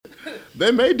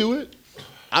They may do it.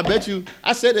 I bet you.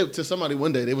 I said it to somebody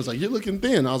one day. They was like, "You're looking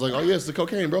thin." I was like, "Oh yeah, it's the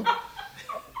cocaine, bro."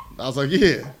 I was like,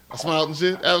 "Yeah." I smiled and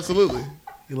shit. Absolutely.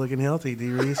 You looking healthy, D.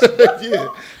 Reese. Yeah,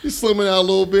 you slimming out a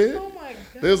little bit. Oh my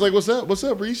God. They was like, "What's up? What's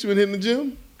up, Reese? You been hitting the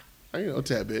gym?" A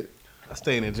tad bit. I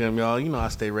stay in the gym, y'all. You know I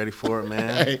stay ready for it,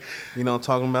 man. Hey. You know what I'm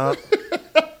talking about?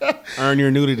 Earn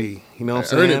your nudity. You know what I'm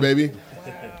saying? Earn it, baby.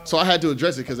 Wow. So I had to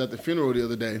address it because at the funeral the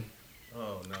other day.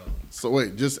 Oh, no. So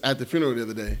wait, just at the funeral the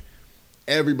other day,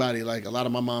 everybody, like a lot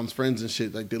of my mom's friends and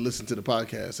shit, like they listened to the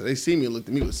podcast. So they see me and looked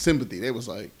at me with sympathy. They was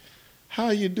like, "How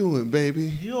you doing, baby?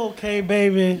 You okay,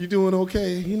 baby? You doing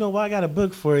okay?" You know what? I got a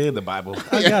book for you, the Bible.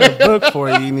 I got a book for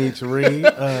you you need to read.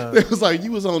 They was like,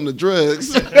 "You was on the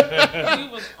drugs." You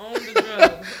was on the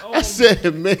drugs. Oh, I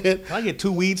said, "Man, Can I get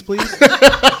 2 weeds, please?"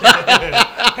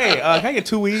 Hey, can I get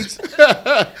 2 weeds?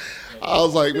 I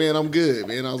was like, man, I'm good,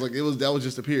 man. I was like, that was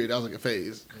just a period. That was like a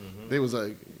phase. Mm-hmm. They was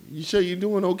like, "You sure you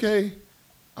doing okay?"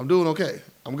 I'm doing okay.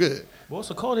 I'm good. What's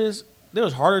the code is? There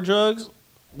was harder drugs.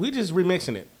 We just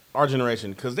remixing it, our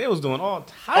generation, because they was doing all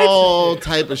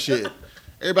type of shit.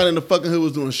 Everybody in the fucking hood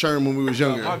was doing Sherm when we was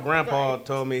younger. My grandpa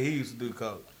told me he used to do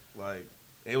coke. Like,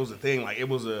 it was a thing. Like, it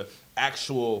was a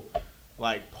actual,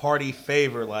 like, party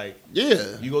favor. Like,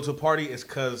 Yeah. you go to a party, it's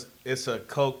because it's a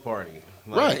coke party.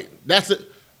 Like, Right. That's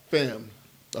it. Fam.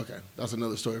 Okay. That's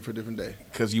another story for a different day.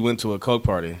 Because you went to a coke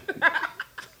party.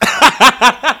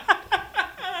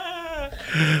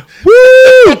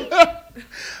 Woo!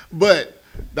 But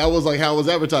that was like how it was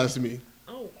advertised to me.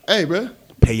 Oh. Hey, bro.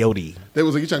 Peyote. They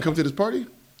was like, "You trying to come to this party?"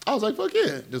 I was like, "Fuck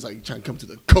yeah." Just like, "You trying to come to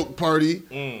the coke party?"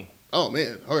 Mm. Oh,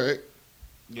 man. All right.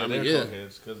 Yeah, I mean, they're yeah.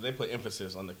 cokeheads because they put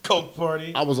emphasis on the coke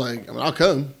party. I was like, I'll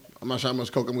come. I'm not sure how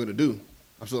much coke I'm going to do.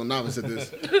 I'm still a novice at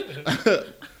this.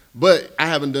 But I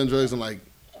haven't done drugs in like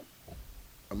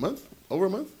a month, over a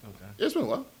month. Okay. Yeah, it's been a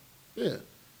while. Yeah.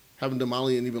 Haven't done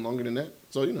Molly in even longer than that.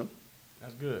 So,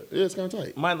 That's good. yeah, it's kind of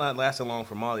tight. Might not last that long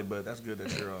for Molly, but that's good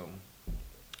that you're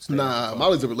staying Nah, on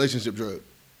Molly's a relationship drug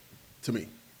to me.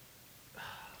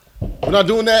 We're not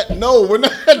doing that. No, we're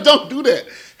not. Don't do that.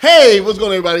 Hey, what's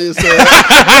going on, everybody? It's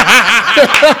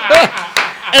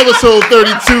episode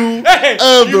 32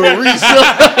 of the Reese Show.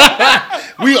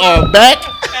 We are back.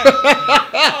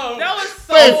 That was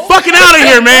so. Hey, fucking out of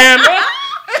here, man.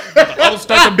 I'll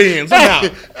start the Benz. I'm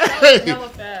out. Hella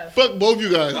fast. Fuck both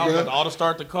you guys, I was about to bro. auto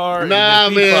start the car. Nah,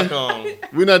 and man. fuck on.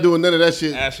 We're not doing none of that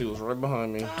shit. Ashley was right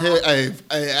behind me. Hey, She didn't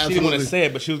want absolutely. to say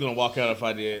it, but she was going to walk out if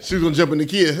I did. She was gonna jump in the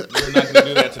Kia. We're not going to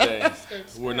do that today.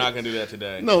 We're not going to do that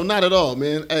today. No, not at all,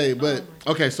 man. Hey, but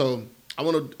okay, so I'm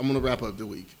gonna wrap up the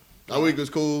week. Our week was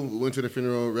cool. We went to the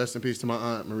funeral. Rest in peace to my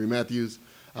aunt Marie Matthews.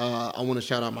 I want to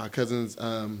shout out my cousins,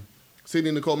 Sydney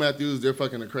and Nicole Matthews. They're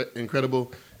fucking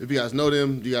incredible. If you guys know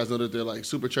them, you guys know that they're like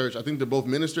super church. I think they're both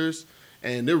ministers,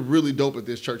 and they're really dope at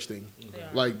this church thing. Yeah.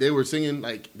 Like they were singing,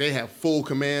 like they have full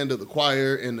command of the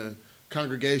choir and the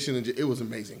congregation, and it was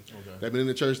amazing. Okay. They've been in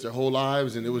the church their whole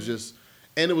lives, and it was just,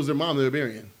 and it was their mom they were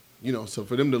burying. So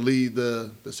for them to lead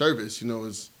the service,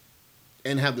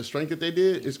 and have the strength that they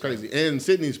did, it's crazy. And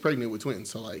Sydney's pregnant with twins,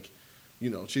 so like,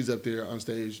 she's up there on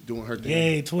stage doing her thing.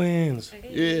 Yay, twins.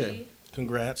 Yeah.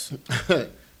 Congrats.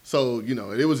 So,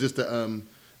 it was just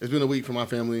it's been a week for my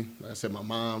family. Like I said, my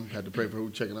mom had to pray for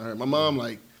who checking on her. My mom,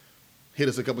 like, hit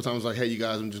us a couple times like, "Hey, you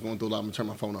guys, I'm just going through a lot. I'm going to turn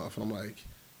my phone off." And I'm like,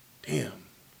 damn.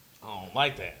 I don't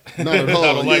like that. Not at all.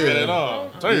 I don't like yeah. that at all.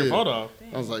 Turn your Yeah. phone off.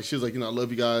 I was like, she was like, I love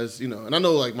you guys, and I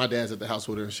know, like, my dad's at the house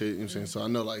with her and shit, you know what I'm saying? So I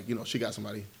know, like, she got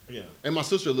somebody. Yeah. And my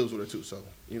sister lives with her, too, so,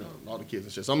 all the kids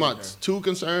and shit. So I'm not too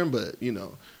concerned, but, when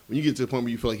you get to the point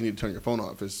where you feel like you need to turn your phone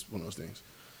off, it's one of those things.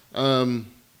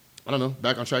 I don't know,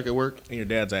 back on track at work. And your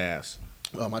dad's ass.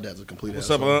 Oh, my dad's a complete What's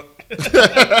asshole. up,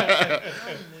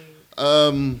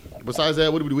 Aunt? Besides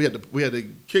that, what did we do? We had the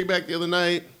kickback the other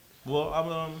night. Well,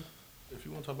 if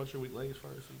you want to talk about your week ladies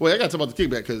first. Wait, I got to talk about the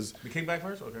kickback because The kickback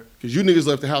first? Okay. you niggas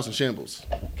left the house in shambles.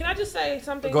 Can I just say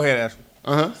something? Go ahead, Ashley.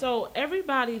 Uh-huh. So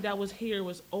everybody that was here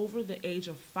was over the age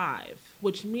of 5,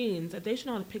 which means that they should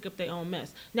know how to pick up their own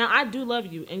mess. Now, I do love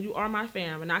you, and you are my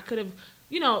fam, and I could have,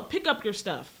 pick up your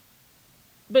stuff.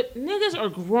 But niggas are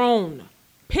grown.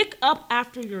 Pick up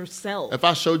after yourself. If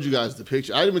I showed you guys the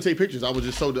picture, I didn't even take pictures. I was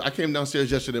just I came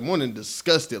downstairs yesterday morning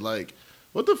disgusted. Like,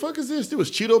 what the fuck is this? There was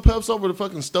Cheeto Puffs over the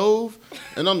fucking stove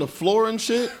and on the floor and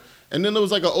shit. And then there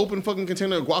was like an open fucking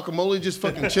container of guacamole just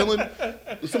fucking chilling.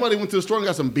 Somebody went to the store and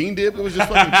got some bean dip. It was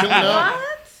just fucking chilling out.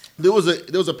 What? There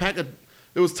was a pack of,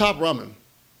 it was top ramen,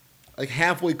 like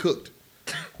halfway cooked,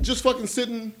 just fucking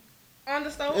sitting On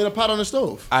the stove? in a pot on the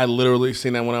stove. I literally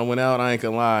seen that when I went out. I ain't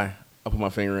gonna lie. I put my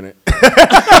finger in it.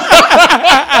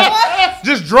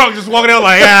 Just drunk, just walking out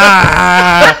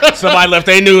like, somebody left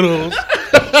their noodles.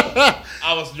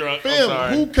 I was drunk. I'm Fam,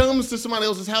 sorry. who comes to somebody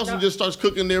else's house and just starts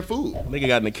cooking their food? Nigga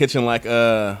got in the kitchen like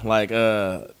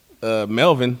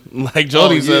Melvin, like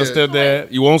Jody's yeah.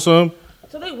 stepdad. You want some?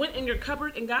 So they went in your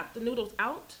cupboard and got the noodles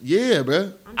out? Yeah,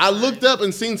 bruh. I looked up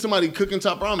and seen somebody cooking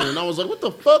top ramen, and I was like, what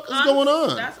the fuck is going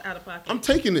on? That's out of pocket. I'm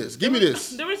taking this. Give me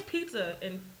this. There was pizza,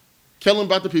 and Kellen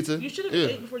brought the pizza. you should have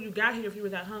ate before you got here if you were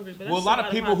that hungry. But Well, a that's lot so of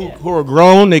out people pocket. who are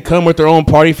grown, they come with their own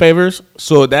party favors.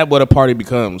 So that's what a party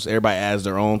becomes. Everybody adds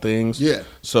their own things. Yeah.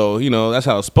 So, that's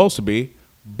how it's supposed to be.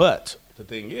 But the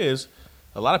thing is,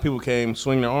 a lot of people came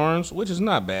swing their arms, which is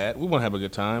not bad. We want to have a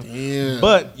good time. Damn.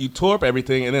 But you tore up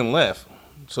everything and then left.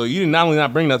 So you didn't not only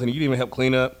not bring nothing, you didn't even help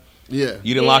clean up. Yeah.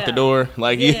 You didn't lock the Yeah. door.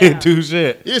 Like, you Yeah. didn't do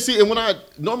shit. Yeah, see, and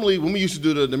when we used to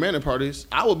do the manor parties,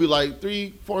 I would be like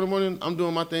 3, 4 in the morning, I'm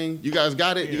doing my thing. You guys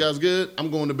got it? You guys good? I'm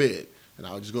going to bed. And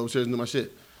I would just go upstairs and do my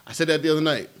shit. I said that the other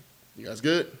night. You guys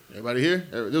good? Everybody here?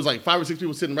 There was like 5 or 6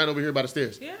 people sitting right over here by the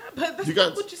stairs. Yeah, but that's You not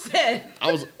guys- what you said.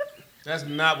 I was, That's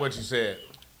not what you said.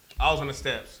 I was on the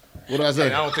steps. what did I say?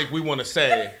 And I don't think we want to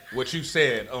say what you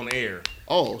said on air.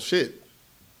 Oh, shit.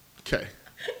 Okay.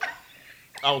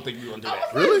 I don't think we want to do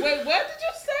that. Really? Wait, what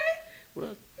did you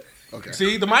say? Okay.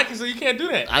 See, the mic is you can't do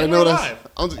that. I didn't know We're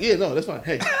that's. live. Yeah, no, that's fine.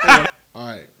 Hey. All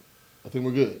right. I think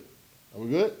we're good. Are we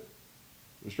good?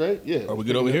 We're straight? Yeah. Are we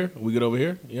good over here? Are we good over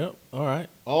here? Yep. All right.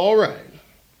 All right.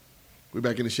 We're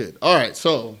back in the shit. All right,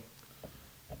 so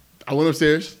I went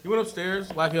upstairs. You went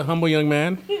upstairs like a humble young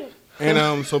man.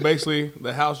 And so basically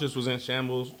the house just was in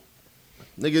shambles.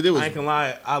 Nigga, there was, I ain't gonna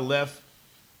lie, I left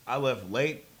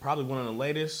late, probably one of the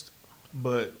latest,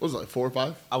 but what was it, like 4 or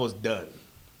 5? I was done.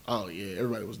 Oh, yeah,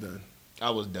 everybody was done. I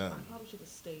was done. Probably should have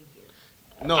stayed here.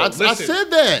 No, I listen, said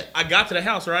that. I got to the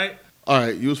house, right? All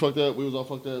right, you was fucked up. We was all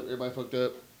fucked up. Everybody fucked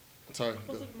up. Sorry. I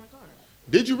was sleeping in my car.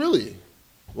 Did you really?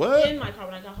 What? In my car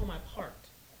when I got home, I parked.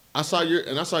 I saw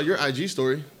your IG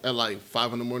story at like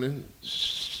 5 in the morning.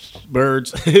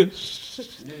 Birds.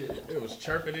 It was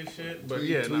chirping and shit. But Tweet,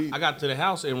 yeah, tweet. I got to the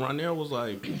house and Ronell was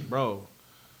like, bro,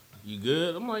 you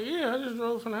good? I'm like, yeah, I just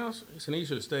drove from the house. He said, you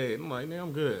should have stayed. I'm like, nah,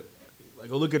 I'm good. Like,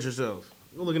 go look at yourself.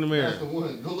 Go look in the mirror. That's the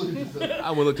one. Go look at yourself.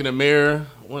 I would look in the mirror.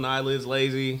 One eyelid's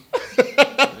lazy.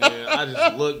 Yeah, I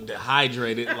just look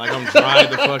dehydrated, like I'm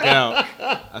dried the fuck out.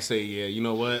 I say, yeah, you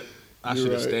know what? I You're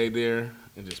should have right. stayed there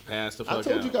and just passed the fuck I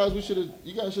told out. you guys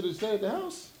you guys should have stayed at the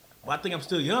house. Well, I think I'm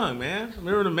still young, man.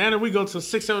 Remember the manor? We go till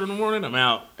 6, 7 in the morning. I'm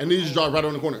out. And then you just drive right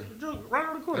on the corner. Right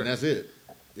on the corner. And that's it.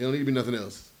 It don't need to be nothing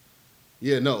else.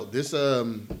 Yeah, no. This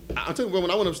I'll tell you, when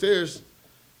I went upstairs,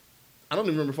 I don't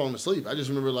even remember falling asleep. I just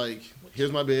remember like,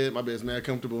 here's my bed. My bed's mad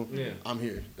comfortable. Yeah. I'm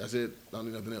here. That's it. I don't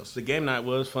need nothing else. The game night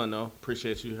was fun though.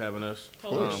 Appreciate you having us. Of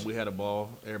course. We had a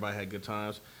ball. Everybody had good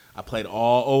times. I played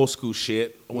all old school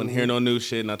shit. I wasn't hearing no new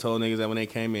shit, and I told niggas that when they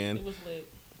came It in, was lit.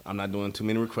 I'm not doing too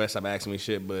many requests. I'm asking me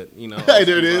shit, but Hey, old there it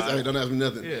school is. vibes. Hey, don't ask me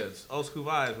nothing. Yeah, it's old school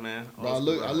vibes, man. Old Bro,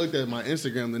 school I vibes. looked at my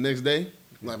Instagram the next day,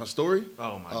 like my story.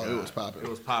 Oh my Oh, god, it was popping. It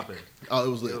was popping. Oh, it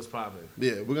was lit. It was popping.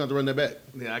 Yeah, we're gonna have to run that back.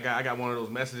 Yeah, I got one of those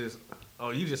messages.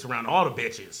 Oh, you just around all the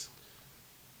bitches.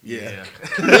 Yeah.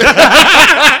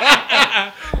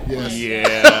 Yeah. Yes.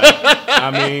 Yeah.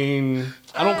 I mean,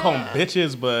 I don't call them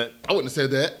bitches, but I wouldn't have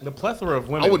said that. the plethora of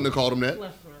women. I wouldn't have called them that.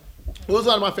 Left for Well, there's a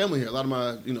lot of my family here. A lot of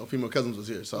my, female cousins was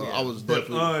here, so Yeah. I was but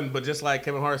definitely. but just like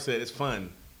Kevin Hart said, it's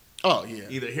fun. Oh yeah.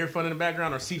 Either hear fun in the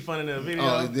background or see fun in the video.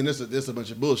 Oh, then this a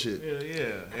bunch of bullshit.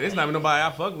 Yeah. And it's not even nobody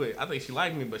I fuck with. I think she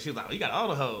liked me, but she's like, oh, you got all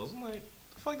the hoes. I'm like,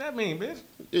 the fuck that mean, bitch?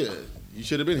 Yeah, you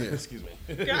should have been here. Excuse me.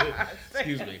 God.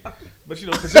 Excuse me. But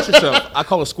position yourself. I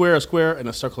call a square and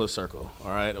a circle a circle. All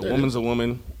right? A There it woman's a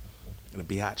woman and a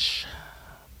biatch.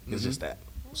 It's just that.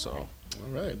 So, All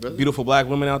right, brother. beautiful black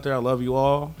women out there, I love you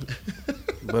all.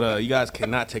 But you guys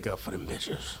cannot take up for them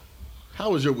bitches.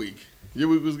 How was your week? Your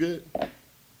week was good.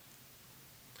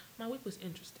 My week was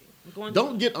interesting. I'm going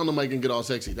Don't get on the mic and get all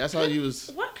sexy. That's how you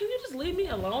was. What? Can you just leave me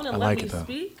alone and I let like me it, though.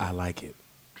 speak? I like it.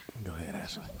 Go ahead,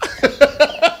 Ashley.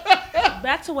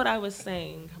 Back to what I was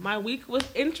saying. My week was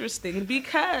interesting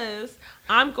because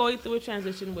I'm going through a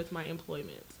transition with my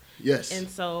employment. Yes. And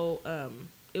so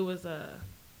it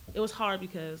was hard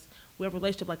because we have a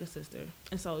relationship like a sister.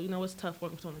 And so, it's tough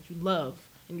working with someone that you love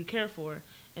and you care for.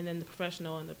 And then the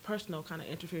professional and the personal kind of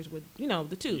interferes with,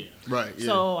 the two. Right. Yeah.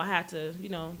 So I had to,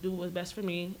 do what was best for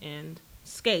me and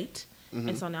skate.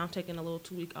 And so now I'm taking a little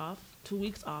 2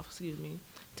 weeks off,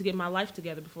 to get my life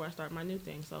together before I start my new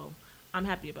thing. So I'm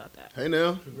happy about that. Hey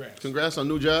now. Congrats on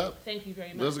new job. Thank you very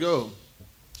much. Let's go.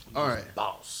 All right.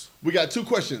 Boss. We got 2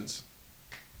 questions.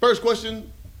 First question,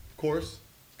 of course,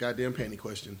 goddamn panty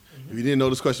question. If you didn't know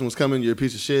this question was coming, you're a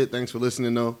piece of shit. Thanks for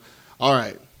listening, though. All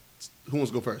right. Who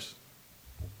wants to go first?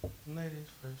 Ladies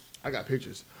first. I got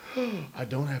pictures. I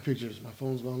don't have pictures. My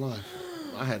phone's gone live.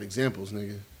 I had examples,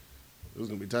 nigga. It was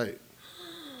gonna be tight.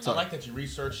 I like that you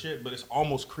research shit, but it's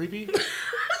almost creepy.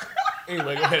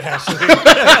 Anyway, go ahead, Ashley.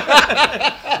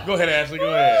 Go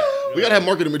ahead. We gotta have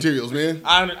marketing materials, man.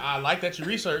 I like that you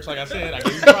research. Like I said, I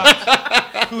give you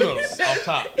props. Kudos off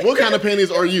top. What kind of panties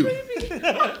are you?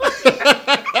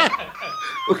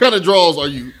 What kind of draws are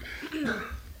you?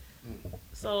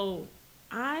 So,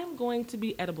 I'm going to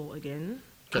be edible again.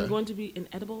 Okay. I'm going to be an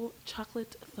edible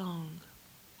chocolate thong.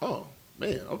 Oh,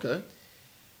 man, okay.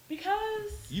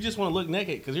 Because... You just want to look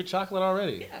naked because you're chocolate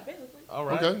already. Yeah, basically. All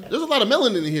right. Okay. There's a lot of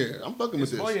melanin in here. I'm fucking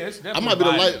with this. Oh yeah, it's I definitely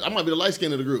might be the light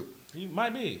skin of the group. You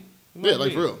might be. Yeah,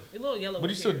 like for real. A little yellow. But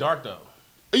he's still dark though.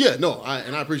 Yeah, no, I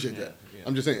appreciate that. Yeah.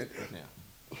 I'm just saying. Yeah.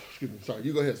 Excuse me. Sorry,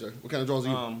 you go ahead, sir. What kind of draws are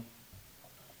you?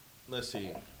 Let's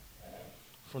see.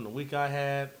 From the week I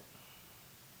had,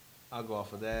 I'll go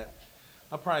off of that.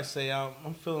 I'll probably say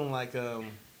I'm feeling like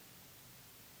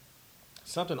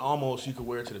something almost you could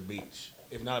wear to the beach.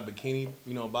 If not a bikini,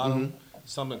 bottom,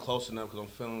 something close enough because I'm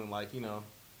feeling like,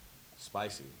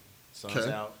 spicy. Sun's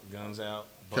out, guns out,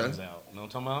 buns out. You know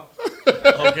what I'm talking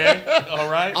about? Okay. All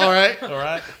right. All right. All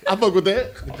right. I fuck with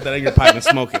that. Put that in your pipe and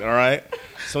smoke it. All right.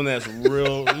 Something that's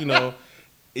real,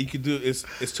 you could do,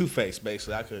 it's two-faced,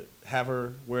 basically. I could have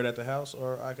her wear it at the house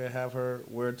or I could have her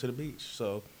wear it to the beach.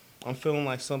 So I'm feeling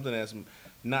like something that's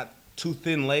not too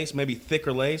thin lace, maybe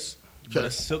thicker lace, but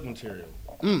a silk material.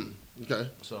 Okay.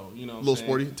 So, a little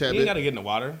sporty, tad you bit. ain't got to get in the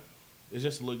water. It's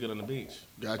just to look good on the beach.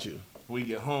 Got you. When you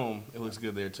get home, it looks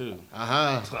good there, too.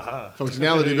 Aha.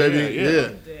 Functionality, baby.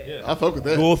 Yeah. I fuck with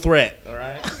that. Dual threat, all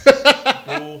right?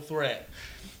 Dual threat.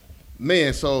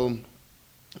 Man, so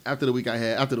after the weekend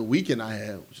I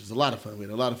had, which is a lot of fun. We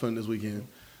had a lot of fun this weekend.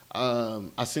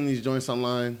 I seen these joints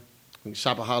online,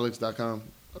 shopaholics.com.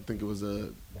 I think it was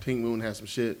Pink Moon had some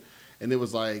shit. And it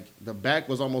was like the back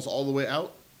was almost all the way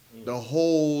out. The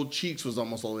whole cheeks was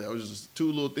almost all the way out. It was just two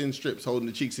little thin strips holding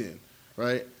the cheeks in,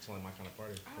 right? It's like my kind of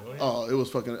party. Really? Oh, it was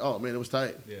fucking, it was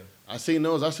tight. Yeah. I seen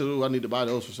those. I said, ooh, I need to buy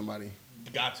those for somebody.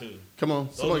 Got to. Come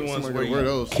on. Somebody where gotta you wear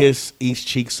those. kiss each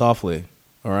cheek softly,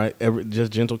 all right?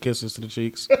 Just gentle kisses to the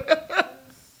cheeks. What?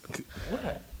 Go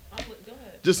ahead.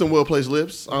 Just some well-placed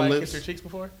lips on Somebody lips. kiss your cheeks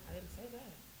before? I didn't say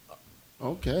that.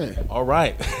 Okay. All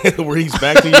right. Reese,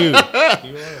 back to you.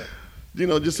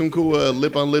 Just some cool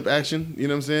lip-on-lip action. You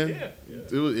know what I'm saying? Yeah.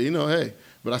 It was, hey.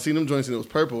 But I seen them joints and it was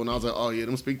purple, and I was like, oh, yeah,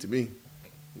 them speak to me.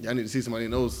 Yeah, I need to see somebody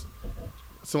in those.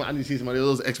 I need to see somebody in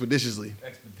those expeditiously.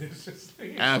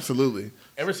 Expeditiously. Absolutely.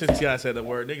 Ever since T.I. said that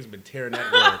word, niggas been tearing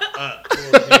that word up.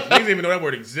 Niggas didn't even know that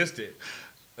word existed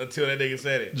until that nigga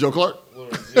said it. Joe Clark?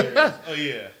 Lord, yeah. Oh,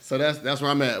 yeah. So that's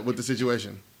where I'm at with the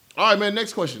situation. All right, man,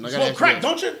 next question. Smoke crack,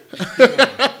 don't you?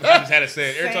 I just had to say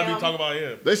it. Every time you talk about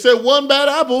him. They said one bad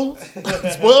apple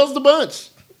spoils the bunch.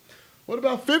 What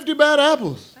about 50 bad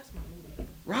apples? That's my movie.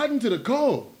 Riding to the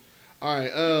cold. All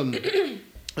right,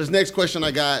 this next question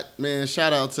I got, man,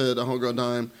 shout out to the homegirl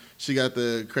Dime. She got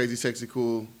the crazy, sexy,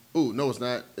 cool. Ooh, no, it's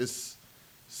not. It's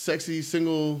sexy,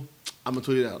 single. I'm going to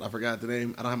tweet it out. I forgot the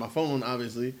name. I don't have my phone,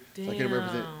 obviously. So I can't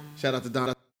represent. Shout out to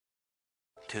Dime.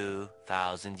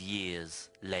 2,000 years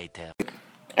later.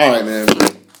 All right, man.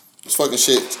 This fucking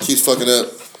shit keeps fucking up.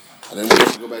 I didn't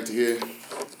want to go back to here,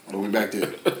 but we back there.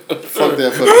 Fuck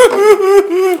that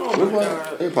fucking. Where's my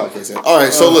podcast at? All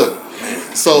right, so look.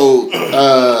 So,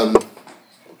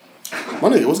 my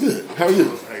nigga, what's good? How are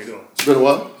you? How you doing? It's been a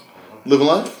while. Living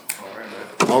life? All right,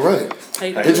 man. All right.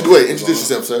 Hey, Introduce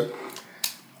yourself, sir.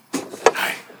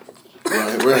 Hi.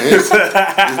 We're here. These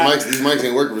mics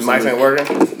ain't working. Mics ain't working?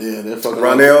 Yeah, they're fucking.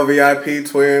 Ronell, VIP,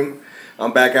 twin.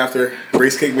 I'm back after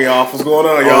Reese kicked me off. What's going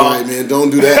on, y'all? All right, man. Don't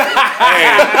do that.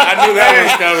 I knew that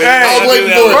was coming. I was waiting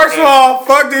for it. First of all,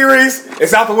 fuck D Reese.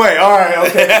 It's out the way. All right,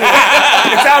 okay.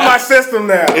 It's out of my system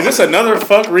now. Is this another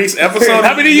Fuck Reese episode?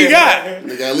 How many you got?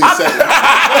 Nigga, at least 7.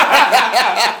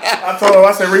 I told him,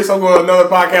 I said, Reese, I'm going to another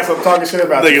podcast. I'm talking shit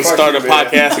about you. Nigga start a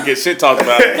podcast and get shit talked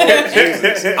about.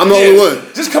 I'm the only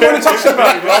one. Just come on and talk shit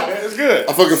about me, bro. It's good.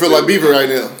 I fucking feel like Beaver right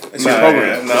now. It's your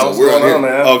program. No, what's going on,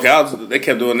 man? Okay, they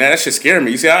kept doing that. That shit scared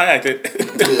me. You see how I acted?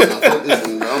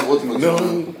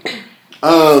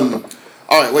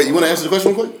 All right, wait. You want to answer the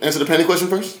question real quick? Answer the panty question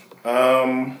first.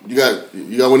 You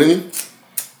got one in you?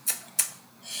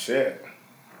 Shit.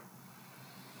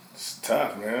 It's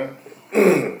tough, man.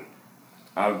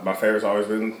 My favorite's always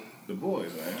been the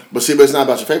boys, man. But it's not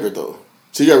about your favorite though.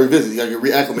 So you got to revisit. You got to get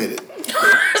reacclimated.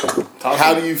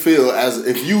 How do you feel as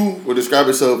if you would describe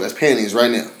yourself as panties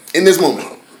right now in this moment?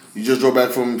 You just drove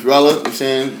back from Puyallup, you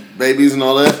saying babies and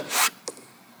all that.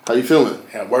 How you feeling?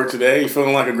 Had work today. You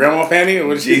feeling like a grandma panty or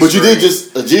what? But you did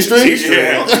just a G-string?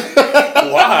 G-string.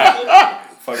 Why?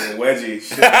 fucking wedgie.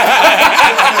 Shit.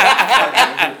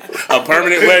 A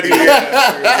permanent wedgie.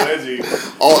 Yeah,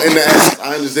 wedgie. All in the ass.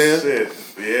 I understand. Shit.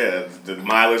 Yeah, the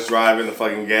mileage driving, the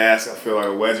fucking gas. I feel like a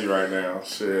wedgie right now.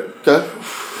 Shit. Okay.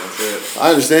 That's it. I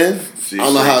understand. I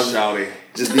don't know how Shouty.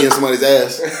 just be in somebody's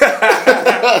ass.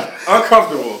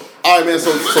 Uncomfortable. All right, man.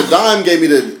 So Don gave me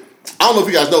the. I don't know if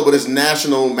you guys know, but it's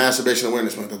National Masturbation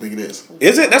Awareness Month. I think it is.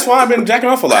 Is it? That's why I've been jacking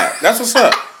off a lot. That's what's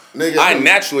up. Nigga, I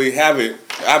naturally have it.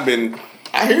 I've been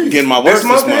I hear you. getting my work this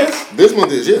month. This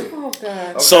month is, yeah. Oh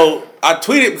God. So I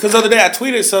tweeted because the other day I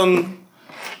tweeted something.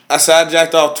 I said I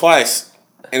jacked off twice,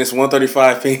 and it's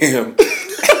 1:35 p.m.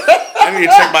 I need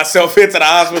to check myself into the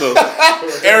hospital.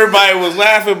 Everybody was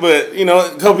laughing, but you know, a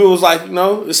couple people was like, you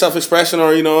know, it's self-expression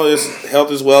or you know, it's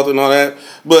health is wealth and all that.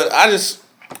 But I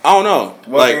don't know.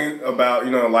 One thing about,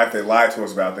 you know, in life, they lie to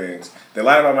us about things. They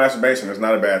lie about masturbation. It's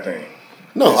not a bad thing.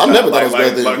 No, I've never thought it was a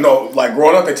bad thing. Like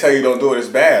growing up, they tell you don't do it. It's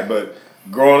bad. But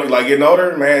getting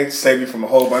older, man, it save you from a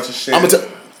whole bunch of shit. I'm gonna tell,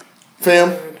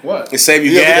 fam. What? It save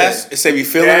you gas. It save you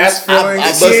feelings. Gas, feelings. I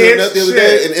busted a nut the other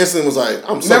day and instantly was like,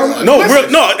 I'm so glad. No,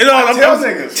 Listen, I'm tell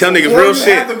niggas. Tell niggas Before real you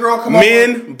shit. have the girl come Men,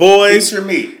 over, boys, eat your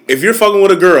meat. if you're fucking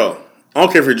with a girl, I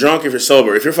don't care if you're drunk, if you're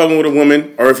sober, if you're fucking with a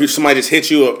woman, or if somebody just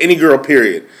hits you, or any girl,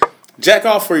 period. Jack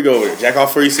off before you go over there. Jack off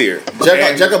before you see her.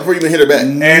 Jack up before you even hit her back.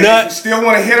 And Nut. if you still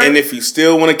want to hit her, And if you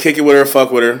still want to kick it with her,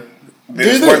 fuck with her. then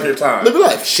it's worth your time. Live your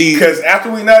life. Because after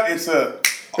we nut, it's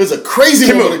There's a crazy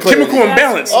chemical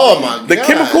imbalance. Oh my god. The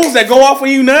chemicals that go off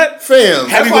when you nut, Fam. Have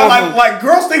That's you why gone like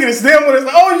girls thinking it's them when it's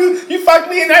like, oh, you fucked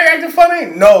me and now you're acting funny.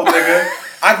 No, nigga.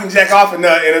 I can jack off a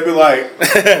nut and it'll be like,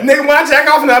 nigga, when I jack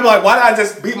off a nut, I'll be like, why did I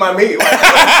just beat my meat? Like,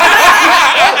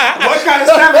 what kind of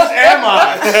savage am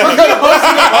I?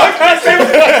 What kind of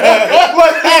savage?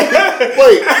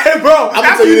 Wait. Bro, I'm gonna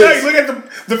after tell you you nut, this. you look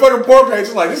at the fucking porn page,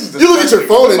 it's like, this is You look at your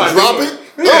phone What and am I drop doing? it?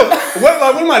 Yeah.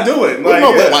 What am I doing? Where Like, my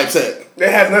yeah. wet wipes at? It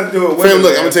has nothing to do with Fam, women.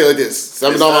 look, man. I'm gonna tell you like this. I've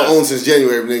been It's on my us. own since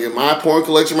January, nigga. My porn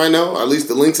collection right now, or at least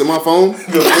the links in my phone.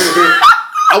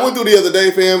 I went through the other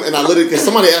day, fam, and I literally, because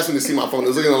somebody asked me to see my phone. It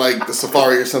was looking at like the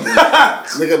Safari or something.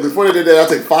 Nigga, before they did that,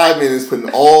 I took 5 minutes putting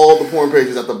all the porn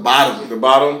pages at the bottom. The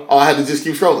bottom. Oh, I had to just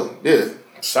keep scrolling. Yeah.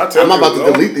 I'm about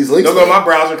to delete these links. Don't go to my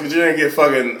browser because you didn't get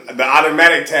fucking the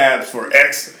automatic tabs for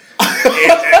X,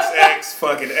 XX,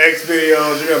 fucking X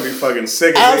videos. You're gonna be fucking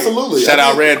sick of Absolutely. shout I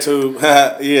out think-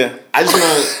 RedTube. Yeah, I just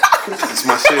wanna, that's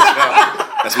my shit, y'all.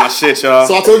 That's my shit, y'all.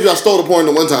 so I told you I stole the porn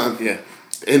the one time. Yeah.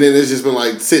 And then it's just been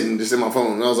like sitting just in my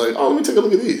phone. And I was like, oh, let me take a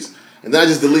look at these. And then I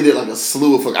just deleted like a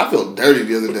slew of I felt dirty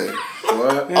the other day.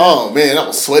 What? Oh man, I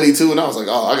was sweaty too. And I was like,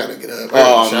 oh, I gotta get up.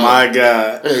 Oh my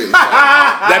god. Fam.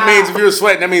 That means if you were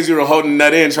sweating, that means you were holding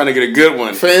that in, trying to get a good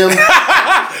one.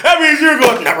 That means you were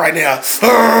going, not right now.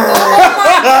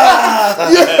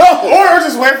 Or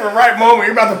just wait for the right moment.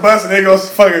 You're about to bust and it goes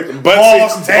fucking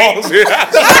balls tank.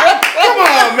 Come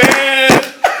on, man.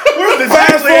 Where's the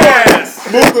jiggly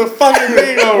ass? Move the fucking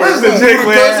thing over. Where's the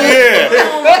jiggly ass? Yeah.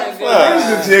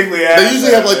 Where's the jiggly ass? They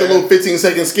usually have like the little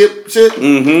 15-second skip shit.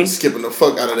 Mm-hmm. Skipping the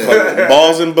fuck out of that.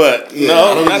 Balls and butt. Yeah, I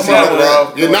No, don't that's even not know bro.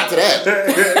 that. Yeah, not to that.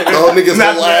 The whole nigga's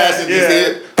Not whole to ass that, and his yeah.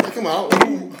 head. Like, come on.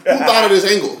 Who thought of this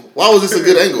angle? Why was this a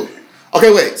good angle?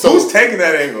 Okay, wait. So Who's taking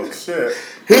that angle? Shit.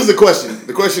 here's the question.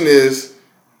 The question is,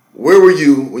 where were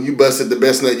you when you busted the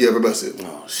best nut you ever busted?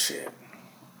 Oh, shit.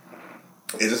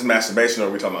 Is this masturbation or are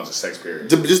we talking about just sex period?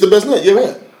 Just the best nut you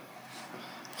ever had.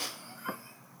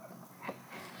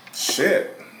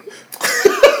 Shit.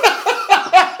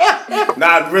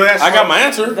 Nah, really. I got my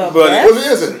answer, but What's the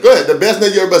answer? Go ahead. The best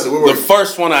nut you ever busted. Where were the you?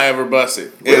 first one I ever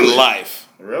busted Really? in life.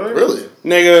 Really? Really?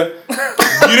 Nigga,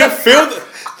 you didn't feel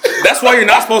that's why you're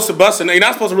not supposed to bust it. You're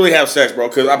not supposed to really have sex, bro,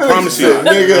 because I promise you,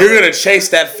 Nigga. you're going to chase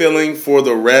that feeling for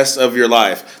the rest of your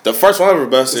life. The first one I ever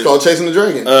busted, It's called Chasing the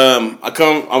Dragon.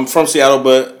 I'm from Seattle,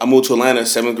 but I moved to Atlanta in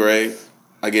 7th grade.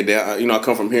 I get down, I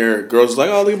come from here. Girls is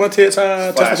like, oh, look at my tits, touch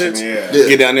my Flashing, tits. yeah. Yeah.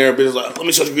 Get down there, bitch is like, let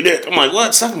me suck your dick. I'm like,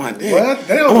 what? Suck my dick. What?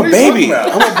 Damn, I'm what a are you baby.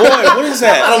 talking I'm about? a boy. What is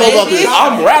that? I don't know about this.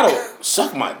 I'm rattled.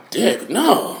 Suck my dick.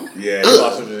 No. Yeah, you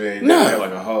lost your virginity. Nah. Nah.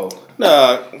 Like a hoe. Nah,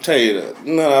 I'll tell you that.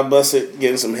 No, I busted,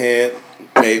 getting some head,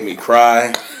 made me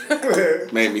cry,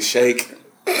 made me shake.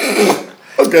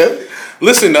 Okay.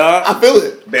 Listen, dog, I feel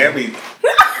it. Bambi.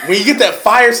 when you get that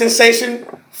fire sensation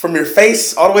from your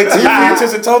face all the way to your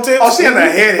fingertips and toe tips, Oh, she had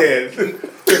that head.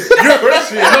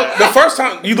 the first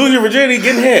time you lose your virginity,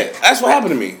 getting head. That's what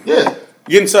happened to me. Yeah.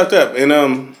 Getting sucked up. And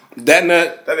that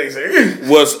nut That nigga said,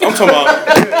 was, I'm talking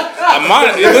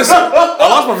about, listen, I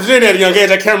lost my virginity at a young age.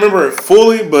 I can't remember it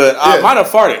fully, but I Yeah. might have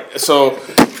farted. So,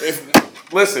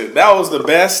 listen, that was the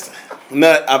best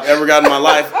nut I've ever gotten in my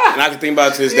life, and I can think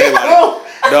about it to this day. Like,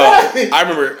 dog, I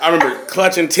remember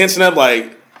clutching, tensing up,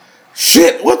 like,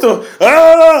 shit, what the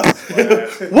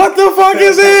fuck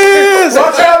is this?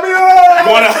 Don't tell me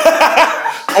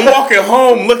I'm walking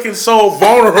home looking so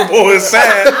vulnerable and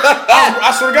sad.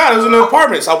 I swear to God, it was in the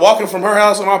apartments. I'm walking from her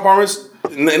house to my apartments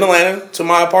in Atlanta to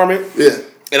my apartment. Yeah.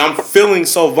 And I'm feeling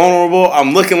so vulnerable.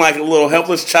 I'm looking like a little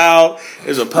helpless child.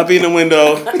 There's a puppy in the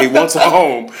window. He wants a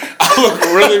home. I look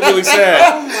really, really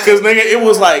sad. Because, nigga, it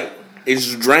was like,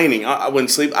 it's draining. I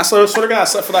wouldn't sleep. I swear to God, I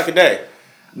slept for like a day.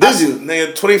 Did you?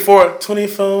 Nigga,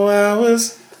 24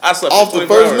 hours. I slept Off for the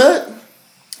 24 first hours. nut?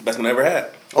 Best one I ever had.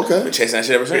 Okay. Been chasing that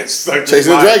shit ever since.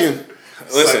 Chasing the dragon.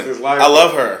 Listen, I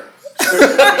love her.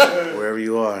 Wherever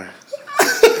you are,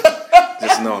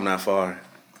 just know I'm not far.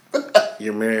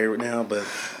 You're married now, but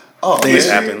things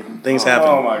happen. Things happen.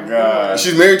 Oh my God.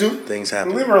 She's married too? Things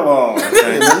happen. Leave her alone.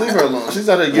 Okay. Man, leave her alone. She's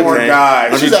out there giving Poor guy.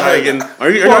 Aren't you She's out tired of here- getting?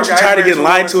 Aren't you tired of getting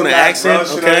lied to in an accent?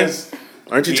 Okay.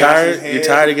 Aren't you Beyonce's tired? head. You're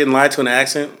tired of getting lied to in an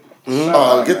accent?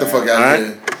 Oh, get the fuck out Alright. of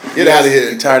here. Get out of here.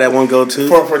 You tired of that one go-to?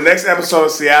 For next episode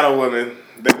of Seattle Women,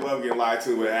 they love getting lied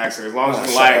to with an accent. As long as you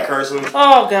can lie in cursive.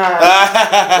 Oh God.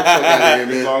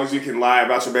 As long as you can lie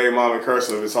about your baby mom in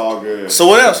cursive, it's all good. So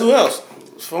what else? Who else?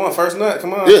 Come on, first nut.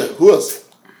 Come on. Yeah, who else?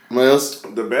 Somebody else?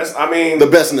 The best, I mean, The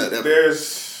best nut ever. there's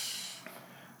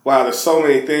so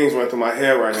many things running through my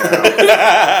head right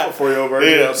now. Before your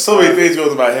birthday. Yeah, so many things go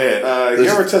through my head. You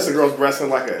ever touch a girl's breast in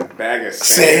like a bag of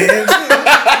sand?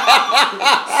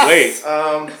 Wait.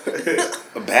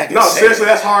 A back. No, seriously,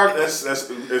 that's hard.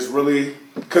 It's really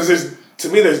because there's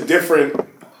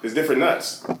different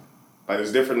nuts. Like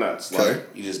there's different nuts. Okay. Like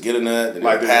You just get a nut. Then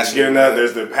like you there's pass get a nut.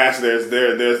 There's the pass. There's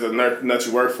the nut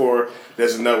you work for.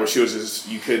 There's a nut where she was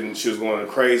going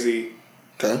crazy.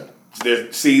 Okay.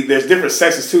 There's different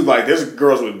sexes too. Like there's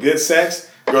girls with good sex,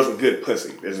 girls with good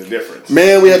pussy. There's a difference.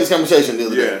 Man, we had this conversation the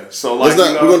other day. Yeah. So like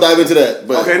Let's not, we're gonna dive into that.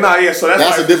 But okay, yeah. So that's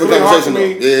that's like, a different really hard for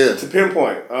conversation, me though. Yeah. to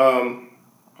pinpoint.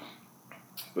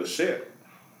 But shit,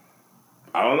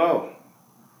 I don't know.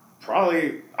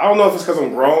 Probably I don't know if it's because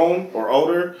I'm grown or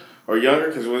older or younger.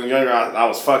 Because when I was younger, I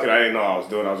was fucking. I didn't know what I was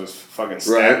doing. I was just fucking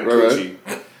stabbing coochie.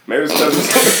 Maybe it's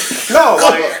because no,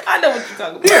 like I know what you're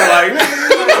talking about. yeah, like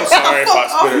I'm sorry if I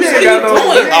spit it. you got no.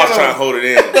 I was trying to hold it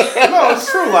in. No,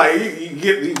 it's true. Like you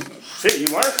get shit, you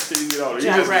learn shit. You get older. You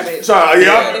just Jackrabbit. try.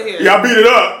 Yeah. Y'all beat it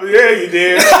up. Yeah, you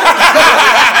did.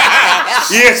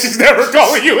 Yeah, she's never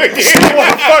calling you again.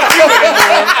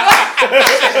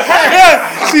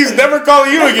 She's never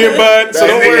calling you again, bud. So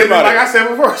don't worry about like it. I said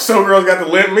before, some girls got the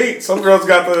limp meat. Some girls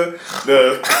got the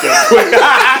quick.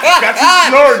 Got you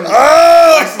snorting.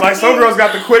 Like some girls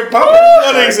got the quick pump.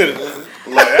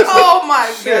 Oh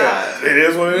my God. It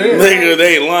is what it is. Nigga,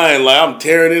 they ain't lying. Like, I'm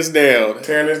tearing this down.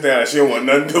 Tearing this down. She don't want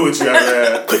nothing to do with you after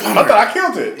that. I thought I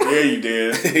killed it. Yeah, you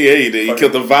did. Yeah, you did. You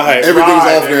killed the vibe. everything's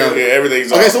Right, off now. Yeah,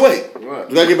 everything's Okay, off. so wait. What?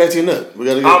 We gotta get back to your nut. We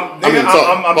gotta get. I'm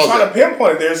pause trying that. to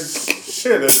pinpoint. There's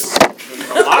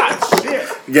a lot of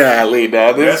shit. Golly,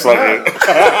 dog. This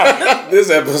this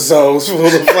episode's full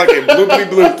of fucking bloopy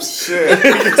bloops. Shit.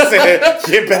 You said,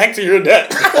 get back to your nut.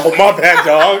 Oh, my bad,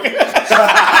 dog.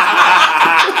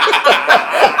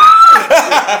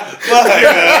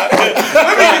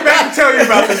 Let me get back and tell you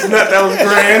about this nut that was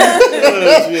grand.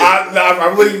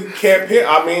 I really can't pin.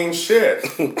 I mean, shit.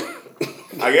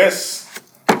 I guess,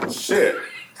 shit.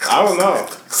 I don't know.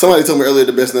 Somebody told me earlier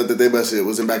the best nut that they busted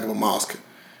was in back of a mosque,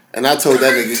 and I told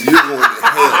that nigga you're going to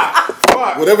hell.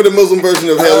 Fuck. Whatever the Muslim version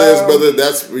of hell is, brother,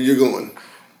 that's where you're going.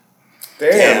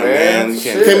 Damn, man. man. You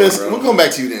can't Shit. Okay, man, we'll come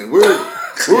back to you then. Where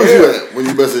was you at when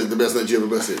you busted the best nut you ever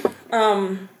busted?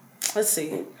 Let's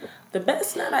see. The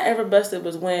best nut I ever busted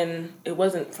was when it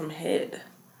wasn't from head.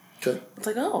 Okay. It's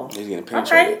like, oh, He's getting all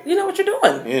penetrated. right, you know what you're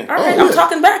doing. Yeah. All right, Oh, I'm yeah.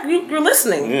 talking back. You're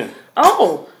listening. Yeah.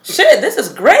 Oh, shit, this is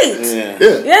great. Yeah.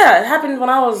 Yeah. Yeah, it happened when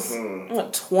I was,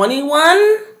 21?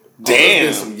 It's Damn.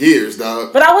 been some years,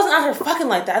 dog. But I wasn't out here fucking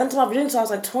like that. I didn't tell my virginity until I was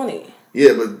like 20.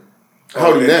 Yeah, but how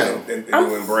old are you now? I'm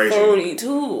I'm embrace you.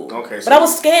 32. Okay, But so- I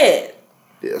was scared.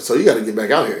 Yeah, so you got to get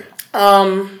back out here.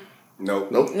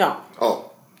 Nope. Nope. No.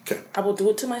 Oh, okay. I will do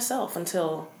it to myself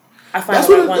until I find That's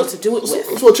the right what one that's- to do it That's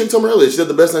with. what Chick told me earlier. She said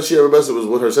the best night she ever busted was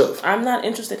with herself. I'm not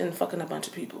interested in fucking a bunch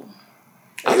of people.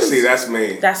 See, that's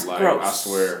me. That's like, gross. I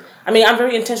swear. I mean, I'm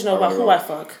very intentional about who I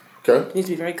fuck. Okay. I need to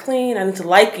be very clean. I need to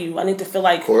like you. I need to feel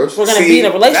like we're course. gonna See, be in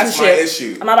a that's my relationship.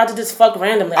 issue. I'm not about to just fuck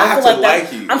randomly. I I have feel to like like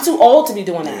that. you. I'm too old to be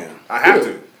doing that. I have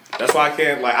to. That's why I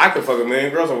can't. Like, I could fuck a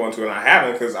million girls I want to, and I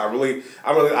haven't because I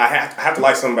have to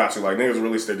like something about you. Like niggas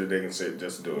really stick their dick and shit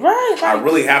just to do it. Right, I right.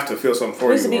 really have to feel something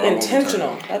for It needs you. to be or I won't intentional.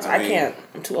 turned. That's I I mean- can't.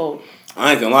 I'm too old.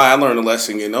 I ain't gonna lie. I learned a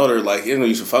lesson getting older. Like, you know,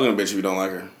 you should fucking a bitch if you don't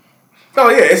like her. Oh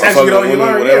yeah, it's Or actually fucking get a on you woman,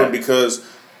 learn. whatever, Yeah. because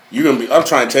you're gonna be. I'm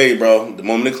trying to tell you, bro. The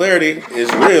moment of clarity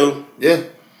is real. Yeah.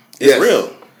 It's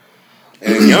real.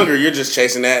 And then younger, you're just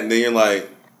chasing that, and then you're like,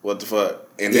 what the fuck?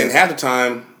 And then half the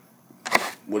time,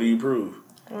 what do you prove?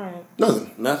 Right.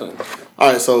 Nothing.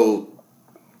 All right, so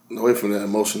away from that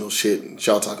emotional shit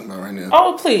y'all talking about right now.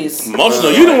 Oh, please.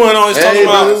 Emotional. You the one always talking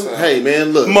about. Hey,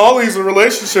 man, look. Molly's a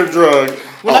relationship drug.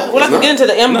 We're not going to get into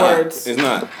the M words. It's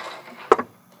not.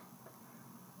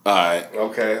 Alright.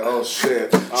 Okay. Oh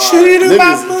shit. Niggas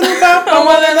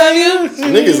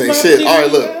ain't shit. All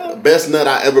right, look. Best nut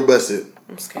I ever busted.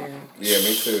 I'm scared. Yeah,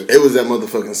 me too. It was that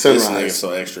motherfucking Sunrise. This nigga's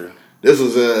so extra. It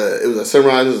was a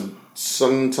Sunrise. This was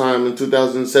sometime in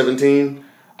 2017.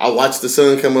 I watched the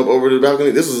sun come up over the balcony.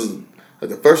 This was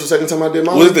like the first or second time I did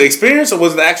mine. Was it the experience or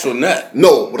was it the actual nut?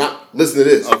 No, listen to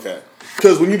this. Okay.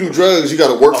 Because when you do drugs, you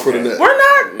got to work for the nut. We're not.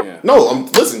 Yeah. No,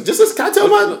 listen. Just listen. Can I tell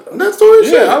my nut story?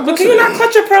 Shit. But can you not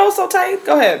clutch your pearls so tight?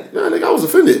 Go ahead. Nah, nigga, I was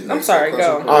offended. I'm sorry.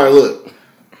 Go. All right, look.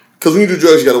 Because when you do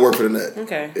drugs, you got to work for the nut.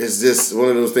 Okay. It's just one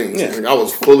of those things. Yeah. Like, I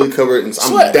was fully covered and I'm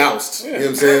Sweat. doused. You know what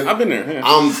I'm saying? I've been there. Yeah.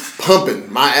 I'm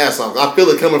pumping my ass off. I feel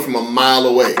it coming from a mile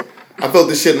away. I felt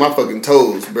this shit in my fucking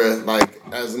toes, bruh. Like,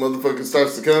 as the motherfucker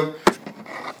starts to come,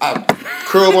 I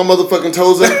curl my motherfucking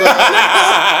toes up. Look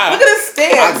at this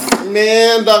stance.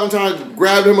 Man, dog, I'm trying to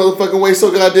grab her motherfucking waist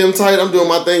so goddamn tight. I'm doing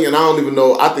my thing, and I don't even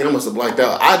know. I think I must have blacked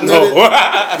out. I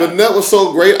nutted. The nut was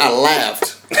so great, I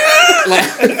laughed. Like,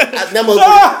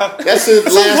 that shit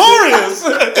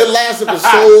lasted. It lasted for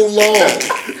so long.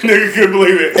 Nigga couldn't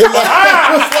believe it.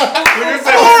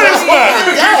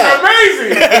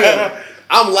 Amazing.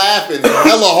 I'm laughing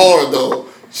hella hard though.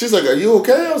 She's like, "Are you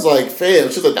okay?" I was like, "Fam."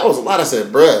 She's like, "That was a lot." I said,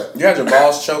 "Bruh." You had your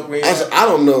balls choke me. I said, "I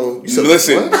don't know." You said,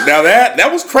 Listen, what? now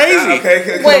that was crazy. Okay,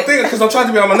 because I'm trying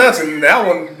to be on my nuts, and that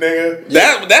one, nigga.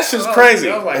 That shit's crazy.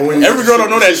 I was like, Every girl don't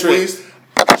know that shit. Squeezed.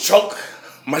 Choke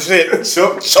my shit.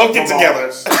 Choke it my together.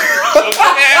 balls.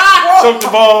 Choke the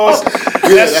balls.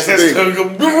 Yeah, that's the thing. Yeah,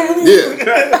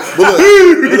 but look, I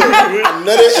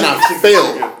nutted and I fell.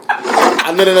 I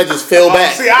nutted and I just fell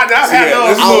back. See, I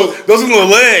had Those little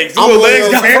legs. Those little legs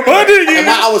got under you. And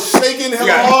I was shaking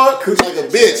hella hard like a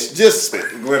bitch. Just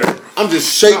glitter. I'm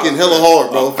just shaking hella hard,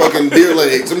 bro. Fucking deer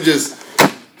legs. I'm just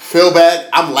fell back.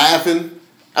 I'm laughing.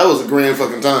 That was a grand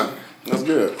fucking time. That's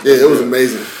good. Yeah, it was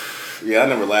amazing. Yeah, I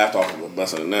never laughed off of a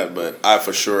busting a nut, but I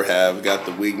for sure have got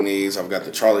the weak knees. I've got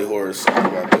the Charlie horse.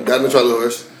 Got in the Charlie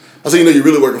horse. I said, you know, you're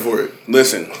really working for it.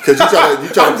 Listen, Because you try to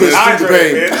put stupid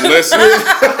pain. listen.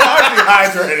 I'm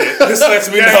dehydrated. This lets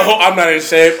me know I'm not in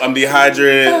shape. I'm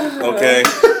dehydrated. Okay,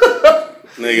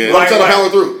 nigga. I'm trying to power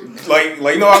through. Like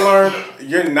you know what I learned?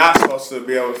 You're not supposed to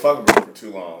be able to fuck with me for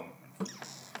too long.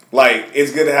 Like,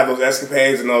 it's good to have those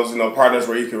escapades and those, partners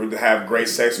where you can have great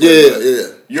sex with. Yeah.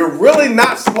 You're really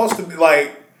not supposed to be,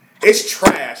 like, it's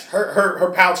trash.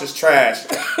 Her pouch is trash.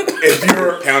 If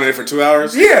you're Pounding it for 2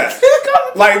 hours. yeah.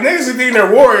 Like, niggas are thinking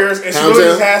they're warriors, and she Pound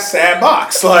really town? just has sad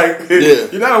box. Like, Yeah.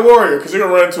 you're not a warrior, because you're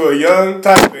going to run into a young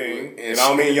type thing. And I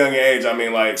don't mean young in age, I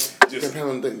mean, like, just...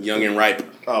 Young and ripe.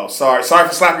 Oh, sorry. Sorry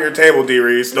for slapping your table,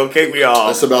 D-Reese. Don't kick me off.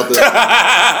 That's about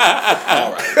that.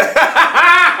 All right.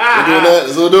 We're doing that?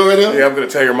 That's what we're doing right now? Yeah, I'm going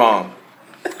to tell your mom.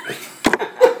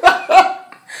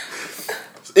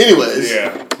 Anyways.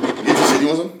 Yeah. Get your shit. You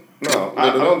want some? No,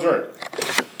 I don't drink.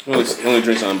 He only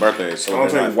drinks on birthdays. So I don't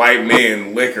drink white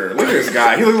men liquor. Look at this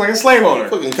guy. He looks like a slave owner.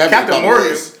 Fucking Captain Morgan.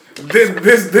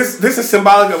 This is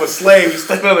symbolic of a slave. He's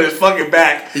stuck under his fucking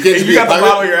back. He can't just And be you a got the pirate?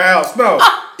 bottle of your house. No.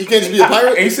 You can't just be a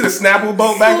pirate? And you see the Snapple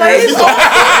boat back there? Slave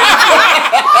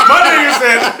My nigga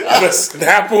said, the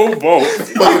Snapple boat.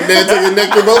 Fucking Nantucket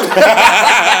nectar boat?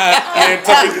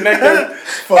 Nantucket nectar.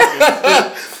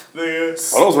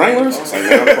 nigga. Are those Wranglers? It's like,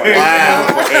 yeah,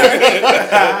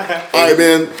 All right,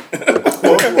 man.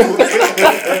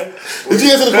 Did you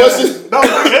answer the question? No,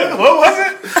 nigga, what was it?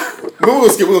 We're going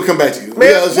to come back to you.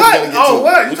 Man, what? Oh,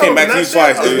 what? We came back to you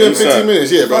twice, dude. It's been 15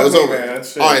 minutes. Yeah, bro. It's Fuck me, over. man.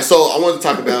 Shit. All right, so I want to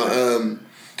talk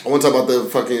about the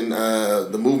fucking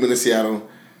the movement in Seattle,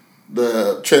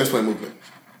 the transplant movement.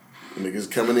 Niggas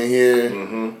coming in here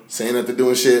saying that they're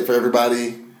doing shit for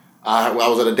everybody. I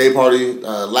was at a day party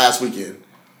last weekend.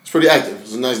 It's pretty active. It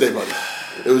was a nice day party.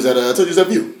 It was at I told you it was at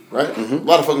View, right? A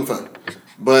lot of fucking fun.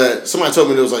 But somebody told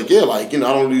me it was like, yeah, like, I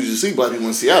don't usually see black people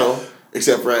in Seattle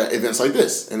except for at events like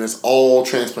this, and it's all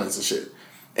transplants and shit.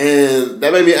 And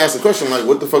that made me ask the question, like,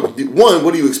 what the fuck? What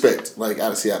do you expect, like,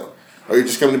 out of Seattle? Are you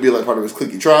just coming to be like part of his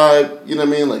cliquey tribe? You know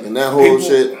what I mean, like in that whole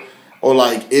shit, or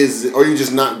like, are you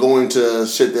just not going to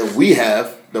shit that we've had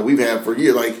for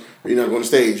years? Like, are you not going to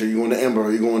stage? Are you going to Ember?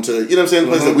 Are you going to, you know what I'm saying, the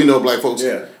place that we know black folks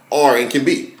are and can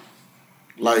be?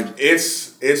 Like,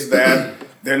 It's that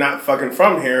they're not fucking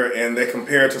from here and they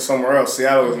compare it to somewhere else.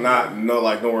 Seattle is not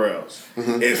like nowhere else.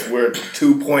 We're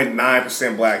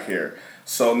 2.9% black here.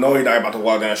 So no, you're not about to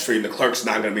walk down the street and the clerk's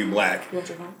not gonna be black.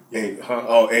 And,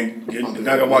 and you're not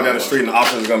gonna walk down the street and the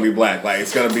officer's gonna be black. Like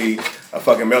it's gonna be a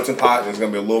fucking melting pot and it's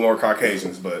gonna be a little more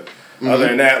Caucasians. But other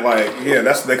than that, like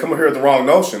they come here with the wrong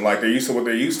notion. Like they're used to what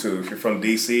they're used to. If you're from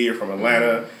DC, you're from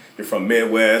Atlanta, you're from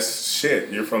Midwest, shit,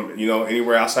 you're from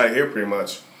anywhere outside here pretty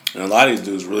much. And a lot of these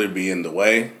dudes really be in the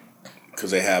way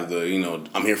because they have the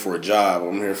I'm here for a job,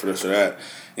 I'm here for this or that.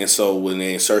 And so when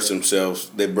they insert themselves,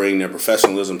 they bring their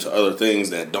professionalism to other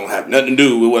things that don't have nothing to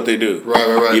do with what they do. Right.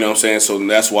 You know what I'm saying? So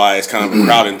that's why it's kind of a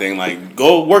crowding thing. Like,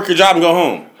 go work your job and go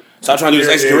home. Stop trying to do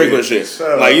this extracurricular shit.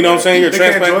 Like, you know what I'm saying? You're they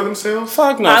can't transplant. enjoy themselves?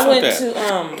 Fuck no. I fuck went that.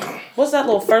 to what's that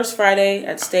little first Friday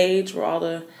at Stage where all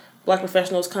the black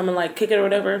professionals come and like kick it or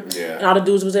whatever. Yeah. And all the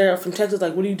dudes was there from Texas.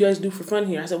 Like, what do you guys do for fun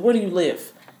here? I said, where do you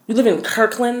live? You live in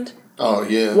Kirkland. Oh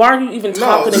yeah. Why are you even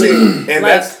talking to me? And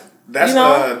Like, that's you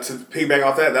know? to piggyback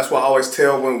off that. That's what I always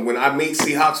tell when I meet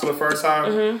Seahawks for the first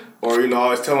time, or I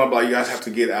always tell them about you guys have to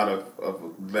get out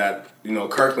of that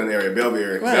Kirkland area, Bellevue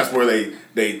area, 'cause Right. that's where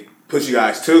they put you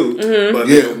guys to. But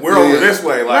Yeah. we're over this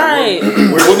way, like Right.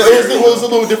 Well, it's a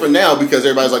little different now because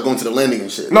everybody's like going to the landing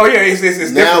and shit. no, yeah, it's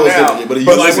different Now now. it's different, but it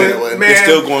used to be that way. man, It's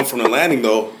still going from the landing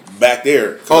though back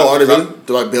there. Oh, are they really?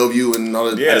 To like Bellevue and all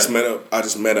that? Yeah. I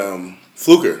just met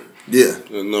Fluker. Yeah.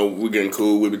 We're getting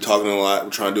cool. We've been talking a lot. We're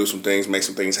trying to do some things, make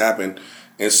some things happen.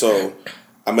 And so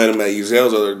I met him at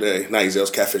Uzel's the other day. Not Uzel's,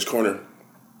 Catfish Corner.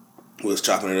 We was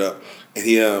chopping it up.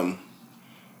 And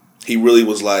he really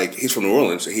was like, he's from New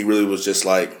Orleans. And he really was just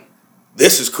like,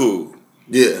 this is cool.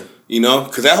 Yeah.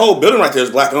 Because that whole building right there is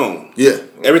black owned. Yeah.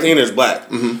 Everything in there is black.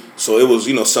 Mm-hmm. So it was,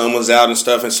 sun was out and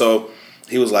stuff. And so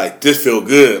he was like, this feel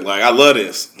good. Like, I love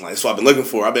this. Like, that's what I've been looking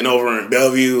for. I've been over in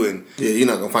Bellevue and Yeah, you're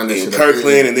not gonna find that in shit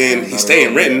Kirkland, and then Not he at stayed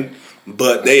all. in Renton,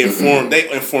 but they informed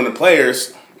the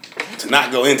players to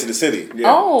not go into the city.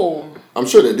 Oh. I'm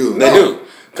sure they do. They do.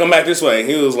 Come back this way.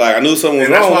 He was like, I knew something was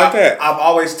And that's wrong why like that. I've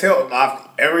always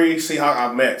every Seahawk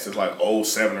I've met since like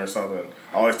 07 or something.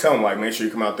 I always tell them like, make sure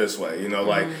you come out this way.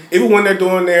 Like even when they're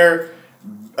doing they're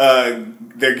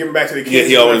giving back to the kids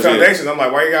he and always their foundations. I'm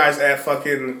like, why are you guys at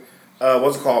fucking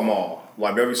what's it called mall?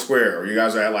 Like Bellevue Square, or you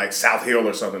guys are at like South Hill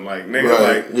or something. Like nigga, Right,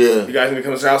 like yeah. you guys need to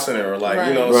come to South Center or like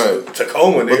Right. Right.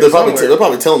 Tacoma. But they'll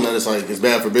probably tell them that it's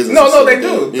bad for business. No, and stuff they like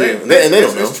do. that. Yeah. They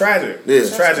don't know. It's tragic. Yeah.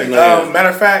 It's tragic. Yeah. Matter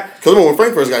of fact, Because when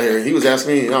Frank first got here, he was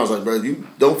asking me, and I was like, bro, you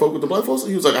don't fuck with the black folks?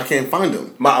 He was like, I can't find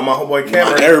them. my homeboy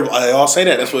Cameron. Everybody all say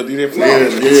that. That's what they did.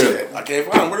 Yeah. I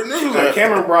can't find where the niggas at.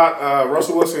 Cameron brought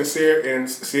Russell Wilson and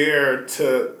Sierra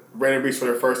to Brandon Beach for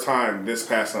their first time this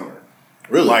past summer.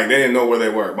 Really? Like, they didn't know where they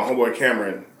were. My homeboy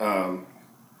Cameron,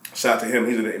 shout out to him.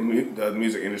 He's in the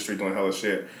music industry doing hella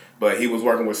shit. But he was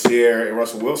working with Sierra and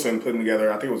Russell Wilson putting together,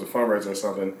 I think it was a fundraiser or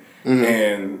something.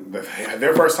 And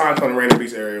their first time coming to Brandon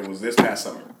Beach area was this past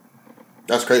summer.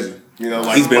 That's crazy.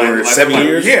 Like He's been over 7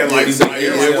 years? Yeah, like, He's-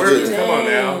 come on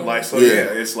now. Like, so Yeah. yeah,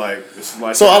 it's like.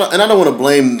 So I don't want to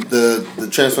blame the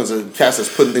transplants of cast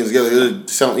that's putting things together.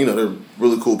 They're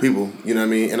really cool people. You know what I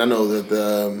mean? And I know that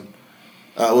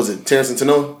was it Terrence and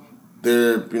Tanoa?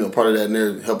 They're part of that, and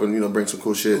they're helping bring some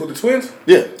cool shit. Who, the twins?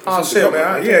 Yeah. Oh shit, man!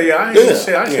 I ain't shit. I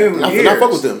ain't seen them in I years.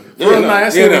 fuck with them. Yeah, I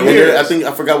seen them in And years. I think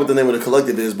I forgot what the name of the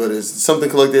collective is, but it's something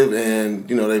collective, and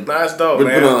they That's dope, put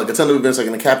man. on like a ton of events like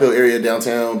in the Cap Hill area,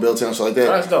 downtown, Belltown, shit like that.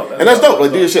 That's dope. And that's dope.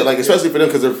 Like do your shit, like especially for them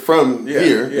because they're from Yeah,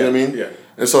 here. You yeah, know what I mean? yeah.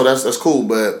 And so that's cool,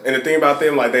 but And the thing about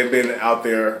them, like they've been out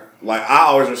there. Like I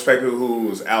always respect people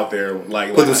who's out there.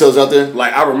 Like put themselves out there.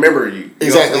 Like I remember you. You know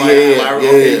Exactly, what I'm saying? yeah, Like,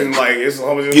 yeah. Even like it's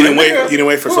almost He didn't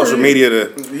wait for social media to.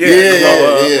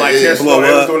 Yeah, like yeah. blow Blow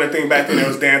they was up. doing their thing back then. They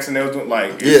was dancing. They was doing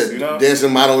like Yeah,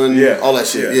 dancing, modeling, Yeah, all that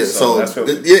shit. yeah, Yeah, so so that's what-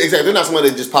 yeah, exactly. They're not somebody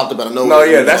that just popped up out of nowhere. No,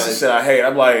 yeah, It's that's the like, shit I hate.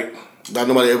 I'm like, Like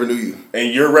nobody ever knew you.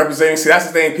 and you're representing. See, that's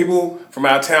the thing. People from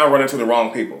out of town run into the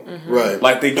wrong people. Right.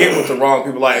 Like they get with the wrong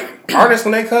people. Like artists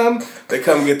when they come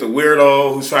get the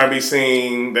weirdo who's trying to be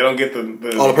seen. They don't get the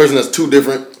the person that's too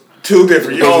different. too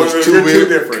different. The person that's You're too too weird.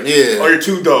 different. Yeah. Or you're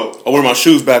too dope. I wear my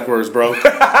shoes backwards, bro.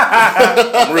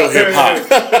 I'm real hip hop.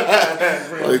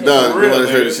 Like, dog, real, nobody's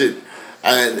heard nigga. of shit.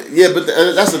 But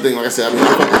that's the thing. Like I said, I mean,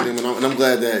 I fuck with them, and I'm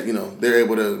glad that they're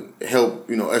able to help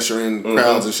usher in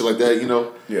crowds and shit like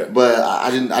that. Yeah. But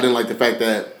I didn't like the fact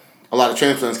that a lot of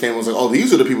transplants came and was like, oh,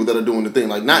 these are the people that are doing the thing.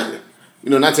 Like not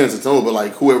Terrence and Tone, but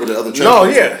like whoever the other No,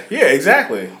 transplants. yeah,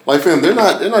 exactly. Like fam, they're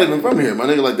not even from here, my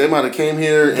nigga. Like they might have came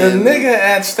here. The And nigga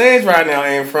at stage right now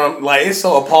ain't from. Like it's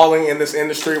so appalling in this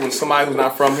industry when somebody who's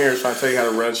not from here is trying to tell you how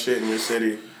to run shit in your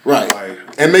city. right, Like,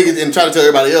 and make it and try to tell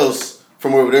everybody else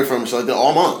from wherever they're from. So like,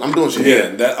 oh, I'm doing shit.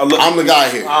 Yeah, I'm the guy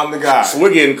here. I'm the guy. So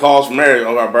we're getting calls from Mary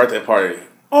on our birthday party.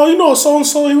 Oh, so and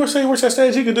so, he was saying, works at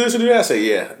stage, he could do this and do that. I say,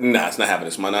 yeah, nah, it's not happening.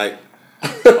 It's my night. My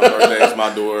birthday is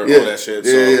my door, Yeah. all that shit.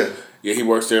 So, Yeah. he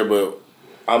works there, but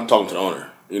I'm talking to the owner.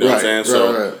 You know what I'm saying?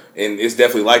 So, and it's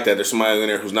definitely like that. There's somebody in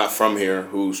there who's not from here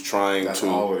who's trying That's to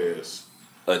all it is.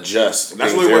 adjust.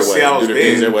 That's things really what their way, Seattle's do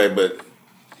things been. their way, but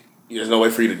there's no way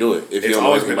for you to do it if you It's don't know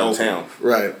always anything been about the open. town.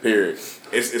 Right. Period.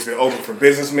 It's been open for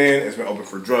businessmen. It's been open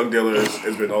for drug dealers.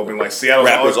 It's been open like Seattle's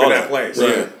Rappers, always been all that that. place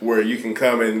Right. where you can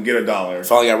come and get $1.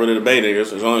 Finally got rid of the Bay niggas.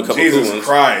 There's only a couple Jesus cool ones.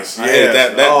 Christ! I hated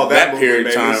Yes. that movie period of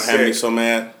made time had me sick. so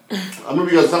mad. I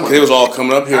remember you guys talking They about was all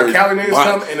coming up here. How Cali niggas Why?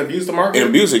 come and abuse the market. And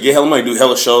abuse it, get hella money, do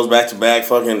hella shows back to back,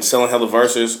 fucking selling hella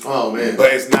verses. Oh man.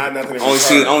 But it's not nothing. In Only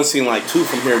return. seen like 2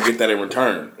 from here get that in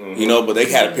return. You know, but they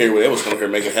had a period where they was coming here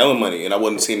making hella money, and I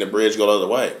wasn't seeing the bridge go the other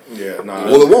way. Yeah, nah.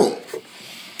 Well, it won't.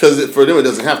 Because for them, it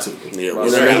doesn't have to. Yeah, Well,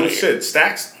 right. You know what I mean? shit,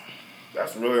 Stacks.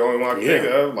 That's really the only one I can think Yeah.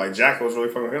 of. Like Jack was really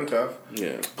fucking him tough.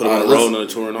 Yeah, put them on the let's- road on the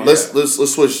tour and all Let's that.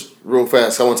 let's switch real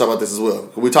fast. I want to talk about this as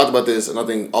well. We talked about this, and I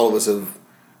think all of us have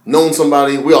known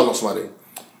somebody. We all know somebody.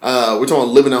 We're talking about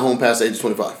living at home past the age of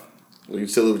 25. You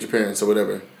still live with your parents or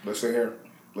whatever. Listen here.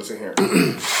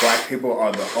 Black people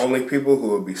are the only people who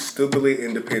will be stupidly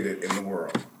independent in the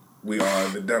world. We are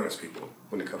the dumbest people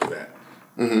when it comes to that.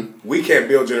 We can't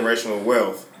build generational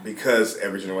wealth because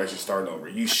every generation is starting over.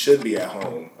 You should be at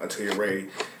home until you're ready.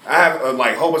 I have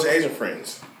a whole bunch of Asian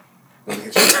friends. Let me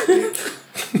hit you.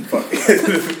 Fuck.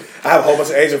 I have a whole bunch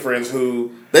of Asian friends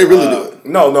who They really do it.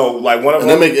 No, like one of And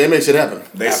them. they make shit happen.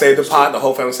 They saved the pot. The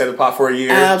whole family saved the pot for a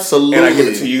year. Absolutely. And I give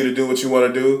it to you to do what you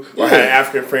want to do. Or I had an Yeah.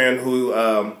 African friend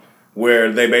who,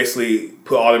 where they basically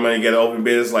put all their money together, open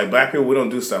business. Like black people, we don't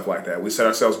do stuff like that. We set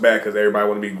ourselves back because everybody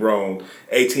want to be grown.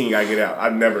 18, you gotta get out. I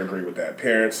never agree with that.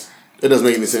 Parents, It doesn't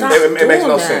make any sense. Stop. it makes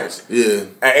no doing that. sense. Yeah.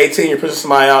 At 18, you're pushing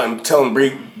somebody out and telling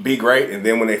them be great, and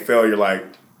then when they fail, you're like,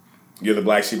 you're the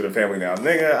black sheep of the family now.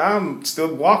 Nigga, I'm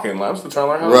still walking. Like, I'm still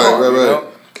trying to learn how to walk. Right. You know?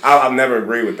 I've never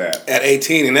agreed with that. At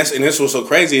 18, and this what's so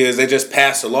crazy is they just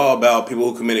passed a law about people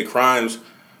who committed crimes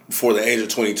before the age of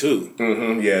 22.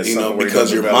 Yeah, You know,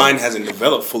 because your mind hasn't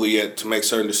developed fully yet to make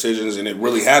certain decisions, and it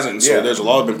really hasn't. And so Yeah. there's a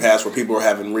law been passed where people are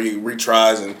having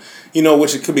retries, and you know,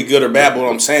 which it could be good or bad. But what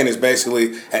I'm saying is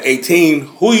basically at 18,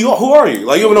 who are you?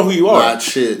 Like you don't know who you are. Not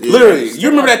shit. Yeah. Literally, you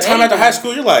remember that time after high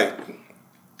school? You're like,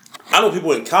 I know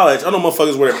people in college. I know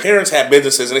motherfuckers where their parents had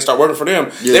businesses and they start working for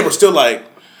them. Yeah. They were still like,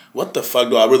 what the fuck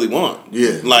do I really want?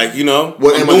 Yeah. Like, you know,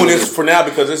 What I'm am I doing gonna this do? for now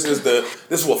because this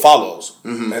is what follows.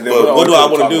 And then But what do I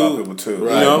want to do? People too.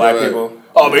 Right, You know, black right. people.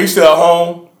 Oh, but you still at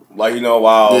home? Like, you know,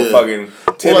 while Yeah. fucking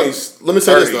Well, Timmy's let me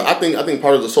say this 30. though. I think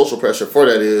part of the social pressure for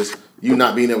that is you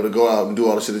not being able to go out and do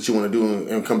all the shit that you want to do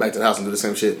and come back to the house and do the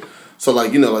same shit. So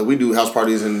like, you know, like we do house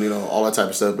parties and, you know, all that type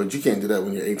of stuff, but you can't do that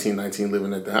when you're 18, 19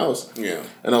 living at the house. Yeah.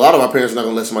 And a lot of my parents are not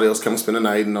gonna let somebody else come and spend the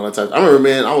night and all that type. I remember,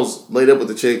 man, I was laid up with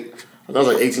a chick. I was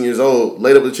like 18 years old,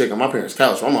 laid up with a chick on my parents'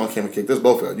 couch. My mom came and kicked us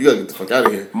both out. You gotta get the fuck out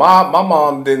of here. My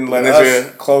mom didn't let Nigga.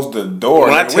 us close the door.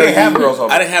 When I We tell didn't have you, girls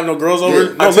over. I didn't have no girls over.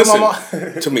 Yeah. No, I tell my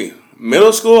listen to me.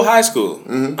 Middle school, high school,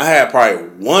 I had probably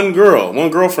one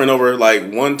girlfriend over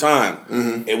like one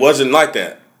time. It wasn't like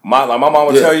that. My mom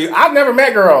would Yeah. tell you, I've never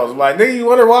met girls. Like, nigga, you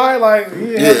wonder why? Like, you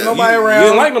didn't have Yeah. nobody You around.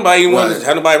 didn't like nobody. You wanted Right. to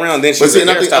have nobody around. Then she But was see, a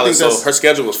and I think hairstylist, so that's- her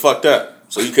schedule was fucked up.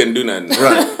 So you couldn't do nothing.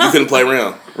 Right. You couldn't play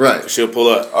around. Right. She'll pull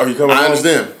up. Are you coming I home?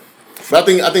 understand. But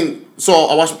I think so.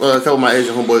 I watched a couple of my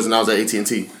Asian homeboys when I was at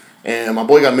AT&T, and my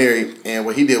boy got married, and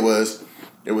what he did was,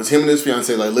 it was him and his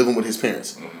fiance like living with his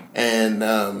parents, and you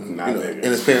know, niggas.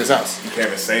 in his parents' house. You can't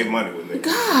even save money with niggas.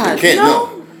 God, Can't no. no.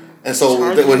 And so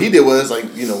what he did was like,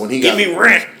 you know, when he got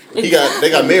rent. they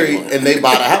got married and they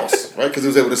bought a house, right? Because he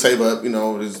was able to save up, you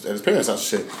know, at his parents'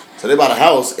 house and shit. So they bought a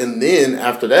house, and then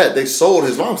after that, they sold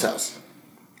his mom's house.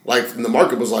 Like the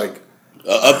market was like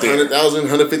Up there. 100,000,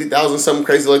 150,000, something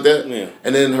crazy like that. Yeah.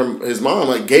 And then his mom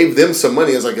like gave them some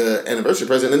money as like an anniversary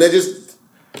present, and they just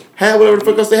had whatever the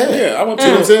fuck else they had. Yeah, I went You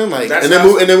know what I'm saying? Like, That's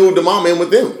and then moved the mom in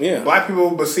with them. Yeah. Black people,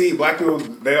 black people,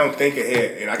 they don't think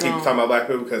ahead. And I keep talking about black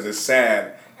people because it's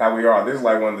sad how we are. This is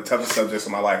like one of the toughest subjects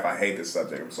in my life. I hate this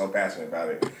subject. I'm so passionate about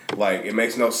it. Like, it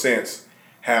makes no sense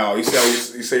how, you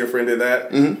say your friend did that?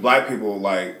 Mm-hmm. Black people,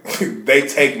 like, they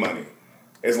take money.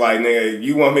 It's like, nigga,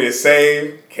 you want me to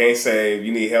save? Can't save.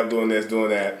 You need help doing this,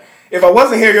 doing that. If I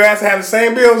wasn't here, your ass would have the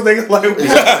same bills, nigga.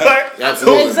 Like,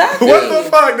 Absolutely. Exactly. what the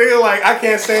fuck, nigga? Like, I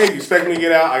can't save. You expect me to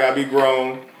get out? I gotta be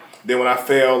grown. Then when I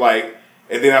fail, like,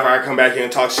 and then after I come back here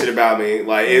and talk shit about me,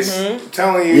 like, it's I'm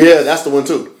telling you. Yeah, that's the one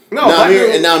too. No, now black I'm here,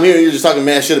 people- and now I'm here, and you're just talking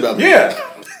mad shit about me. Yeah.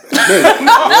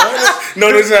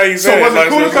 No, this is how you So say it. was it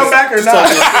cool to come back or not?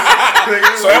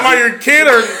 So am I your kid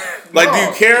or like do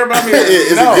you care about me?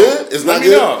 Is No. it good? It's Let not me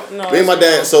good. know. No, Me and my it's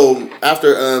dad. So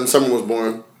after Summer was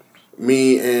born,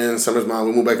 me and Summer's mom,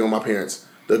 we moved back in with my parents.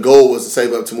 the goal was to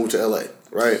save up to move to LA,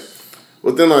 right?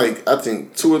 Within like I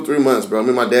think 2 or 3 months, bro, me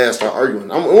and my dad start arguing.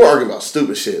 We're arguing about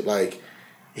stupid shit. Like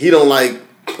he don't like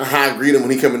how I greet him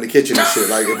when he come in the kitchen and shit.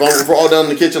 Like if we're all down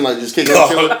in the kitchen, like just kicking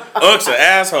chilling. Uck's an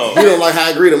asshole. He don't like how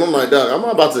I greet him. I'm like, dog, I'm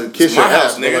not about to kiss your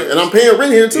house, ass, nigga. like, and I'm paying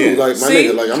rent here too. Yeah. Like my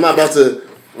nigga, like I'm not about to.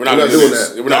 We're not doing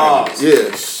that. We're not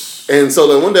doing this. Yeah. And so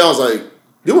then one day I was like,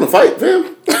 you want to fight,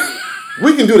 fam?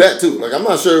 We can do that too. Like I'm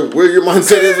not sure where your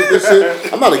mindset is with this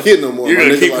shit. I'm not a kid no more. You're my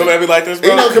gonna nigga. keep Like, coming at me like this, bro?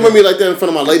 you're not coming at me like that in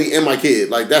front of my lady and my kid.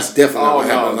 Like that's definitely not what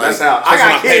happened. Like, that's out. I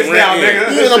got kids now,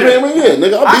 nigga. Yeah, I'm paying rent. Yeah,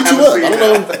 nigga, I'll beat you up. I don't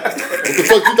know what the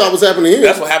fuck you thought was happening here.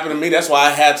 That's what happened to me. That's why I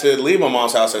had to leave my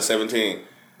mom's house at 17.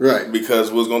 Right.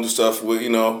 Because we was going to do stuff with,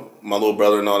 my little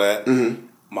brother and all that. Mm-hmm.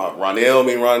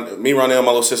 Me, Ronell,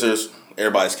 my little sisters,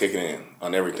 everybody's kicking in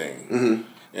on everything. Mm-hmm.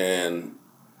 And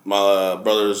my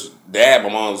brother's dad, my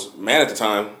mom's man at the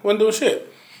time, wasn't doing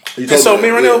shit. And so me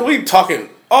and Ronell, we talking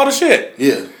all the shit.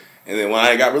 Yeah. And then when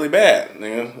I got really bad,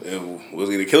 nigga, it was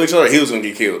either kill each other or he was going to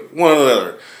get killed. One or the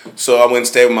other. So I went and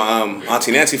stayed with my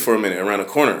Auntie Nancy for a minute around the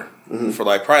corner for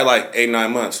probably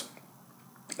 8-9 months.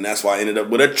 And that's why I ended up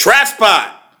with a trap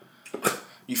spot.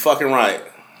 You fucking right.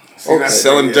 Okay.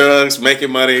 Selling drugs,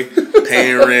 making money,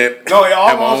 paying rent. No, it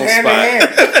almost hand in hand.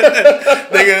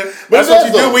 Nigga, that's what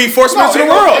you do when you force me into the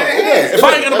world. If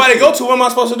I ain't got nobody to go to, what am I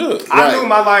supposed to do? I knew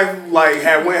my life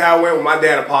had went how it went when my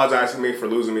dad apologized to me for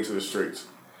losing me to the streets.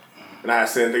 And I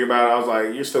said and think about it, I was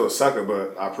like, you're still a sucker,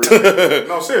 but I appreciate it.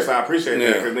 No, seriously, I appreciate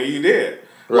that because nigga, you did.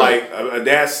 Right. Like, a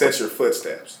dad sets your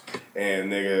footsteps.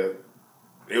 And nigga,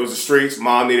 it was the streets,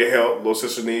 mom needed help, little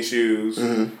sister needed shoes.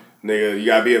 Mm-hmm. Nigga, you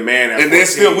gotta be a man. And then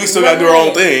we still gotta do our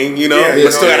own thing,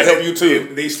 but still gotta help you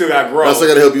too. They still gotta grow. I still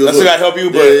gotta help you. I still gotta help you,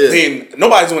 but then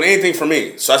nobody's doing anything for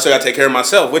me, so I still gotta take care of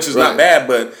myself, which is not bad.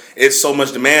 But it's so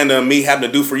much demand on me having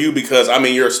to do for you because I'm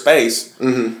in your space.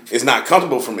 Mm-hmm. It's not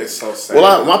comfortable for me. It's so sad.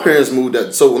 Well, my parents moved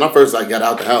that. So when I first got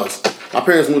out the house, my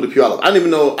parents moved to Puyallup. I didn't even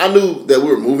know. I knew that we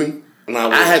were moving.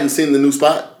 I hadn't seen the new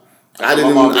spot. I didn't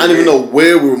even know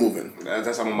where we were moving.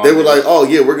 That's how my mom. They were like, "Oh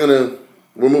yeah,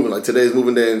 we're moving, like today's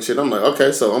moving day and shit." I'm like,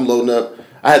 okay, so I'm loading up.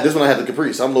 I had the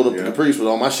Caprice. I'm loading up the Caprice with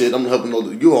all my shit. I'm helping load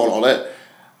the U-Haul and all that.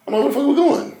 I'm like, where the fuck are we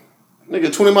going?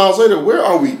 Nigga, 20 miles later, where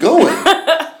are we going?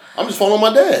 I'm just following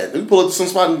my dad. We pull up to some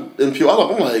spot in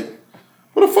Puyallup. I'm like,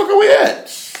 where the fuck are we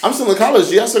at? I'm still in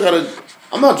college. I still gotta.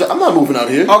 I'm not moving out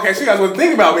here. Okay, so you guys wouldn't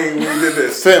think about me when we did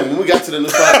this. Fam, when we got to the new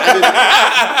spot,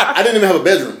 I didn't even have a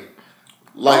bedroom.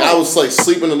 Like I was like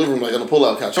sleeping in the living room, like on a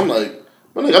pull-out couch. I'm like.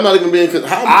 I'm not even being.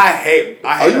 I hate.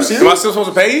 Are you serious? Am I still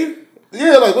supposed to pay you?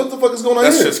 Yeah, like what the fuck is going on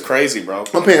here? That's just crazy, bro.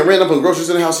 I'm paying rent. I'm putting groceries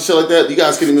in the house and shit like that. You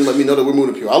guys couldn't even let me know that we're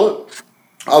moving to Puyallup.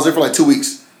 I was there for like 2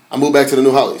 weeks. I moved back to the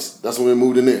New Hollies. That's when we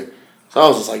moved in there. So I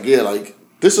was just like, yeah, like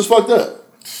this is fucked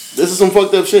up. This is some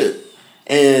fucked up shit.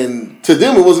 And to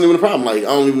them, it wasn't even a problem. Like I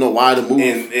don't even know why to move.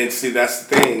 And see, that's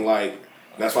the thing. Like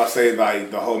that's why I say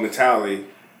like the whole mentality.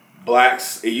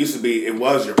 Blacks, it used to be, it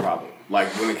was your problem. Like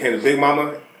when it came to Big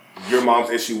Mama. Your mom's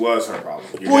issue was her problem.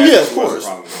 Well, yeah, of course.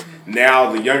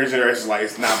 Now the younger generation is like,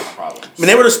 it's not the problem. I mean,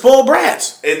 they were the spoiled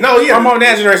brats. My mom and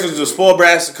dad's generation was the spoiled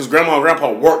brats because grandma and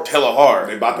grandpa worked hella hard.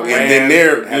 They bought the land. And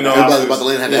then everybody bought the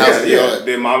land, had the house. Yeah.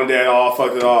 Then mom and dad all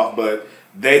fucked it off, but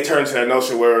they turned to that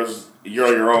notion where you're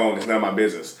on your own, it's not my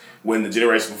business. When the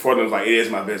generation before them was like, it is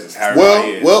my business.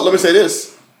 Well, let me say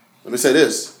this.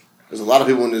 There's a lot of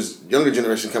people in this younger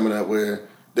generation coming up where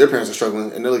their parents are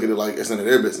struggling and they look at it like it's none of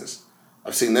their business.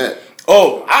 I've seen that.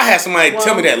 Oh, I had somebody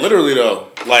tell me that literally though.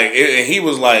 Like, and he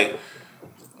was like,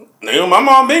 my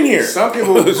mom been here. Some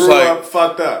people grew up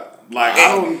fucked up. Like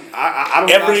I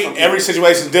don't. Every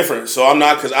situation is different. So I'm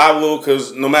not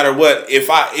because no matter what,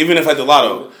 even if I did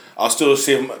lotto, I'll still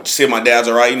see if my dad's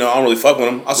all right. I don't really fuck with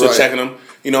him. I'll still checking him.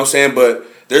 You know what I'm saying? But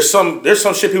there's some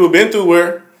shit people been through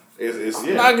where.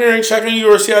 I'm not going to checking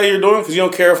you or see how you're doing because you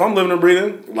don't care if I'm living and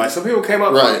breathing. Like some people came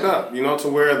up fucked up, to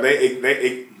where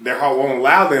their heart won't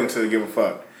allow them to give a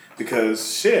fuck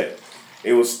because shit,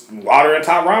 it was water and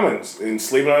top ramens and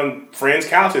sleeping on friends'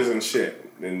 couches and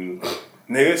shit and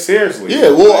nigga, seriously. Yeah,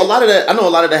 well, a lot of that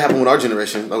happened with our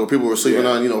generation, like where people were sleeping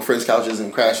on friends' couches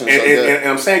and crashing and stuff like that. And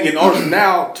I'm saying getting older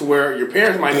now to where your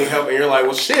parents might need help and you're like,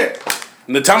 well, shit.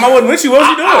 And the time I wasn't with you, what was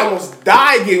you doing? I almost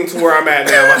died getting to where I'm at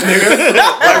now, my nigga.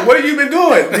 Like, what have you been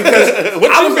doing? Because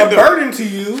I was a burden to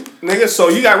you, nigga. So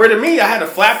you got rid of me. I had to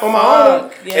flap on my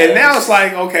own. Yes. And now it's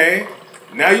like, okay,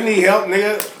 now you need help,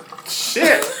 nigga.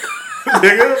 Shit.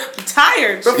 Nigga. I'm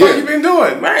tired. What the fuck you been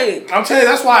doing? Right. I'm telling you,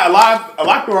 that's why a lot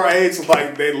of people our age,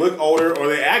 like, they look older or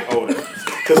they act older.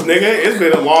 Because, nigga, it's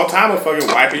been a long time of fucking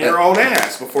wiping your own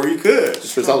ass before you could.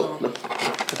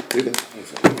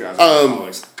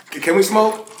 Can we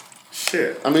smoke?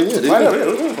 Shit. I mean, yeah. Right up, yeah,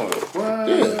 look at it. What?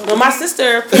 Yeah. Well, my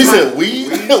sister. He said weed.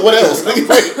 What else?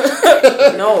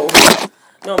 No.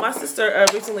 No, my sister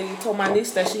recently told my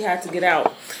niece that she had to get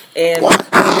out. And What?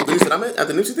 The niece that I met at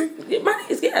the Nipsey thing? Yeah, my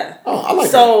niece, yeah. Oh, I like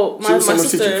so her. She was my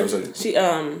someone's teacher for a sister, second. she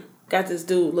got this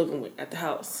dude living with at the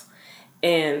house.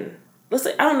 And let's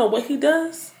say, I don't know what he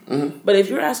does, but if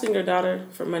you're asking your daughter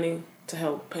for money to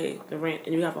help pay the rent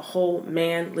and you have a whole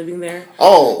man living there,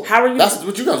 Oh, how are you? That's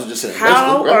what you guys were just saying.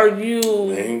 How basically, right? are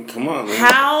you? Man, come on, man.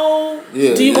 How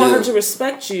Yeah, do you want yeah. her to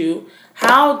respect you?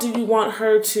 How do you want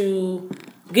her to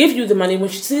give you the money when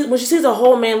she sees a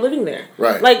whole man living there?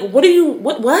 Right. Like, what do you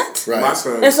what? Right. My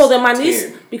son. And so then my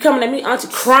niece be coming at me, auntie,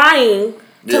 crying,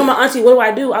 telling my auntie, what do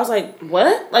I do? I was like,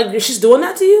 what? Like, she's doing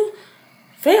that to you?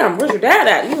 Fam, where's your dad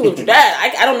at? You live with your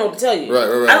dad. I don't know what to tell you.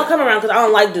 Right. I don't come around because I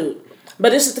don't like dude.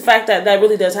 But it's just the fact that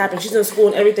really does happen. She's in school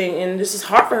and everything, and this is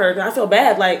hard for her. And I feel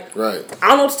bad. Like, Right. I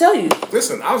don't know what to tell you.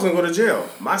 Listen, I was gonna go to jail.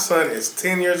 My son is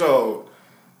 10 years old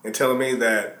and telling me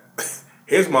that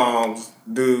his mom's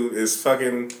dude is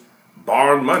fucking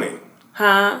borrowing money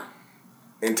Huh?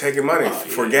 and taking money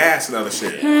for gas and other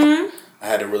shit. I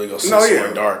had to really go see No, somewhere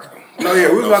yeah. dark. No, yeah,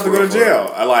 we was about to for go real, to for real.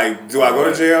 jail. I like, do I go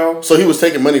to jail? So he was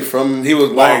taking money from. He was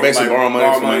basically borrowing money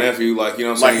borrow from my money. nephew, like, you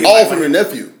know what I'm saying? all from your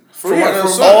nephew. From my my son.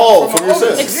 son. Oh, from my your son.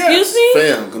 oldest. Excuse me?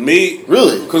 Fam. Me,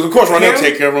 Really? because of course Ronell Him-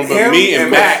 take care of him, but him me and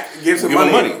and Matt Matt gives him give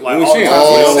him money. money. Like, When we all see him, the time.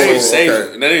 so Oh, he saves okay.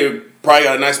 it. And then he probably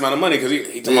got a nice amount of money because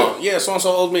he talking about, yeah, so and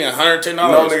so owes me $110.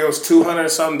 No, nigga, it was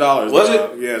 $200-something. Was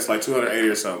dog. Yeah, it's like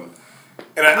 $280 or something.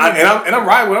 And I'm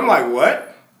riding with him. I'm like,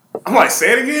 what? I'm like,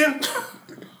 say it again.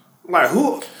 I'm like,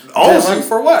 who owes Damn, you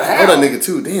for what? I How? know that nigga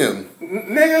too. Damn.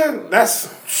 Nigga,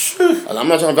 that's I'm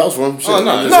not trying to vouch for him. Shit, Oh,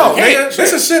 no, I'm just no, saying. nigga.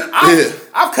 This is shit. Yeah.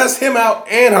 I've cussed him out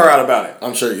and her out about it.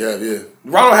 I'm sure you have. Yeah.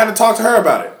 Ronald had to talk to her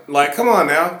about it. Like, come on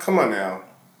now.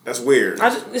 That's weird.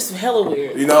 It's hella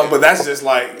weird. You know, but that's just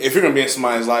like, If you're going to be in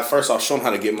somebody's life, first off, show them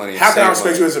how to get money. and how can I save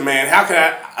respect money. you as a man? How can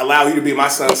I allow you to be my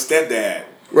son's stepdad?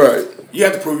 Right. You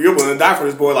have to prove you're willing to die for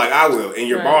this boy like I will, and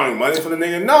you're Right. borrowing money from the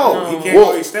nigga. No, he can't Well,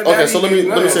 go your stepdad. okay. So He let me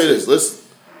can't do say that. this.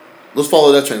 Let's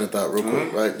follow that train of thought real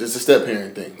quick. Right. Just a step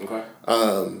parent thing. Okay.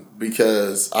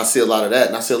 Because I see a lot of that,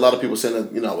 and I see a lot of people saying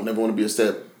that I would never want to be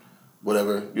a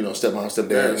whatever, step mom, step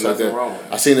Yeah, dad. there's Like nothing that. wrong with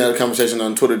it. I seen that conversation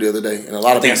on Twitter the other day, and a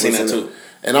lot of think I people seen were that saying too.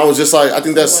 And I was just like, I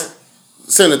think that's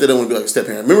saying that they don't want to be like a step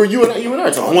parent. Remember you and I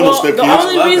are talking. I Well, step the kids.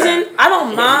 only Love reason that. I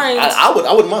don't mind, I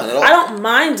wouldn't mind at all. I don't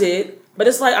mind it. But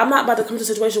it's like I'm not about to come to a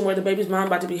situation where the baby's mom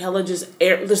about to be hella just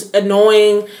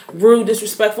annoying, rude,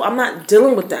 disrespectful. I'm not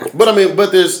dealing with that. But I mean,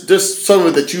 there's some of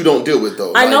it that you don't deal with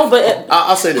though. I know, but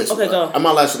I'll say this. Okay, go. In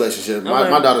my last relationship, Okay.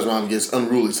 my daughter's mom gets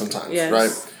unruly sometimes, Yes.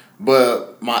 right?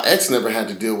 But my ex never had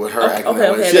to deal with her acting okay,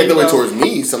 that way. okay, She there acted you way go. towards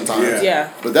me sometimes. Yeah.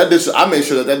 But I made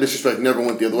sure that disrespect never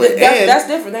went the other way. That's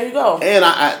different. There you go. And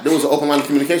there was an open line of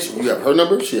communication. You have her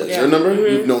number, she has Yeah. your number.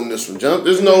 You've known this from jump.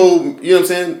 There's no, you know what I'm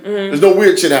saying? There's no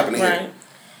weird shit happening Right. here.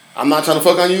 I'm not trying to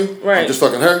fuck on you. Right. I'm just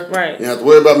fucking her. Right. You don't have to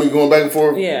worry about me going back and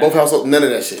forth. Yeah. Both households, none of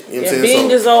that shit. You know what I'm saying?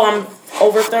 Being as though I'm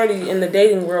over 30 in the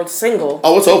dating world, single.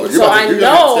 Oh, it's over. You're So about to- I you're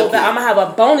gonna have a know step that kid. I'm gonna have a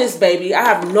bonus baby. I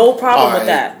have no problem All with right,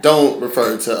 that. don't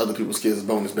refer to other people's kids as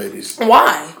bonus babies.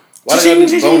 Why? Why they gotta be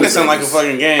That bonus sound like a babies?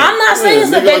 fucking game. I'm not saying Yeah,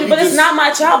 it's a nigga, baby, like but you it's just- not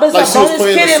my child. But Like it's she a was bonus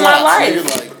playing kid the in my slots, life.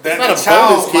 nigga, like, That it's not a child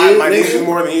bonus kid, might nigga. do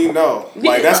more than you know.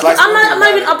 Like that's like I'm not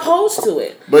even about it. opposed to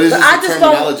it. But it's just I the just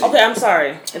don't. terminology. Okay, I'm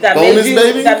sorry. That Bonus made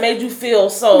baby? that made you feel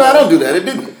so. No, I don't do that. It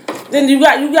didn't. Then you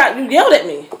yelled at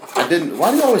me I didn't.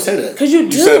 Why do you always say that? because you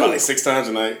You said it about do. like 6 times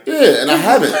a night. Yeah, and I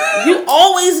haven't. You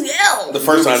always yell. The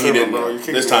first time you didn't, bro. bro. You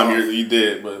kicked This me time off. you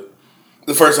did, but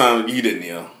the first time you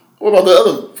didn't, What about the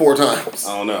other 4 times?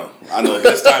 I don't know. I know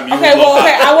this time you. Okay, well,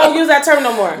 okay, I won't use that term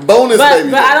no more. Bonus but,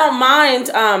 baby. But I don't mind.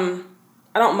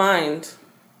 I don't mind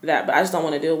that, but I just don't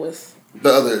want to deal with. The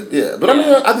other, yeah. But I mean,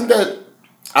 I think that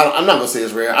I'm not gonna say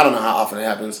it's rare. I don't know how often it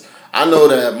happens. I know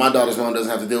that my daughter's mom doesn't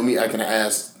have to deal with me acting an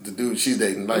ass the dude she's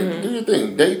dating. Like, do your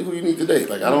thing. Date who you need to date.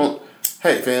 Like, I don't.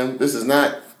 Hey, fam, this is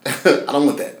not. I don't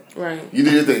want that. Right. You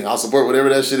do your thing. I'll support whatever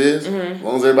that shit is, as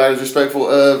long as everybody's respectful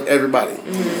of everybody.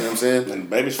 You know what I'm saying? And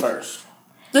baby's first.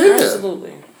 Yeah.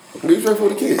 Absolutely. Be respectful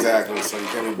of the kids. Exactly. So you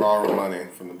can't be borrowing money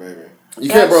from the baby. You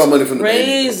can't borrow money from the baby.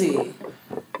 Crazy.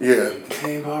 Yeah.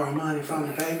 Can't borrow money from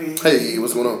the baby. Hey,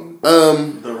 what's going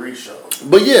on? The reshow.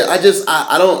 But yeah,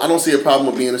 I don't see a problem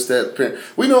with being a step parent.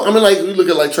 We know, I mean, like, we look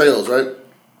at like Trails, right?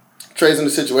 Trey's in a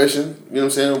situation, you know what I'm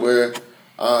saying, where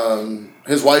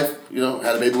his wife,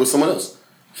 had a baby with someone else.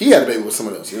 he had a baby with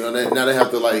someone else. You know, now they have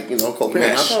to like co-parent.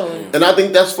 Mesh. And I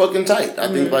think that's fucking tight. I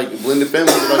think like blended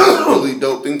family is like a really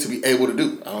dope thing to be able to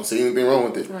do. I don't see anything wrong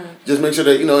with it. Right. Just make sure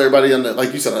that everybody on the,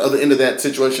 like you said, on the other end of that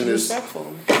situation is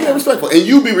Respectful. Yeah, respectful, and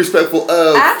you be respectful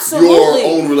of Absolutely. your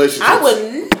own relationship. I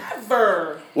would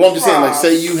never. Well, I'm just saying, like,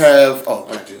 say you have. Oh,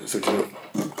 I got you. So you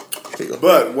here you go.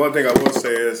 But one thing I will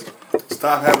say is,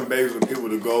 stop having babies with people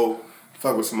to go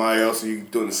fuck with somebody else and you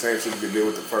doing the same shit you did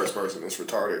with the first person. It's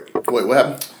retarded. Wait, what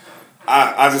happened?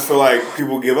 I just feel like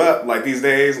people give up, like these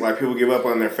days, like people give up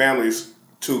on their families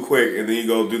too quick and then you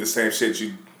go do the same shit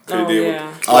you could have did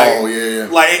with. Like, yeah.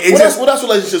 Like, that's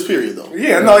relationships, period, though.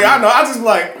 Yeah, no, I know. I just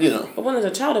like, But when there's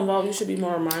a child involved, you should be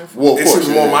more mindful. Well, of it course,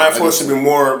 should be more mindful. It should be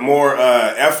more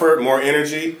effort, more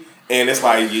energy. And it's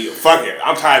like, fuck it.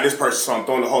 I'm tired of this person, so I'm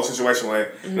throwing the whole situation away.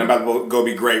 And I'm about to go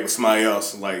be great with somebody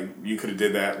else. Like, you could have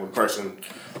did that with a person.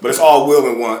 But it's all will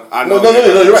and want. I know. No,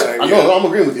 you're right. I know. I'm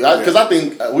agreeing with you. Because I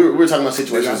think we were talking about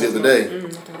situations the other day.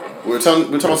 We were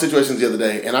talking about situations the other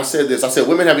day. And I said this. I said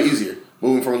women have it easier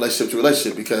moving from relationship to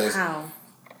relationship because... How?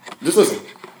 Just listen.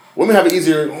 Women have it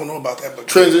easier... I don't know about that, but...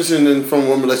 transitioning from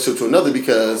one relationship to another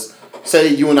because... Say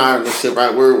you and I are in a relationship,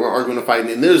 right? We're arguing and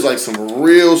fighting, and there's like some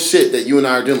real shit that you and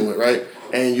I are dealing with, right?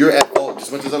 And you're at fault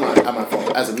just as much as I'm at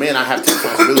fault. As a man, I have to take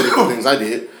responsibility for things I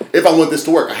did. If I want this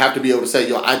to work, I have to be able to say,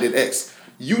 yo, I did X.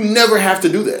 You never have to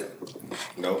do that.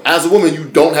 No. As a woman, you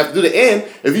don't have to do that. And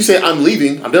if you say, I'm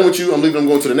leaving, I'm done with you, I'm leaving, I'm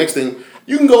going to the next thing,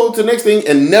 you can go to the next thing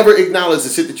and never acknowledge the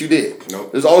shit that you did.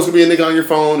 Nope. There's always going to be a nigga on your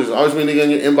phone. There's always going to be a nigga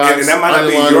in your inbox. And that might not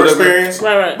be your experience.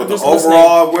 Right. But the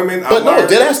overall women... But no,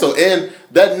 dead ass though. And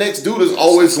that next dude is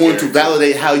always going to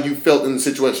validate how you felt in the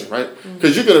situation, right?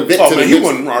 Because you're going to vent to the he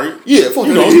wasn't right. Yeah, fuck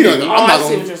you know. I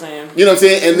see what you're saying. You know what I'm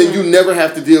saying? And then you never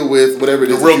have to deal with whatever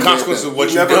it is. The real consequences of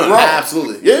what you've done.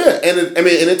 Absolutely. Yeah. And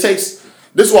it takes...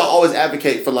 This is why I always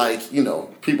advocate for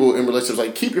people in relationships,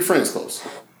 like keep your friends close.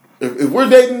 If we're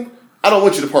dating... I don't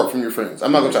want you to part from your friends.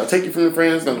 I'm not going to try to take you from your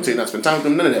friends. I'm not going to tell you not to spend time with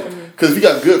them. None of that. Because if you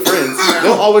got good friends,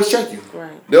 they'll always check you.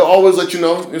 Right. They'll always let you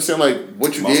know. You understand,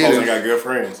 what you Most did. of them got good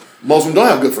friends. Most of them don't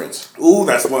have good friends. Ooh,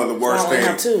 that's one of the worst I only things.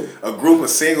 have two. A group of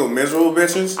single, miserable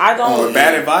bitches. I don't. With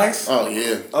bad advice. Oh,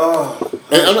 yeah. Oh.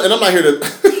 And I'm not here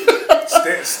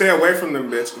to... stay away from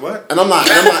them, bitch. What? And I'm not...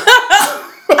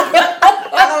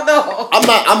 I don't know.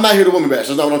 I'm not here to woman bash.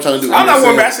 That's not what I'm trying to do. I'm not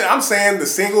woman bashing. I'm saying the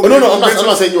single. No, I'm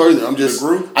not saying you are either. I'm just. The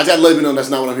group? I gotta let you know that's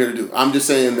not what I'm here to do. I'm just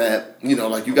saying that you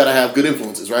gotta have good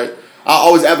influences, right? I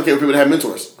always advocate for people to have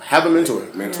mentors. Have a mentor.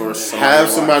 Mentors. Have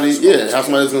somebody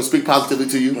that's gonna speak positively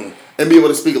to you and be able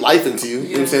to speak life into you. You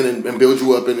know what I'm saying, and build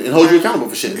you up and hold you accountable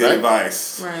for shit. Good right?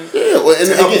 advice. Right. Yeah. Well, and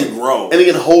To help again, you grow. and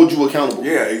again, hold you accountable.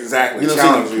 Yeah, exactly. You know what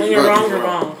I'm Challenge saying? you. When you're wrong, you're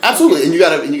wrong. Absolutely, and you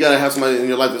gotta have somebody in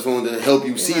your life that's willing to help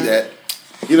you see that.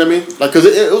 You know what I mean? Like, because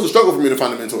it was a struggle for me to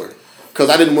find a mentor. Because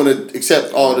I didn't want to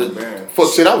accept all the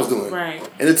fuck shit I was doing. Right.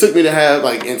 And it took me to have,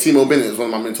 and Timo Bennett is one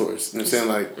of my mentors. You know what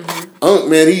I'm saying? Unc,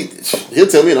 man, he'll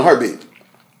tell me in a heartbeat,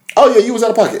 oh, yeah, you was out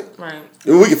of pocket. Right.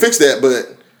 We can fix that,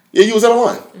 but, yeah, you was out of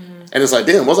line. And it's like,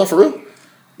 damn, was I for real?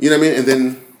 You know what I mean? And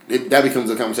then that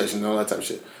becomes a conversation and all that type of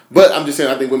shit. But I'm just saying,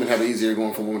 I think women have it easier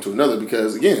going from one to another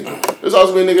because, again, there's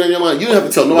always been a nigga in your mind. You don't have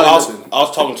to tell nobody nothing. I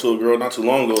was talking to a girl not too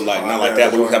long ago, not like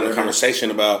that, but we were having a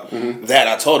conversation about that.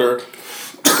 I told her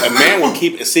a man will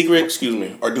keep a secret,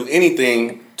 or do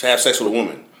anything to have sex with a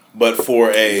woman. But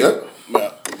for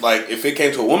if it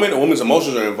came to a woman's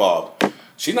emotions are involved.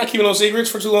 She's not keeping no secrets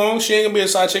for too long. She ain't gonna be a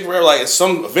side chick forever.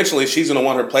 Eventually she's gonna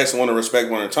want her place and want her respect,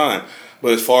 want her time.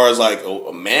 But as far as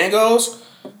a man goes,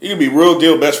 you can be real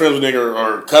deal best friends with nigga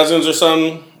or cousins or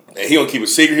something, and he don't keep a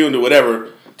secret, he don't do whatever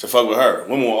to fuck with her.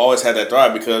 Women will always have that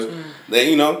drive because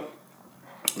they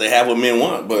have what men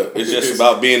want, but it's just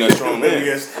about being a strong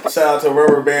man. Shout out to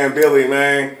Rubber Band Billy,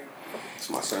 man. It's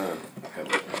my son.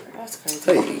 That's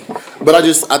crazy. Hey, but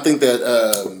I think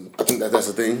that that's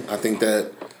the thing. I think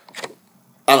that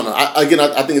I don't know.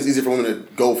 I think it's easier for women to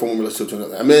go from one relationship to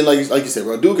another. I mean, like you said,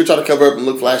 bro, a dude could try to cover up and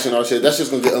look flashy and all that shit. That's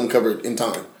just gonna get uncovered in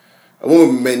time. A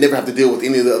woman may never have to deal with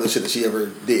any of the other shit that she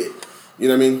ever did. You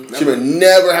know what I mean? Never. She may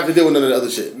never have to deal with none of the other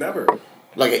shit. Never.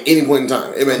 Like at any point in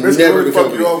time. It may Bitch, never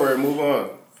become fuck you over and move on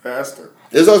faster.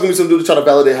 There's always gonna be some dude to try to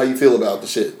validate how you feel about the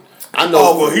shit. I know.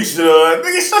 Oh, well, he should.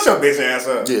 Nigga, shut your bitch ass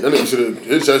up. Yeah, that nigga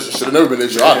should have never been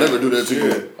that shit. I'll never do that to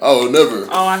you. I will never.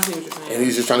 Oh, I see what you're saying. And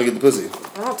he's just trying to get the pussy.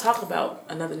 I don't talk about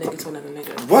another nigga to another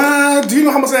nigga. What? Do you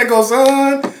know how much that goes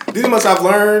on? Do you know how much I've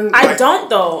learned? I don't,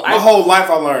 though. My whole life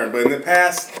I learned, but in the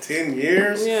past 10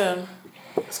 years, yeah,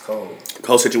 it's cold.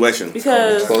 Cold situation.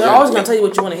 Because they're always gonna tell you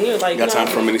what you want to hear. Like, got time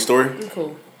for a mini story?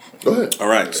 Cool. Go ahead. All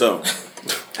right, so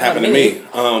happened to me.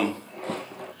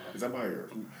 Is that by your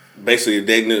basically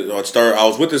dating or start. I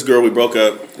was with this girl. We broke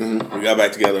up. Mm-hmm. We got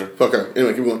back together. Fuck her.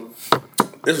 Anyway, keep going.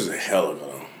 This was a hell ago.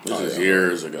 This was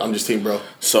years ago. I'm just team bro.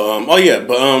 So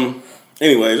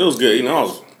anyways, it was good. You know, I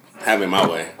was having my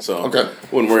way, so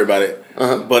wouldn't worry about it.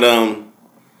 But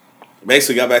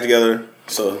basically got back together.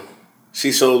 So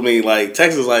she showed me like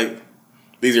texts like,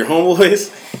 "These your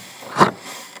homeboys."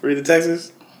 Read the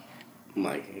texts. I'm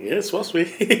like, yeah, it's supposed to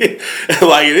be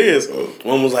like it is.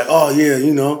 One was like, "Oh yeah,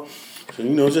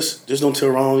 so, just don't tell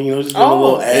wrong, just give him a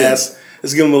little ass,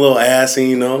 just give him a little ass,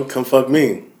 and come fuck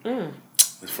me."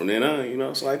 From then on,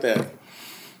 it's like that.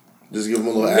 Just give him a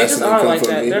little ass and then come like fuck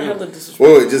that. me. They're hella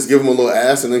disrespectful. Wait, just give him a little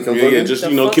ass and then come fuck me? Yeah, just,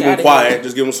 keep him quiet.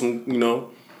 Just give him some,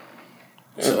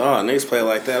 So, niggas play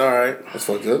like that, all right. That's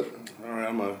fucked up. All right,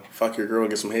 I'm going to fuck your girl and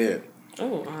get some head.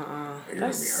 Oh,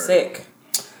 that's sick.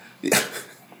 Yeah.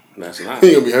 That's not.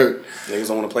 You're going to be hurt. Niggas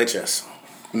don't want to play chess.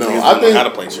 No, niggas I don't think know how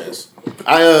to play chess.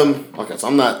 I am okay. So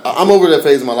I'm over that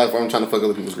phase of my life where I'm trying to fuck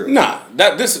other people's girls. Nah,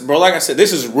 bro. Like I said,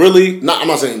 this is really. I'm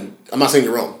not saying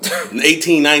you're wrong.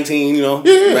 18, 19,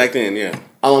 Yeah. back then, yeah.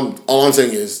 All I'm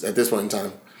saying is at this point in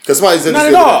time, because somebody said Not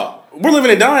at all. We're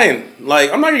living and dying.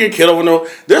 Like I'm not gonna get killed over no.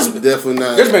 There's definitely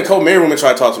not. There's been co-married women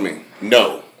try to talk to me.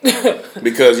 No.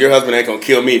 Because your husband ain't gonna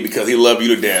kill me because he love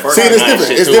you to death. See, it's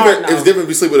different. It's different. It's different if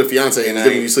you sleep with a fiance and it's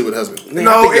different if you sleep with a husband.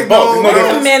 No, it's both. Wait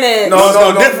a minute.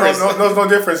 No difference. There's no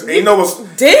difference. And you know what's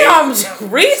damn,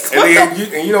 Reese?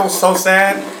 And you know what's so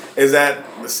sad is that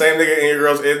the same nigga in your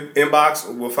girl's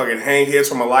inbox will fucking hang his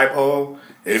from a light pole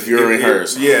if you're in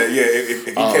hers. Yeah. If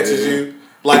he catches you,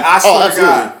 like I swear to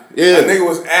God, a nigga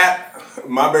was at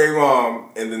my baby mom,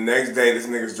 and the next day this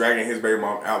nigga's dragging his baby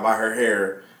mom out by her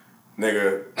hair.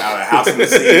 Nigga, out of the house in the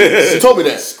city. She told me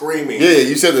that. Screaming. Yeah,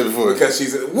 you said that before. Because she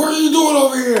said, "What are you doing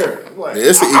over here?" I'm like,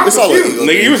 it's all an ego.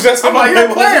 Nigga, you was just I'm like,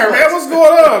 you're a player, man. What's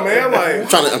going on, man?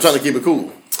 Like, I'm trying to keep it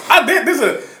cool. I did.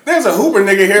 There's a Hooper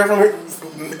nigga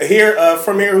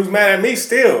from here who's mad at me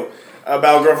still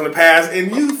about a girl from the past,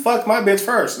 and you fucked my bitch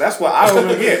first. That's what I don't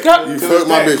really get. You fucked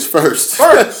my bitch first.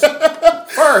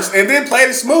 First, and then played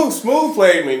it smooth. Smooth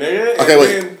played me, nigga. Okay,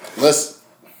 wait. Let's.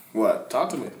 What? Talk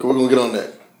to me. We're gonna get on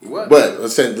that. What? But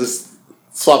let's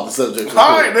swap the subject.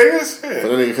 All right, niggas. But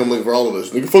that nigga come looking for all of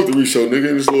us. Nigga, fuck the re-show, nigga,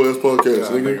 in this little ass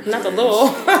podcast, nigga. Not the little.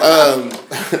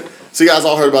 So you guys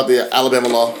all heard about the Alabama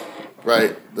law,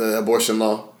 right? The abortion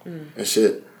law and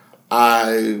shit.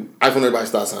 I want everybody's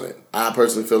thoughts on it. I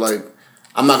personally feel like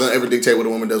I'm not gonna ever dictate what a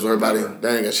woman does with her body.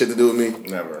 That ain't got shit to do with me.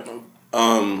 Never.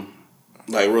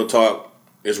 Like real talk,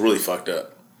 it's really fucked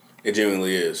up. It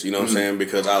genuinely is. You know what I'm saying?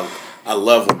 Because I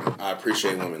love women. I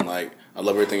appreciate women. Like I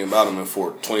love everything about them. And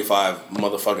for 25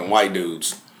 motherfucking white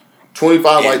dudes,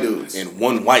 25 white dudes, and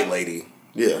one white lady.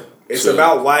 Yeah, it's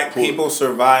about white people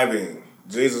surviving.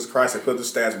 Jesus Christ, I put the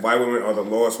stats. White women are the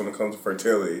lowest when it comes to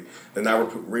fertility. They're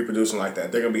not reproducing like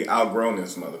that. They're gonna be outgrown in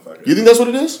this motherfucker. You think that's what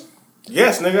it is?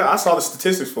 Yes, nigga. I saw the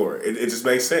statistics for it. It just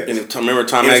makes sense. And remember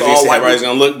Tom Hanks said everybody's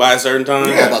gonna look by a certain time?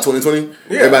 Yeah, about 2020?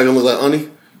 Yeah. Everybody gonna look like Ani?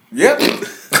 Yep.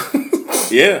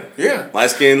 Yeah. Light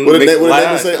skin. What did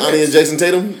they say? Ani and Jason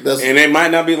Tatum? And they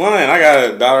might not be lying. I got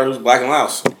a daughter who's black and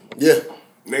louse. Yeah.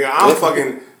 Nigga, I'm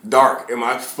fucking dark, and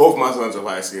both my sons are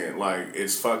light skinned. Like,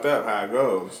 it's fucked up how it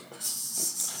goes.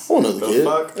 I want another kid.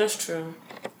 Fuck? That's true.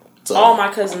 So, all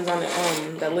my cousins on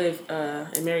the that live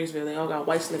in Marysville, they all got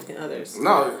white significant others.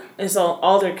 No. And so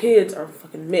all their kids are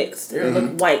fucking mixed. They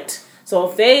look white. So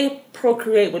if they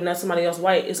procreate with somebody else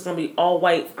white, it's gonna be all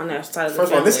white on that side of the family.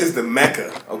 First of all, this is the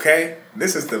Mecca, okay?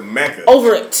 This is the Mecca.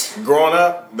 Over it. Growing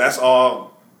up, that's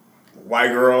all white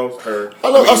girls.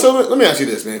 So let me ask you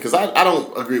this, man, because I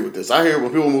don't agree with this. I hear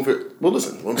when people move here. Well,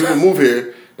 listen, when people move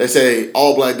here, they say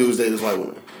all black dudes date as white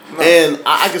women. No. And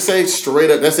I can say straight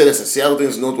up, that's a Seattle thing,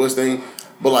 it's a Northwest thing,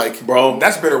 but like, bro,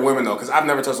 that's bitter women though, because I've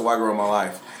never touched a white girl in my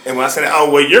life. And when I said,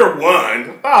 "Oh, well, you're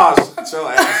one," shut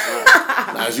your ass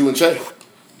up. Nah, it's you and Che.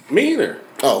 Me either.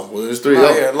 Oh, well, there's three.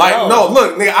 Yeah. No,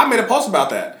 look, nigga, I made a post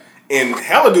about that, and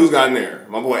hella dudes got in there.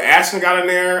 My boy Ashton got in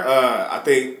there. I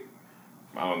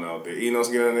don't know, did Enos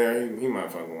get in there? He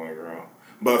might fuck with one girl.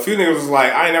 But a few niggas was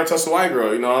like, I ain't never touched a white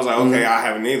girl. You know, I was like, okay, I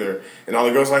haven't either. And all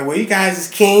the girls were like, well, you guys is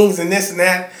kings and this and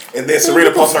that. And then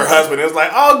Serena posted her husband. It was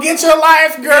like, oh, get your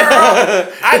life, girl.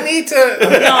 I need to.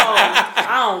 No,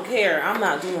 I don't care. I'm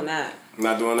not doing that.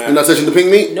 Not doing that. You're not touching the pink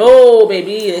meat? No,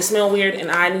 baby. They smell weird, and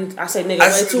I say nigga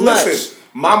way too much.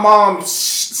 My mom,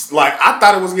 I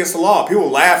thought it was against the law.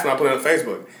 People laughed when I put it on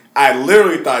Facebook. I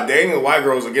literally thought dating a white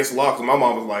girl was against the law because my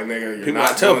mom was like, nigga, you're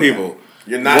not. I tell people. That.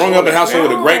 You're not growing up in a household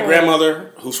with a great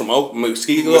grandmother who's from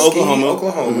Mesquite,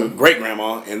 Oklahoma. Great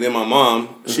grandma, and then my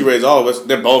mom. She raised all of us.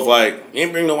 They're both like, you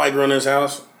ain't bring no white girl in this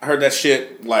house. I heard that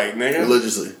shit like nigga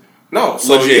religiously. No,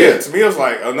 so Legit. to me it was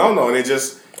like no, and it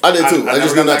just. I did too. I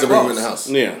just knew not to bring bring them in the house.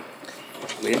 Yeah.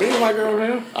 You bring a white girl over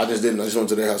here? I just didn't. I just went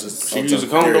to their house. She use a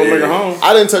condom, don't bring her home.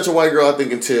 I didn't touch a white girl, I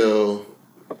think, until,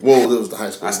 well, it was the high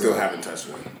school. I still girl. haven't touched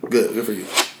one. Good for you.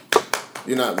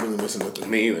 You're not really missing nothing.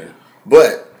 Me either.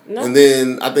 But, and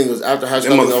then I think it was after high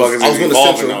Them school. motherfuckers I was is going to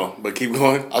evolving Central. though. But keep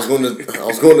going. I was going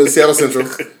to Seattle Central.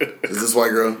 Is this white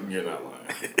girl? You're not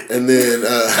lying. And then,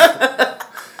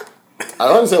 I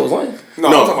didn't say I was lying. No,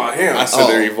 I'm talking about him. I said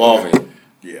they're evolving.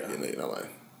 Yeah. No, you're not lying.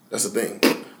 That's the thing.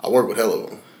 I work with hella of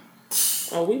them.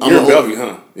 Oh, we I'm You're the in Bellevue,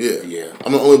 huh? Yeah. Yeah.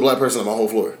 I'm the only black person on my whole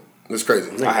floor. It's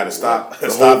crazy. I had to stop whole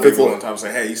people fifth one time and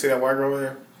say, hey, you see that white girl over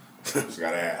there? She's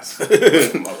got ass.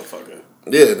 Motherfucker.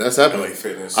 Yeah, that's happening. LA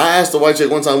Fitness. I asked the white chick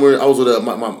one time where I was with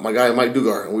my guy Mike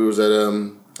Dugar, and we was at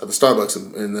the Starbucks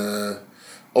in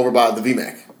over by the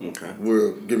VMAC. Okay. We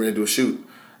were getting ready to do a shoot,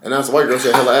 and I asked the white girl, she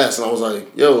had hella ass, and I was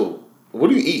like, "Yo, what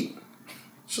do you eat?"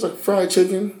 She's like, "Fried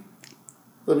chicken." I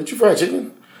was like, "But you fried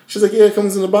chicken?" She's like, "Yeah, it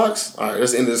comes in the box." All right,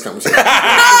 that's the end of this conversation.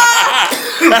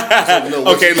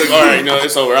 Okay, look, all right, no,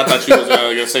 it's over. I thought you was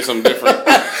going to say something different.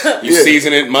 You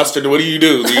season it, mustard, what do you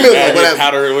do? Do you add your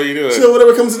powder, what do you do? She said,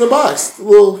 "Whatever comes in the box,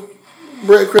 little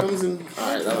breadcrumbs and."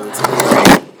 All right, that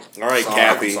was All right,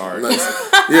 Kathy. Sorry.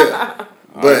 nice. Yeah,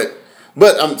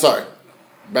 but I'm sorry.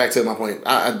 Back to my point.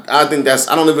 I think that's,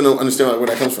 I don't even understand where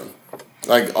that comes from.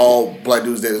 Like, all black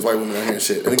dudes date is white women out here and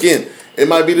shit. And again, it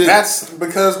might be That's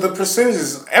because the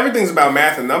percentages, everything's about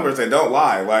math and numbers that don't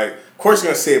lie. Like, of course you're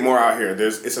going to see it more out here.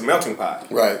 It's a melting pot.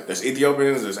 Right. There's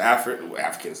Ethiopians, there's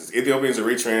Africans. There's Ethiopians,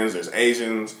 Eritreans, there's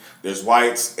Asians, there's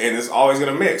whites, and it's always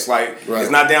going to mix. Like, Right.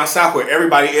 it's not down south where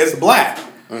everybody is black.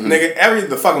 Nigga,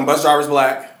 the fucking bus driver's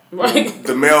black. Right.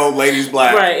 The male lady's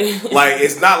black. Right. Like,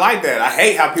 it's not like that. I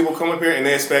hate how people come up here and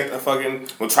they expect a fucking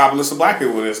metropolis of black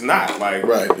people, and it's not. Like,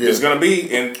 Right, yeah. It's going to be,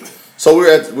 and So we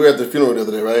were at the funeral the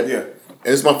other day, right? yeah.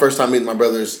 And it's my first time meeting my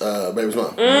brother's baby's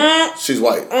mom. She's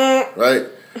white, right?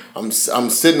 I'm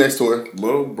sitting next to her.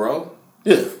 Little bro.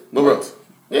 Yeah, no bro.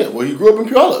 Yeah, well, you grew up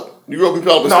in Puyallup. You grew up in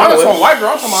Puyallup. No, that's from white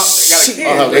girl. I'm talking about they got a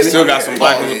kid. They still got some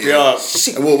black people.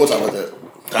 And we'll talk about that.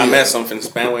 I met some from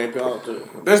Spanway and Puyallup, too.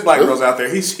 There's black girls out there.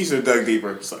 He should have dug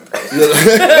deeper. You should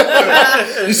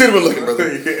have been looking,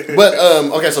 brother. But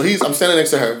okay, so I'm standing next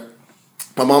to her.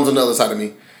 My mom's on the other side of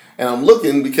me, and I'm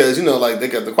looking because like they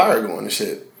got the choir going and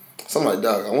shit. So I'm like,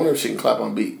 dog, I wonder if she can clap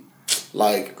on beat.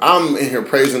 Like, I'm in here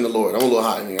praising the Lord. I'm a little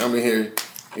high in here. I'm in here. You know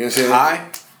what I'm saying? High.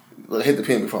 I hit the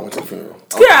pen before I went to the funeral.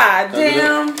 God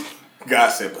damn. God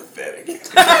said pathetic.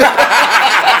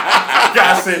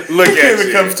 God said, look at you. When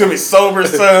it comes to me sober,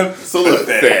 son. So look,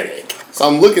 Pathetic. so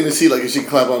I'm looking to see like if she can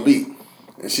clap on beat,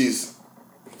 and she's,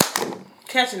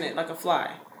 Catching it like a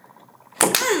fly.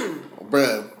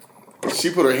 bruh. She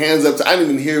put her hands up to. I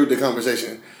didn't even hear the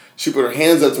conversation. She put her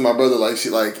hands up to my brother like,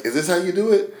 is this how you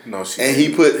do it? No, she And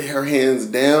he put her hands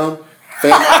down.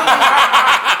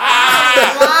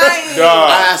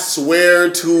 I swear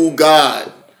to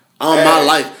God, on my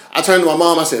life. I turned to my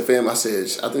mom. I said, "Fam," I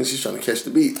think she's trying to catch the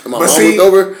beat. And my mom looked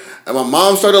over, and my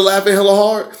mom started laughing hella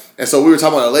hard. And so we were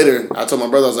talking about it later. I told my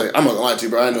brother, I was like, "I'm not gonna lie to you,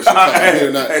 bro. I didn't know she was here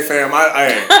or not." Hey, fam.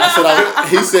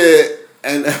 He said,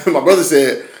 and my brother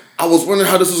said, "I was wondering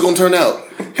how this was gonna turn out."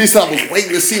 He said, "I was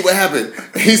waiting to see what happened."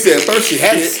 He said, "First she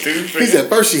had it." He said,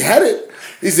 "First she had it."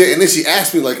 He said, and then she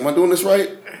asked me, like, "Am I doing this right?"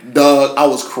 Dog, I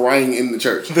was crying in the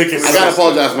church. I gotta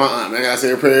apologize to my aunt. I gotta say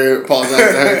a prayer, apologize to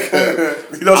her.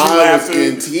 I was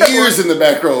in tears in the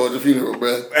back row at the funeral,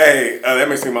 bro. Hey, that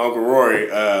makes me my Uncle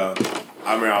Rory. I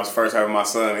remember I was first having my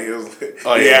son, and he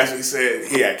asked me, he said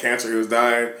he had cancer, he was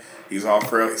dying, he was all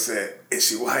frail. He said, "Is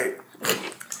she white?"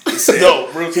 He said,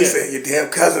 he said, "Your damn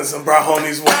cousins done brought home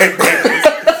these white babies."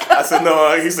 I said,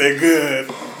 "No." He said, "Good.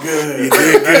 You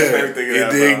did good. You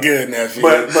did good, nephew.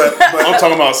 But I'm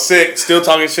talking about sick, still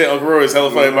talking shit. Uncle Roy is hella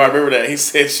funny. I remember that. He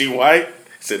said she white. He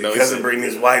said, "No, he cousin said, bring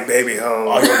this white baby home."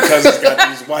 all your cousins got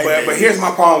these white babies. But here's my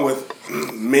problem with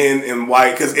men and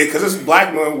white, because it's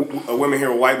black women here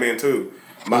with white men too.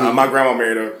 My grandma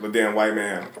married a damn white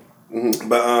man.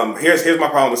 But here's my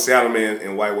problem with Seattle men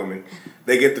and white women.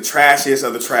 They get the trashiest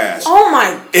of the trash. Oh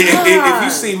my God. If you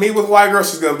see me with white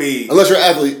girls, she's gonna be Unless you're an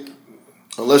athlete.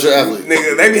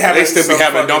 Nigga, they be having They still be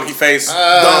having donkey face.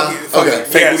 Okay.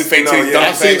 Fake booty, fake teeth,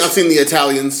 donkey face. I've seen the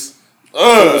Italians.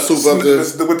 with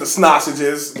the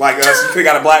snossages like us. You pick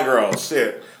out a black girl.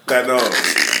 Shit. That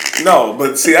no.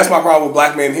 But see, that's my problem with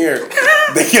black men here.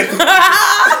 They get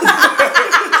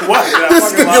what?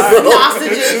 fucking lie.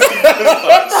 Sausages.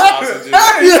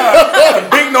 A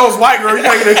big nose white girl. You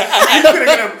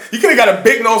could have got a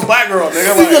big nose black girl,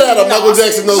 nigga. You could have had a Michael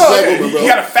Jackson nose black woman, bro. You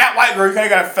got a fat white girl. You could have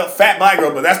got a fat black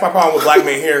girl. But that's my problem with black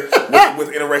men here with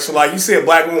interracial. Like, you see a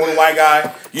black woman with a white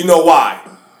guy, you know why.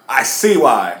 I see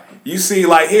why. You see,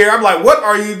 like, here, I'm like, what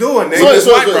are you doing, nigga?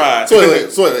 So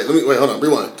wait, hold on,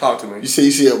 rewind. Talk to me. You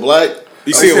see a black.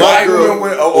 You see a white girl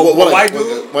with a white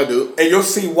dude, white dude, and you'll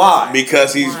see why.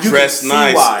 Because he's dressed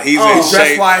nice. Why. He's in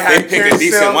shape. They pick a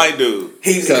decent white dude.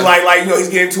 He's like he's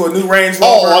getting to a new Range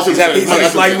Rover. Oh, he's like, he's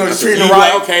treating her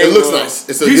right. right. Okay, it looks nice.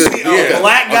 It's a You good. see a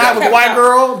black guy with a white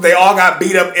girl, they all got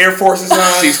beat up Air Forces on.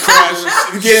 She's crushed.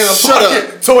 You get in a Shut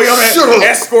up. Toyota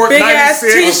Escort Big ass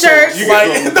 96. t-shirts. You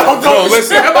like, no,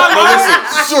 listen.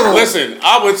 Listen.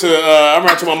 I went to. I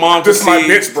remember to my mom. This is my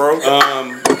bitch, bro.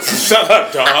 Shut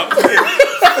up, dog.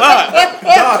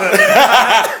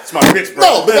 It's my bitch, bro.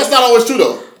 No, but that's not always true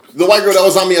though. The white girl that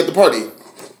was on me at the party.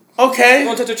 Okay. You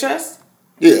want to touch her chest?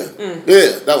 Yeah,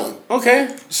 yeah, that one.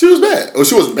 Okay. She was bad. Oh,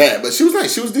 she wasn't bad, but she was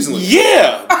nice. She was decent looking.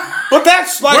 Yeah, but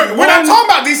that's like We're not talking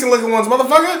about decent looking ones,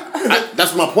 motherfucker.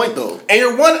 That's my point though. And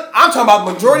you're one. I'm talking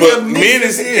about majority But of men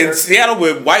niggas in Seattle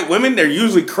with white women, they're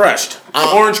usually crushed.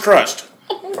 Orange crushed.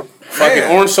 Fucking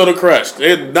Man. orange soda crushed.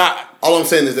 They're not. All I'm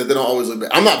saying is that they don't always look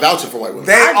bad. I'm not vouching for white women.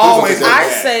 They always look I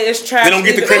bad. say it's trash. They don't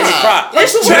get the cream of the crop.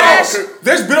 It's trash.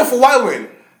 There's beautiful white women.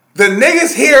 The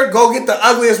niggas here go get the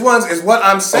ugliest ones is what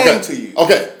I'm saying to you.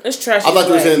 Okay. It's trash. I thought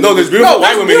you were saying No, there's beautiful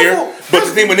white women beautiful. here. But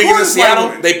the thing with niggas in Gorgeous white Seattle,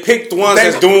 women. they pick the ones They-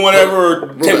 that's doing whatever or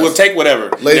Relax. will take whatever.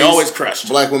 Ladies, They're always crushed.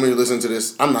 Black women who listen to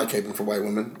this, I'm not caping for white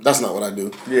women. That's not what I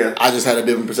do. Yeah. I just had a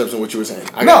different perception of what you were saying.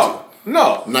 I got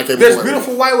No. I'm not caping There's for white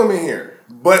beautiful white women here.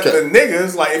 But Okay. the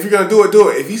niggas, like, if you're gonna do it, do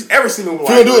it. If you ever see me with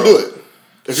a you. If white you're gonna do it, girl, do it.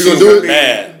 If you're gonna do it,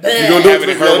 Bad. if you're gonna do Have it,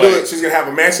 it in you her gotta do way. it. she's gonna have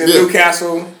a mansion Yeah. in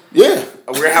Newcastle. Yeah.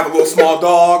 We're gonna have a little small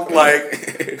dog. Like,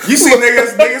 you see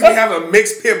niggas be having a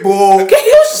mixed pit bull. Can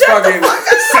you shut the fucking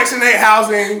fuck up? Section 8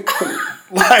 housing.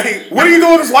 Like, what are you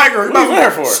doing with this white girl? What are you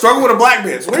there for? Struggle with a black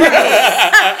bitch. What are you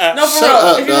doing? No, for Shut real.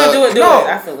 up, If you're gonna do it, do No. it.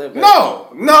 I feel it. No.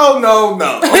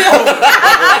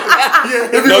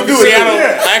 If you're No, gonna do Seattle,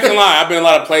 it, I ain't gonna lie. I've been a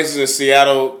lot of places in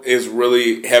Seattle. Is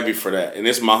really heavy for that, and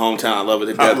this is my hometown. I love it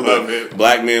to death. love but it.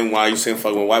 Black men, while you saying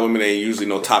fucking with white women, they ain't usually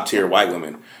no top tier white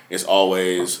women. It's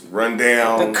always Run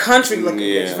down. The country looking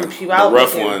Yeah. bitch from Pew The Out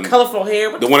rough looking, one. colorful hair.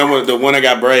 What the one that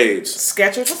got braids.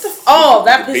 Skechers. What the? Oh,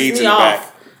 that Beads pisses in me the back.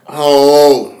 off.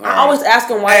 oh, I always ask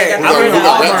them why Hey, they I got got- went we to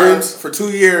got rap Auburn dreams? for 2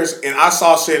 years, and I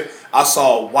saw shit. I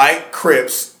saw white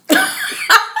Crips.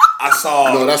 I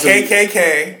saw No, that's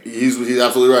KKK. he's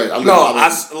absolutely right. No,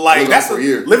 that's for a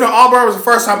year. living in Auburn was the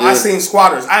first time I Yeah. seen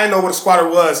squatters. I didn't know what a squatter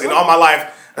was in all my life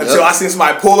until I seen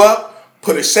somebody pull up,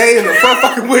 put a shade in the front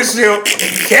fucking windshield,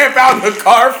 camp out in the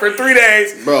car for 3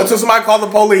 days Bro. until somebody called the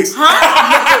police.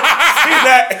 Seen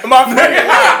that in my fucking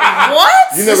life. What?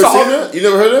 You never It's a seen whole- that? You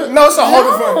never heard that? No, it's a whole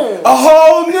different, a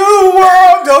whole new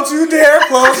world. Don't you dare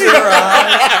close your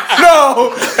eyes.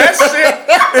 No, that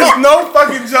shit is no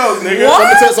fucking joke, nigga.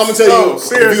 So I'm gonna tell you. No, If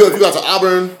seriously. you go out to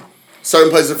Auburn, certain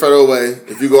places further away.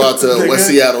 If you go out to West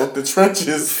Seattle, The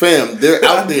trenches. fam, they're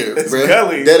out there, It's bro.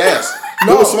 gully. Dead ass.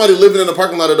 There was somebody living in the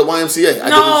parking lot of the YMCA.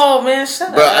 No, man,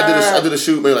 shut Bro, up. I did a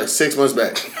shoot maybe like 6 months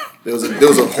back. There was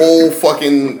a whole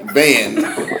fucking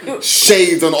van,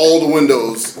 shades on all the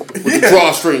windows with the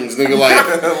drawstrings, nigga. Like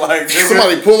Like, nigga.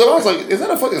 somebody pulled it. I was like, is that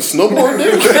a fucking snowboard,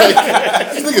 nigga?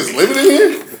 Like, these niggas living in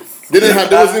here. There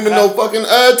wasn't even no fucking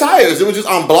tires. It was just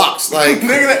on blocks. Like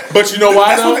Nigga, But you know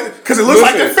why though? because it looks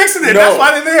like they're fixing it. No. That's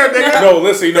why they're there, nigga. No,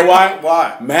 listen. You know why?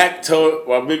 Why? Mac told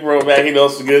Big Bro Mac. He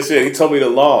knows some good shit. He told me the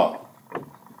law.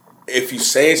 If you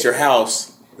say it's your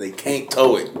house, they can't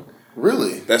tow it.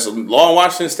 really, That's a law in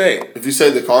Washington State. if you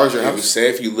say the car's your If you house. say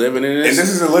if you living in And this, this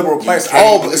is a liberal place.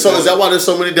 Oh, but- so is that why there's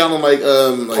so many down on like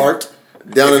Park?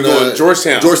 down If in you go to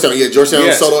Georgetown. Georgetown,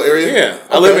 Yes. Soto area. Yeah,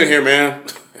 I live in here, man.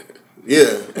 Yeah,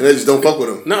 and they just don't fuck with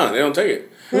them. No, they don't take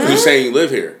it. You're saying you live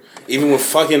here. Even with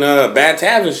fucking bad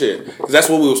tabs and shit. Because that's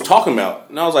what we was talking about.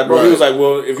 And I was like, bro, he Right. was like,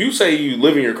 well, if you say you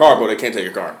live in your car, bro, they can't take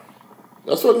your car.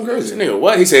 That's fucking crazy. Nigga,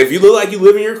 what? He said, if you look like you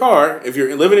live in your car, if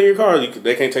you're living in your car,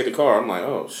 they can't take the car. I'm like,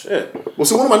 oh, shit. Well,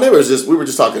 so one of my neighbors we were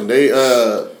just talking. They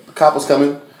the cop was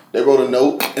coming. They wrote a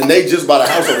note, and they just bought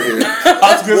a house over here.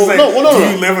 I was gonna say, no.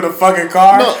 do you live in a fucking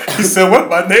car? No. He said, what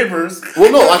my neighbors? Well,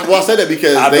 no, I said that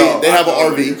because I know, they have I know.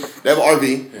 an RV. They have an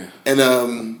RV,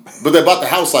 and but they bought the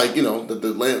house like that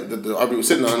the land that the RV was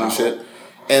sitting on and shit.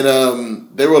 And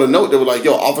they wrote a note. They were like,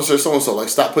 "Yo, officer so and so, like,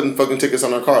 stop putting fucking tickets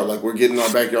on our car. Like, we're getting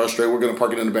our backyard straight. We're gonna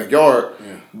park it in the backyard.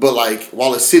 But like,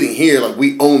 while it's sitting here, like,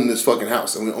 we own this fucking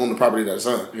house and we own the property that it's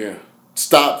on. Yeah.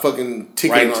 Stop fucking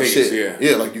ticketing Writing on tickets, shit.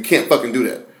 yeah. Like, you can't fucking do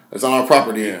that. It's on our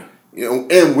property. Yeah. You know,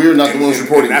 and we're not the ones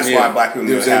reporting. And that's it. why black people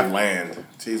You know need to what I'm have saying? land.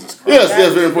 Jesus Christ. Yes,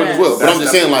 that's very important as well. But That's I'm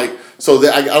just saying, like, so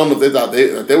I don't know if they thought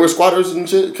they were squatters and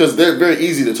shit, because they're very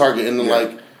easy to target. And then,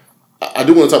 like, I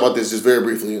do want to talk about this just very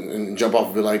briefly and jump off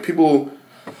of it. Like, people,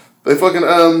 they fucking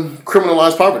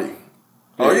criminalize poverty.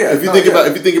 Oh yeah. If you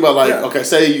think about like, Yeah. okay,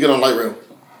 say you get on light rail,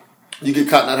 you get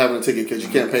caught not having a ticket because you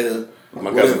can't pay the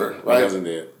whatever, My right? cousin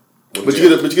did. But you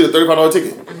get a $35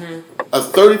 ticket. A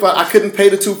 $35, I couldn't pay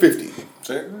the $250.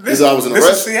 Because I was in a This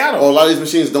rush. is Seattle. Or a lot of these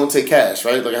machines don't take cash,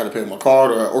 right? Like I had to pay with my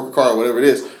card or an Orca card or whatever it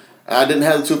is. And I didn't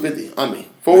have the $250 on me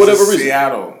for whatever This is reason.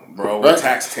 Seattle, bro. Right? We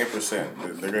tax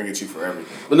 10%. They're gonna get you for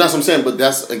everything. But that's what I'm saying. But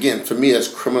that's again for me, that's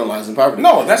criminalizing poverty.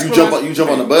 No, that's you jump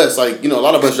on the bus. Like, you know, a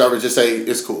lot of bus drivers just say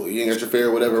it's cool. You ain't got your fare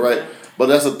or whatever, right? But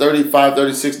that's a $35,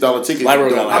 $36 ticket. Light rail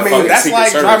You got don't- like I mean, fucking that's Secret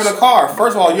like Service. driving a car.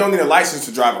 First of all, you don't need a license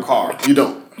to drive a car. You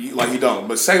don't. You don't.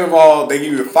 But second of all, they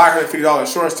give you a $550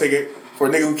 insurance ticket for a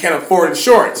nigga who can't afford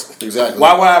insurance. Exactly.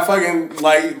 Why would I fucking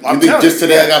like? You think just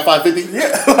today I got $550?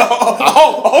 Yeah.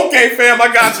 Oh, okay, fam.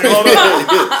 I got you. Hold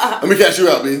on. Let me cash you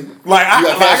out, B. Like I You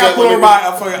got cash got out, pulled over nigga?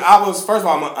 by. I was first of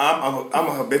all, I'm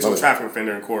a habitual Okay. traffic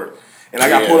offender in court, and I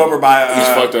got Yeah. pulled over by. He's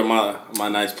fucked up my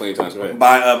nights plenty times. Go ahead.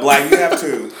 By a black. You have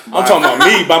to. I'm talking about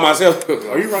me by myself.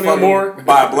 Are you running more?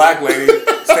 By a black lady,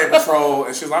 state patrol,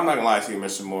 and she's like, "I'm not gonna lie to you,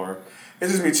 Mr. Moore.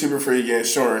 It's just be cheaper for you to get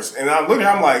insurance." And I'm looking,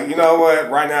 I'm like, you know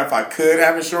what? Right now, if I could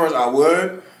have insurance, I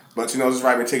would. But you know, just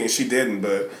write me a ticket. She didn't.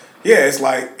 But yeah, it's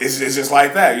like it's just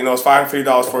like that. You know, it's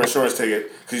 $550 for an insurance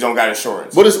ticket because you don't got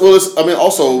insurance. But I mean,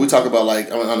 also we talk about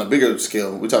like on a bigger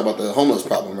scale, we talk about the homeless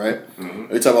problem, right?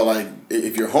 We talk about like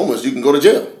if you're homeless, you can go to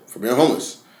jail for being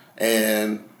homeless,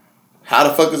 and how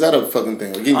the fuck is that a fucking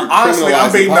thing? Again, you're Honestly, I'm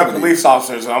criminalizing beating up poverty. police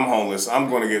officers. I'm homeless. I'm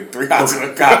going to get 3 hours in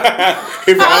a cop.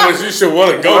 If honest, you should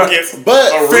want to go get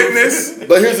But a Fitness.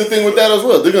 But here's the thing with that as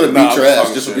well. They're gonna beat Nah, your I'm ass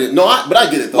talking just for shit. being. No, but I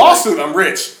get it though. Lawsuit. I'm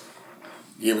rich.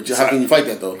 Yeah, but how can you fight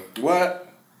that though? What?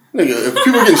 Nigga, if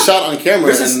people are getting shot on camera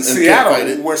This and is can't fight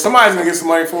Seattle, it. where somebody's going to get some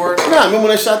money for it. Nah, remember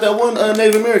when they shot that one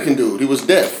Native American dude? He was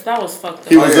deaf. That was fucked up.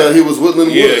 He was yeah. he was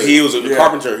Woodland Yeah, Wood. he was a Yeah.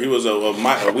 carpenter. He was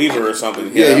a weaver or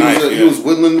something. Yeah, a knife, he was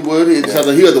Woodland Wood. He had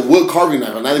the wood carving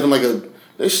knife, not even like a.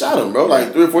 They shot him, bro,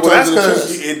 like 3 or 4 Well, times that's in the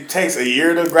because chest. it takes a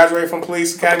year to graduate from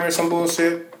police academy or some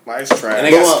bullshit. Like, it's trash. And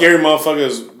they But got scary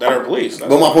motherfuckers that are police.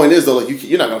 But my point is though, like you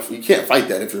can't fight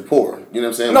that if you're poor. You know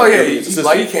what I'm saying? No, Like, yeah, it's a system.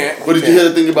 like, you can't. But You did you hear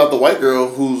the thing about the white girl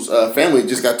whose family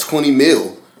just got 20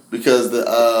 mil because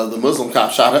the Muslim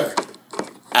cop shot her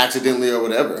accidentally or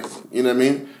whatever? You know what I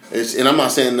mean? And I'm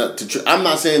not saying that I'm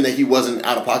not saying that he wasn't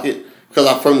out of pocket. Because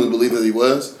I firmly believe that he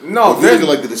was. No, but if you look at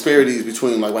like the disparities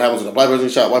between like what happens when a black person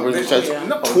shot, white person shot, Yeah.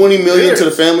 No, 20 million to the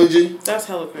there's- family. G. That's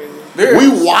hella crazy.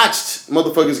 We watched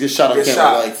motherfuckers get shot on Get camera.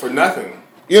 shot Like, for nothing.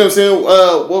 you know what I'm saying?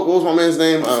 What was my man's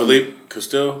name? Philippe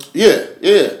Castillo. Yeah.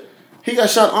 He got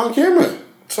shot on camera.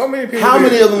 So many people. How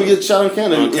did. many of them get shot on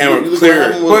camera? On camera, You look clear. what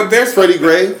happened with But there's- Freddie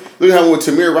Gray. Look at happened with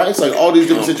Tamir Rice. Like all these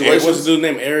different What's situations. the dude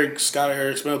named Eric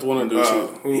Smith? One of the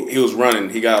dudes. He was running.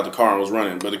 He got out the car and was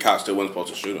running, but the cop still wasn't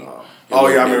supposed to shoot him. Oh,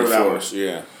 yeah, I remember that one.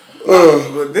 Yeah.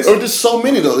 But this There were just so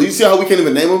many though. You see how we can't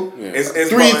even name them? Yeah. it's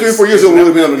 3 or 4 years ago, we would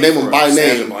have been able to name them by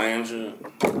Sandra name. Bland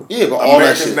shit. Yeah, but all that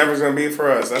America's shit. never gonna be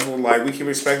for us. That's what like we keep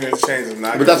expecting it to change. It's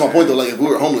not. But that's my gonna point though. change. Like if we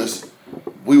were homeless,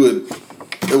 we would.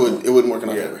 It wouldn't work in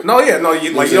our favor. No, yeah, no.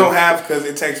 You, like you saying? don't have because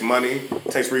it takes money,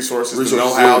 it takes resources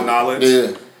know-how, yeah. knowledge.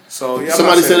 Yeah. So yeah. I'm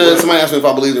Somebody not said saying somebody asked me if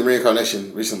I believed in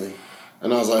reincarnation recently,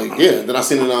 and I was like, yeah. Then I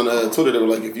seen it on Twitter. They were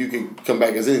like, if you could come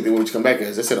back as anything, what would you come back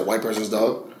as? They said a white person's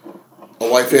dog, a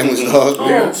white family's dog.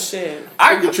 Oh shit.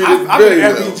 I get treated I've been very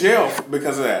in well. FB jail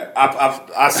because of that.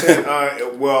 I said,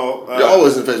 You're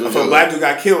always in Facebook if jail. a black dude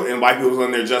got killed and white people was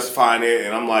in there justifying it,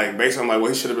 and I'm like, basically, I'm like,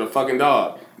 well, he should have been a fucking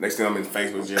dog. Next thing I'm in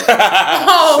Facebook jail.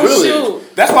 Oh Really?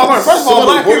 shoot. That's why I learned. First of all,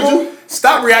 Somebody black reported people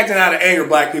stop reacting out of anger.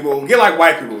 Black people get like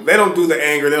white people. They don't do the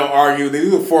anger. They don't argue. They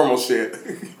do the formal shit.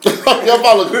 Y'all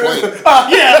follow the complaint.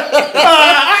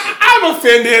 I'm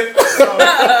offended.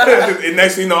 And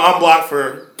next thing you know, I'm blocked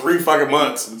for 3 fucking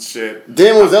months and shit.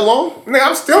 Damn, was that long? Nigga,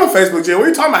 I'm still on Facebook jail. What are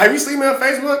you talking about? Have you seen me on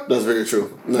Facebook? That's very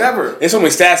true. No. Never. There's so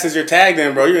many stats since you're tagged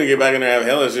in, bro. You're gonna get back in there and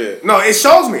have hella shit. No, it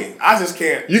shows me. I just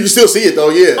can't. You can still see it though.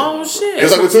 Yeah. Oh shit.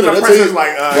 It's like with Twitter. My That's person's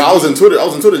like, Bro, I was in Twitter. I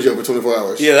was in Twitter jail for 24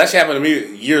 hours. Yeah, that shit happened to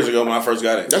me years ago when I first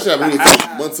got it. That shit happened to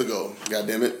me months ago. God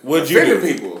damn it. What'd you Offended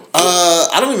do? people.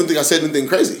 I don't even think I said anything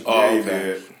crazy. Oh, Yeah, you okay.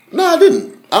 did. No, I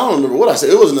didn't. I don't remember what I said.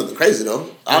 It wasn't nothing crazy though.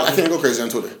 I can't go crazy on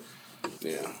Twitter.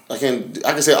 Yeah. I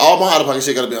can say all my out of pocket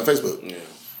shit got to be on Facebook.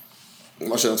 Yeah.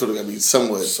 My shit on Twitter got to be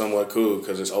somewhat. Somewhat cool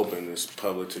because it's open. It's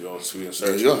public to go see and There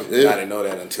search. you go, yeah. I didn't know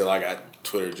that until I got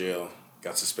Twitter jail.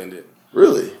 Got suspended.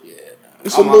 Really? Yeah.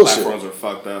 It's All some my bullshit. platforms are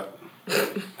fucked up.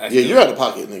 Yeah, you're out of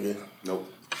pocket, nigga. Nope.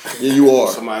 Yeah, you are.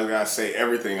 Somebody's gotta say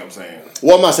everything I'm saying.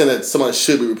 Well, I'm not saying that somebody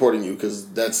should be reporting you because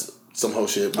that's some whole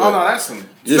shit. But Oh no, that's some.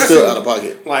 you're still out of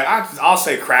pocket. Like I'll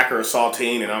say cracker or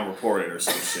saltine and I'm reported or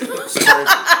some shit. It's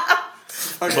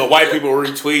crazy. But white people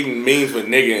retweeting memes with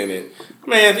nigga in it.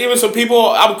 Man, even some people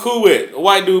I'm cool with. A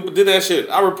white dude did that shit.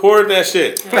 I reported that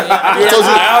shit. You're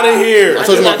out of here. I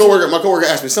told you my coworker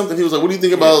asked me something. He was like, "What do you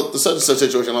think about the such and such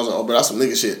situation?" I was like, "Oh, but that's some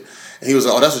nigga shit." And he was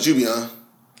like, "Oh, that's what you be on."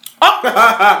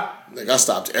 Like I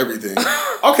stopped everything.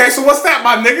 Okay, so what's that,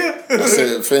 my nigga? I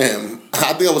said, "Fam,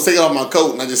 I think I was taking off my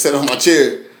coat and I just sat on my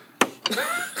chair."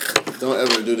 Don't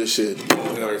ever do this shit.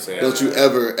 Don't you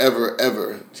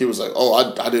ever. He was like, "Oh,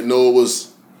 I didn't know it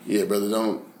was." Yeah, brother,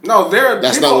 don't. No,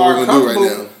 That's not what we're gonna do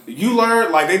right now. You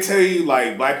learn, like they tell you,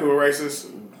 like black people are racist.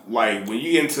 Like when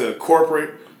you get into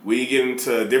corporate, when you get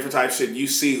into different type of shit, you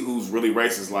see who's really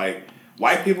racist. Like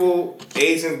white people,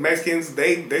 Asians, Mexicans,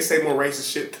 they say more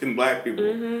racist shit than black people.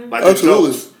 Like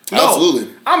Absolutely. No,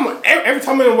 Absolutely. I'm every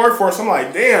time I'm in the workforce, I'm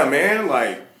like, damn, man,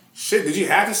 like shit. Did you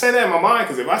have to say that in my mind?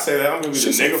 Because if I say that, I'm gonna be the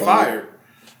Shit's so nigga funny. fired.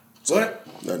 What?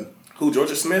 Nothing. Who?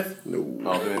 Georgia Smith? No.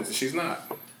 Oh, then she's not.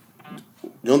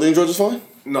 You don't think Georgia's fine?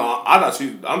 No, I thought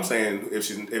she. I'm saying if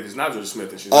it's not Georgia Smith,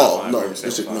 then she's not Oh fine. no, Maybe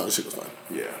this shit, fine. no, this shit was fine.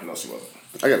 Yeah, no, she wasn't.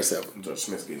 I got a 7. Georgia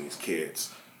Smith's getting these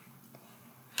kids.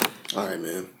 All right,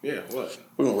 man. Yeah, what?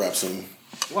 We're gonna wrap soon.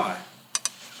 Why?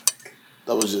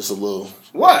 That was just a little.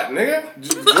 What, nigga?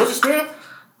 Georgia Smith?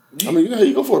 I mean,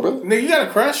 you go for it, brother. Nigga, you got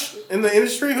a crush in the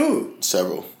industry? Who?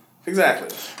 Several. Exactly.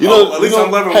 You know, at least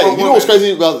I'm loving hey, one you know what's woman.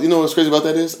 crazy about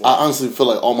that is? I honestly feel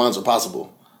like all minds are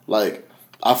possible. Like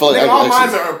I feel like Nigga, I all actually,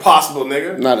 minds are impossible,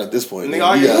 nigga. not at this point. Nigga, Nigga,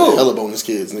 are you you got who? hella bonus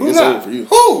kids. Nigga, Who it's not? over for you.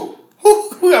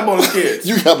 Who got bonus kids?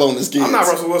 You got bonus kids. I'm not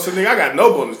Russell Wilson, nigga. I got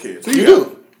no bonus kids. Who You got?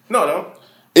 do. No, no.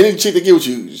 Any chick that get with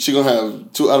you, she gonna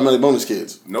have 2 automatic bonus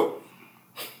kids. Nope.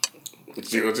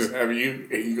 She gonna just have you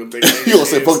and you gonna take You gonna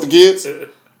say fuck the kids?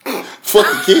 Fuck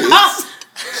the kids.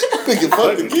 Thinking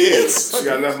fuck the kids. She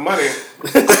got enough money.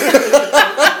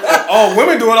 Oh,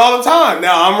 women do it all the time.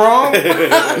 Now I'm wrong.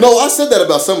 No, I said that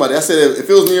about somebody. I said if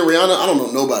it was me and Rihanna, I don't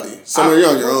know nobody. Somewhere you're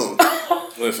on your own.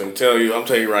 Listen, I'm telling you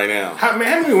right now. How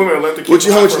many women are left to keep?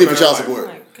 How much you need for child Oh support?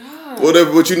 my god.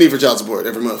 Whatever. What you need for child support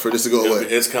every month for this to go away.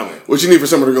 It's coming. What you need for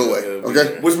summer to go away.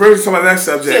 Okay. Which brings us to my next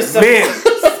subject.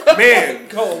 Men,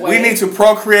 Go away. we need to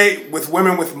procreate with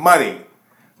women with money.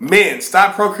 Men,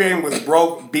 stop procreating with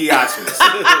broke biatches.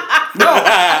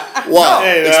 Why?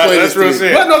 Hey, Explain that's this real to me.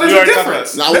 shit. But no, there's You a already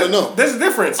difference. No, I wanna know. There's a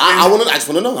difference. I just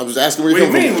want to know. I'm just asking where What you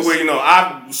do come you from. mean? with this.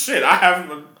 Well, I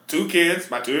have 2 kids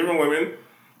by 2 different women.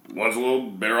 One's a little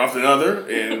better off than the other,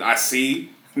 and I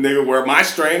see, nigga, where my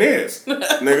strain is.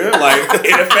 Nigga, like,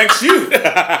 it affects you.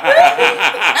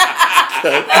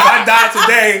 If I die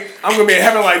today, I'm gonna be in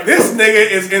heaven like, this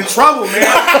nigga is in trouble, man.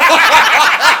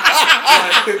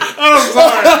 I'm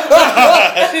sorry.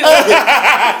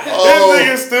 This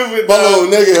nigga's stupid, Oh,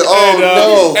 dog. nigga. Oh,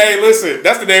 no. Hey, listen,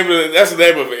 that's the name of it.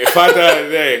 If I die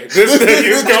today, this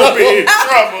nigga's gonna be in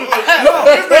trouble. No,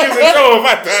 this nigga's in trouble if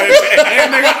I die today.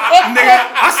 And nigga,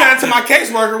 I said it to my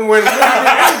caseworker when I was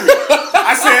really angry.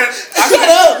 I said,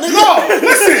 no,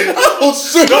 listen. Oh,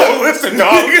 shit. No, listen,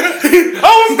 dog. I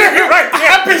was thinking right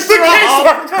there. I pissed The her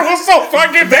off. caseworker was so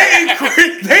fucking bad.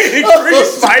 They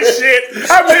increased my shit.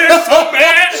 I mean, it's so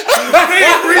bad. They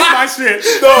increased my shit.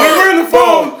 We were in the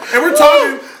phone and we're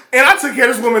talking, and I took care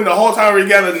of this woman the whole time we were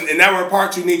together, and now we're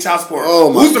apart. You need child support.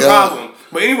 Oh, my Who's the God. problem?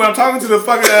 But anyway, I'm talking to the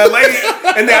fucking lady,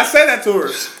 and then I said that to her,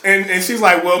 and she's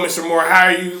like, "Well, Mr. Moore, how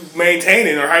are you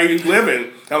maintaining, or how are you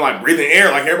living?" And I'm like, breathing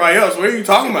air like everybody else. What are you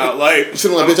talking about? Like, You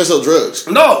shouldn't like, bitch, I sell drugs.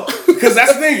 no, because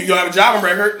that's the thing. You don't have a job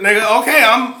record, nigga. Okay,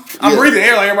 I'm breathing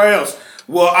air like everybody else.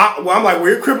 Well, I'm like,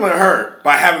 we're crippling her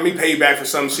by having me pay you back for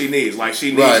something she needs. Like, she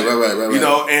needs Right, it. right. You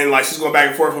know, and like, she's going back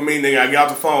and forth with me, nigga. I get off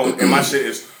the phone, and my shit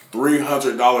is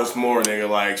 $300 more, nigga.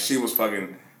 Like, she was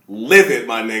fucking livid,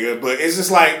 my nigga. But it's just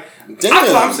like, Damn.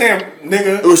 that's what I'm saying,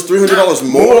 nigga. It was $300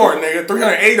 more? More, nigga.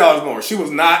 $380 more. She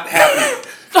was not happy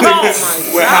Oh my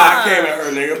with how I came at her,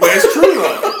 nigga. But it's true,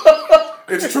 though.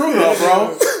 It's true, though,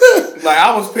 bro. Like,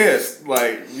 I was pissed.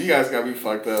 Like, you guys got me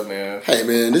fucked up, man. Hey,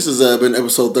 man, this has been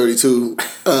episode 32.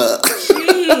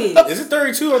 Jeez. Is it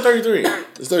 32 or 33?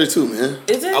 It's 32, man.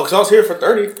 Is it? Oh, because I was here for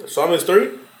 30, so I missed 3.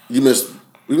 You missed.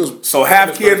 We missed. So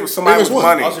have kids with somebody Biggest with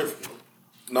one. money. I was here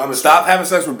for, no, I missed Stop having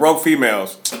sex with broke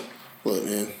females. What,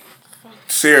 man?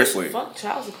 Seriously. Fuck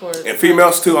child support. And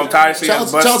females too. I'm tired of seeing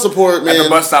Child bus, support, at man. the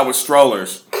bus stop with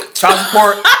strollers.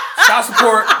 Child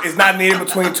support is not needed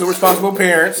between 2 responsible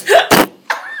parents.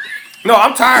 No,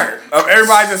 I'm tired of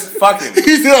everybody just fucking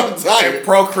He said I'm and tired.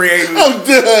 procreating I'm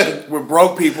done. with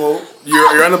broke people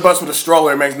You're on the bus with a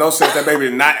stroller. It makes no sense. That baby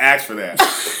did not ask for that.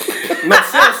 No,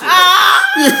 seriously.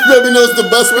 Baby knows the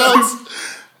bus routes.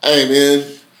 Hey, man.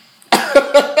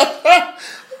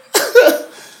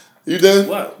 You done?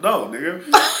 What? No, nigga.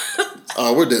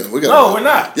 Oh, we're done. No, we're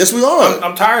not. Yes, we are.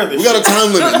 I'm tired of this. We got a shit.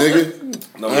 time limit,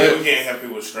 nigga. No, man, we can't have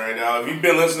people strained out. If you've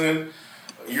been listening,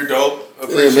 you're dope. Yeah,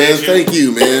 Appreciate man. you. Thank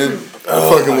you, man.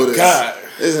 Oh, fucking my with us. God.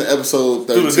 This is episode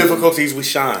 32. Through the difficulties, we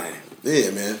shine.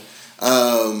 Yeah, man.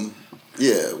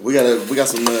 Yeah, we got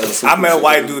some. I met a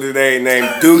white dude today named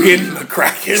Dugan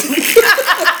McCracken.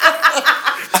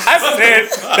 I said,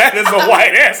 that is a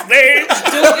white ass name.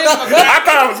 I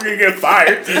thought I was gonna get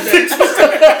fired.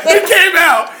 It came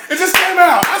out. It just came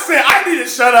out. I said, I need to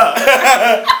shut up.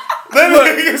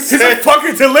 He's a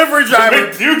fucking delivery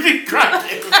driver. Dugan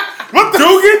McCracken. What the?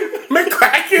 Dugan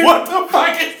McCracken? What the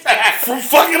fuck is that? From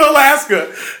fucking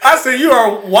Alaska. I said, you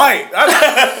are white.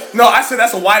 I said,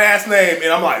 that's a white ass name.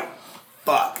 And I'm like,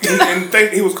 fuck.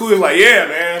 And he was cool. He was like, yeah,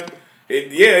 man.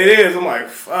 It is. I'm like,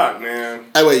 fuck, man.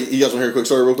 Hey, wait, you guys want to hear a quick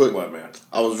story real quick? What, man?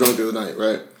 I was drunk the other night,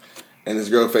 right? And this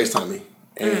girl FaceTimed me.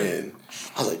 And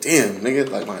I was like, damn, nigga,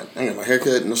 like, I ain't got my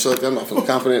haircut, no shit like that. I'm not feeling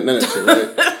confident, none of that shit,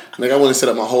 right? Nigga, I went and set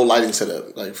up my whole lighting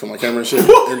setup, like, for my camera and shit.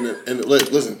 and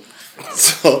listen.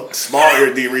 So, Small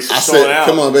ear D research I showing said, out.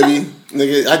 come on, baby.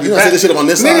 Nigga, I said this shit up on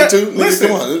this side, too. Nigga, Listen,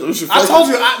 come on. I told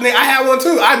you, I had one,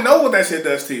 too. I know what that shit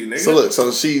does to you, nigga. So, look,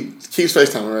 so she keeps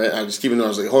FaceTiming, right? I just keep ignoring. I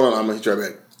was like, hold on, I'm going to hit you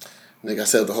right back. Nigga, I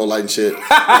set up the whole lighting shit.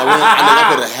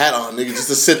 I put a hat on, nigga, just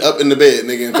to sit up in the bed,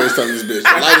 nigga, and FaceTime this bitch.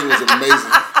 The lighting was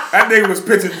amazing. That nigga was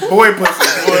pitching boy pussy,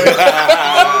 boy.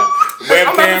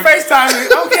 I'm about to FaceTime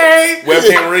you. Okay.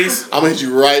 Webcam Reese. I'm gonna hit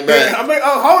you right back. I'm like,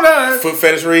 oh, hold on. Foot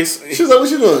fetish Reese. She was like, what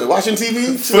you doing? Watching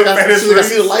TV? She's like, I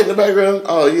see the light in the background.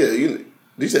 Oh, yeah.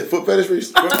 You said foot fetish,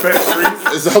 Reese? Foot fetish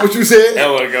Reese. Is that what you said?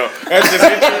 Hell ago. That's just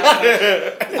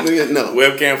Nigga, no.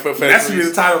 webcam foot fetish That should be Reese.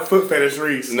 the title, Foot Fetish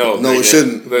Reese. No, nigga. it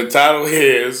shouldn't. The title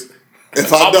is.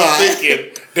 If I was die.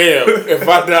 thinking, damn, if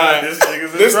I die, This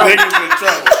nigga's in this trouble. nigga's in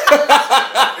trouble.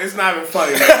 It's not even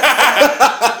funny, man.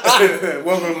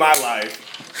 Welcome to my life.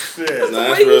 Shit. Nah,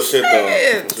 that's real shit,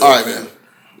 though. All right, man.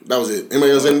 That was it.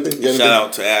 Anybody else anything? You got Shout anything?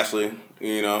 out to Ashley.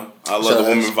 You know, I love Shout the out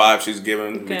woman Ashley. vibe she's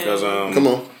giving because Come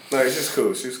on. No, she's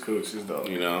cool. She's cool. She's dope.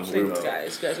 you know, Thanks,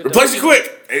 guys. You guys are replace it quick.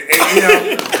 And, you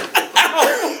know,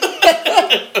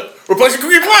 Replace it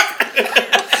quick.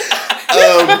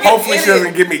 hopefully she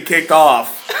doesn't get me kicked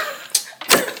off.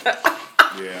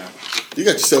 Yeah. You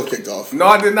got yourself kicked off. No,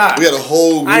 I did not. We had a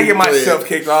whole group I didn't get thread. myself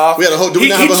kicked off. We had a whole. He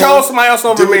chose somebody else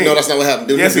over me. No, that's not what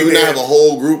happened. Yes, Did he we not did. have a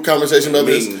whole group conversation about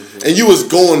this? And you was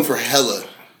going for hella.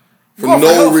 For Well,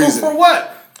 no for reason. what?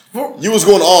 You was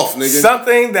going off, nigga.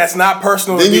 Something that's not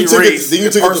personal Then to you me, took Reese. it. Then you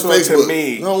took it to personal Facebook. to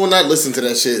me. No, we're not listening to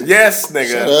that shit. Yes, nigga.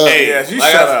 Shut up. Hey, Yes, you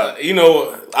like shut I- up. You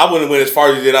know, I wouldn't went as far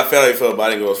as you did. I felt how you felt, but I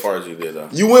didn't go as far as you did, though.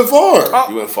 You went far.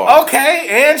 You went far. Okay,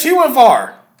 and she went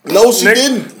far. No, she Nigga,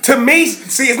 didn't. To me,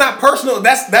 see, it's not personal.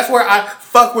 That's where I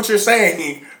fuck what you're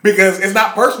saying because it's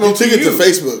not personal You to took you. it to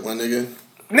Facebook, my nigga.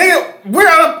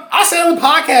 Nigga, I said on the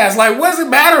podcast, like, what does it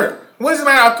matter? What does it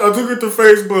matter? I took it to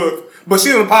Facebook. But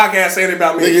she on the podcast saying it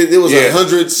about me. Nigga, there was Yeah.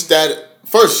 100 stat.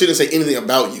 First, she didn't say anything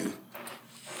about you.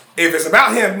 If it's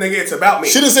about him, nigga, it's about me.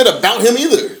 She didn't say it about him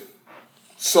either.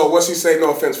 So what she say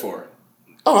no offense for?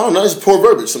 Oh, I don't know. It's poor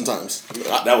verbiage sometimes.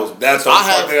 That's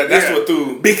Yeah. what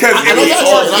threw. Because I it know was that,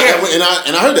 towards him.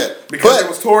 and I heard that. Because But it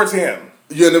was towards him.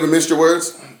 you had never missed your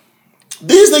words.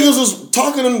 These niggas was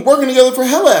talking and working together for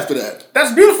hella after that.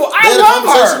 That's beautiful. They I had a love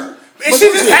conversation. her. And But she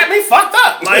that was just it. had me fucked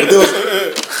up. Like, There was-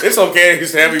 It's okay.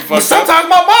 He's heavy fucked up. sometimes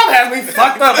my mom has me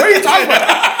fucked up. What are you talking about?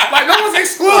 Like, no one's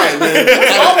excluded. man.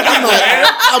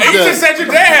 I'm You done. just said your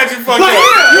dad had you fucked Like, up.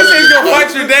 yeah. You said you gonna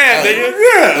fight your dad, nigga.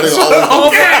 Yeah. Nigga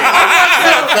always- Okay.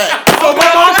 Fact. So my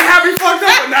mom can have me fucked up,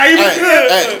 but now you Hey, good.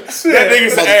 hey, That nigga I'm said, about to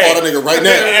call that hey. nigga right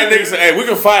now. That nigga said, hey, we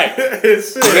can fight.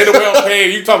 They the well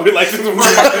paid. You talking to me like this is my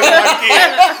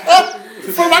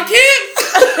kid. For my kid?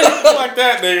 Like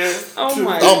that, nigga. Oh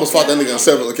my I almost fought that nigga on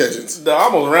several occasions. I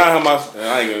almost roundhouse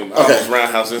I ain't gonna. I Okay. almost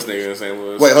roundhouse this nigga in St.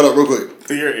 Louis. Wait, hold up real quick.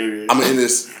 You're an idiot. I'm gonna end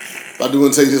this. I do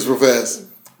want to tell you this real fast.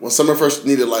 When Summer first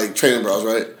needed like training bras,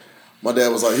 right? My dad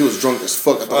was like, he was drunk as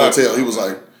fuck at the hotel. He was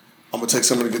like, I'm gonna take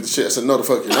Summer to get the shit. I said, no, the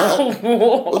fuck you're not.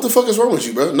 What the fuck is wrong with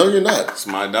you, bro? No, you're not. It's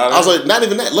my daughter. I was like, not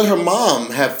even that. Let her mom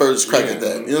have first crack at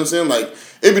that. You know what I'm saying? Like,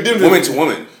 it'd be different. woman to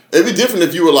woman. It'd be different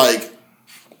if you were like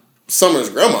Summer's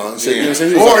grandma and shit. You know what I'm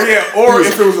saying? He was Or like- yeah, or he was-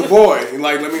 if it was a boy,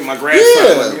 like let me my grandson.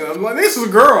 Yeah. Like, you know, I'm like, this is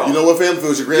a girl. You know what, fam? If it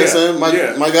was your grandson,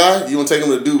 Yeah. my guy, you want to take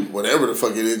him to do whatever the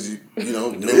fuck it is you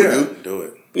know, do. Do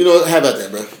it. You know, how about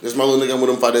that, bro? This my little nigga. I'm with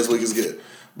him 5 days a week. Is good.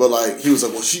 But like, he was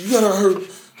like, well, you gotta her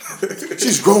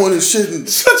She's growing and shit, and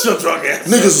Shut your drunk ass.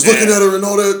 niggas is looking at her and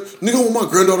all that. Nigga, I want my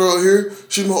granddaughter out here.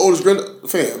 She's my oldest granddaughter.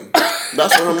 Fam,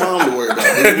 that's for her mom to worry about.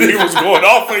 He was going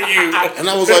off for you. And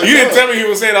I was like, You didn't dog, tell me he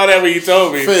was saying all that when you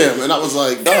told me. fam, and I was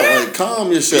like, dog, like,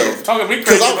 calm yourself. Talking to me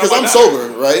crazy Because about I'm my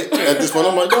sober, right? At this point,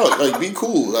 I'm like, dog, like, be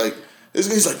cool. Like,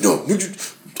 he's like, no,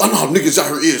 nigga, I know how niggas out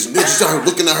here is. And niggas out here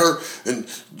looking at her, and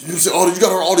you say, oh, you got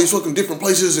her all these fucking different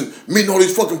places and meeting all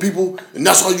these fucking people, and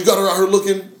that's how you got her out here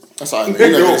looking. That's all right, man.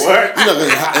 You're not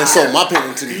gonna insult my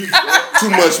parenting too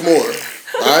much more.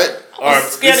 All right?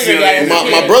 Scared of your dad.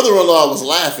 My brother-in-law was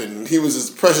laughing. His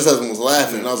precious husband was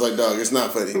laughing. And I was like, dog, it's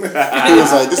not funny. He was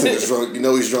like, this nigga's drunk. You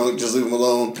know he's drunk. Just leave him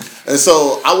alone. And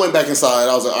so I went back inside.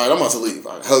 I was like, all right, I'm about to leave.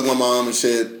 I hugged my mom and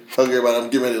shit. Hugged everybody. I'm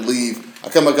getting ready to leave. I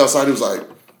come back outside. He was like,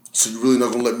 so you really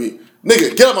not going to let me?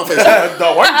 Nigga, get out my face.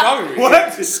 Dog, why are you talking to me?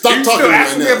 What? Stop You talking still to me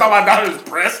asking right me now. about my daughter's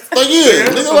breast? Like, yeah.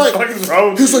 What Nigga, the like, fuck is wrong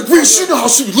with he was you? like, Reese, you know how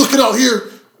she be looking out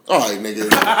here. All right, nigga.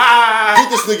 Get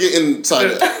this nigga inside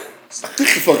there. Get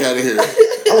the fuck out of here.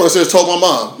 I want to say, told my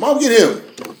mom. Mom, get him.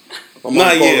 My mom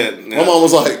Not called yet, me. no. My mom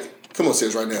was like, come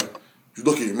upstairs right now. You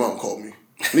lucky your mom called me.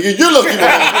 Nigga, you're lucky my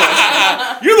mom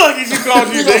called You lucky she called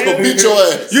me. you, Nigga, I was gonna beat nigga. your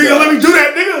ass. You ain't gonna let me do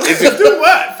that, nigga? Do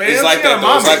what, fam? It's like She got that, a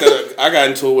though. It's mama. like that. I got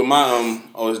into it with my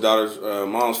oldest daughter's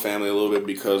mom's family a little bit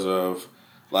because of,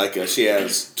 like, she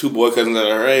has 2 boy cousins that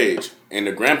are her age, and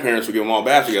the grandparents would give them all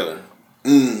bath together.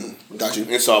 Got you.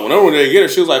 And so whenever they get her,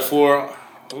 she was like 4.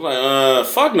 I was like,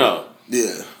 fuck no.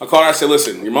 Yeah. I called her. I said,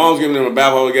 listen, your mom's giving them a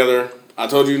bath all together. I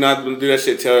told you not to do that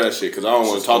shit. Tell her that shit because I don't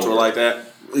want to talk to her like that.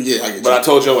 Yeah, I get you. But I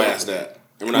told your ass that.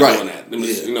 And we're not Right. doing that. Them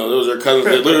is, Yeah. You know, those are cousins.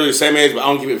 They're literally the same age, but I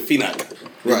don't give a phenut.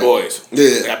 They're Right. boys. Yeah.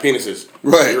 They got penises.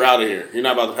 Right. You're out of here. You're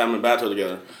not about to have them in bathtub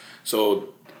together. So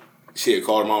she had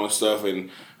called her mom and stuff, and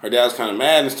her dad was kind of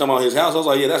mad and stuff about his house. I was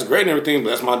like, yeah, that's great and everything,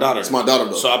 but that's my daughter. It's my daughter,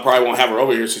 though. So I probably won't have her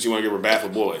over here since you want to give her a bath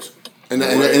with boys. And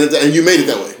you made it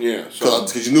that way. Yeah. So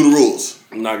Because you knew the rules.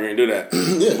 I'm not going to do that.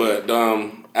 Yeah. But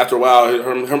after a while,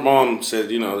 her mom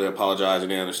said, you know, they apologize and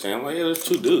they understand. I'm like, yeah, there's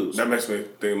 2 dudes. That makes me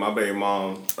think my baby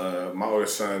mom, my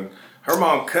oldest son, her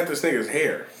mom cut this nigga's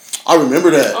hair. I remember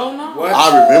that. Oh no. What?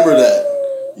 I remember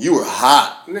that. You were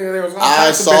hot. Nigga, there was all I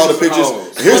types of saw the bitches and pictures.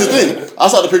 hoes. Here's the thing. I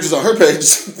saw the pictures on her page.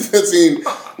 That scene with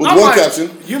I'm one like,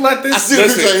 caption. You let this. I see the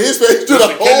Listen, picture on his page with a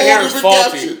Listen, whole cutting hair is different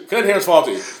faulty. caption. Cutting hair is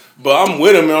faulty. But I'm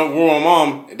with him and we're with my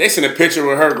mom. They sent a picture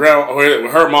with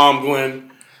her mom going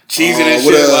cheesing and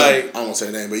With shit. a- Like, I won't say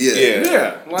her name, but yeah. yeah.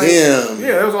 Yeah. Like, Damn. Yeah,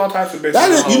 there was all types of bitches.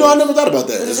 That is, and you know, I hoes. never thought about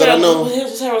that. Is His that I hair, know?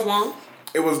 his hair was long.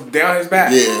 It was down his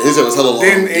back. Yeah, his hair was hella long.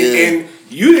 Then yeah. and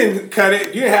you didn't cut it.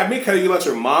 You didn't have me cut it. You let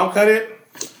your mom cut it.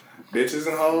 Bitches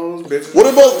and hoes. Bitches. What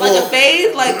about Like a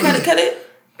fade, like cut it.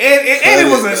 And it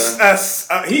Cut was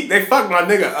it, they fucked my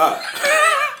nigga up.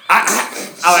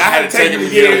 I had to take him to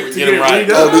get him right.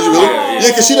 redone. Oh, did you really? Yeah, Yeah,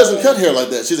 because she doesn't cut hair like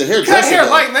that. She's a hairdresser. Cut hair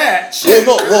though. like that. Well,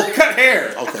 no, well, Cut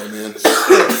hair. okay, man.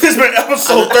 It's been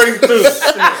episode 32.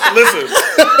 Listen,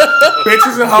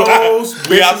 Bitches and hoes.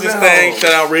 we out bitches this and thing. hoes.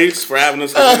 Shout out Reese for having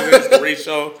us. It's the Reese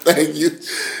Show. Thank you.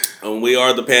 And we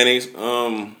are the panties.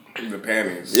 The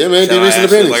panties. Yeah, man. Shout D. out Reese and the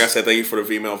Ashley. pennies. Like I said, thank you for the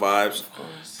female vibes,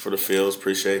 for the feels.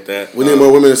 Appreciate that. We need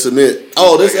more women to submit.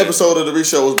 Oh, this episode of the Reese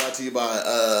Show was brought to you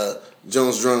by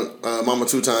Jones Drunk, Mama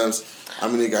 2 times. I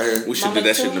mean, they got here. We should Mama do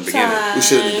that shit in the beginning. We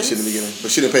should have did this shit in the beginning,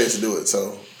 but she didn't pay us to do it.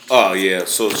 So Oh yeah,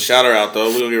 so shout her out though.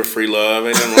 We gonna give her free love.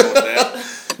 Ain't nothing wrong with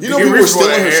that. you know, people were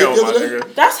stealing her shit the other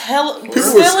day. That's hella.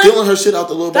 People were stealing her shit out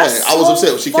the little bag. That's I was so upset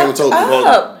when she came and told me. fucked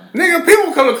up. Nigga,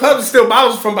 people come to clubs and steal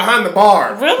bottles from behind the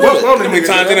bar. Really? What wrong How with many niggas,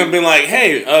 times they man? done been like,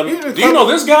 "Hey, do you know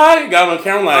this guy?" Got him on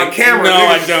camera, like, On camera, no,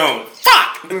 nigga. I don't.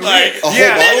 Fuck. Like, A whole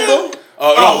Yeah. bottle though.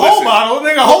 oh, A no, whole listen. bottle,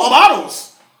 nigga, whole bottles.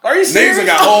 Are you serious? Niggas that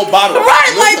got whole bottles.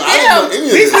 Right, like Listen, I didn't know damn. any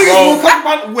of These this. niggas will come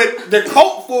out with their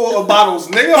coat full of bottles,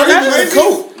 nigga. Are How you you crazy?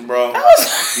 coat? Bro.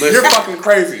 You're fucking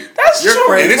crazy. That's You're true.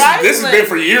 crazy. And this has been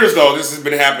for years though. This has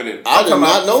been happening. I did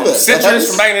not know that. Citrus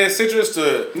from back in the day, citrus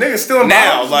to Niggas stealing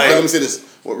now. bottles. Like, Let me say this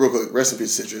real quick. Rest in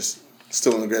peace, Citrus.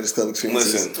 Still one of the greatest club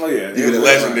experiences. listen, Oh yeah, You get it.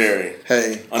 legendary.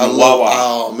 Hey, On I the love. Wawa.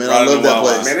 Oh man, Right I on love the that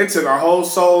Wawa. place. man, it took our whole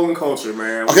soul and culture,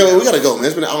 man. Okay, well, we gotta go, man.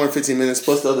 It's been an hour and 15 minutes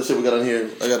plus the other shit we got on here.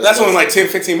 That's only like 10,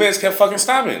 15 minutes. Kept fucking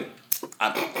stopping.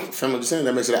 Fam, I'm just saying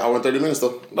that makes it an hour and 30 minutes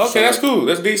though. Okay, that's cool.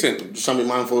 That's decent. Just trying to be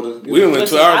mindful to. We done went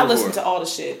 2 Listen, I hours listen before. to all the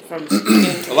shit from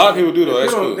beginning to A lot of people do though.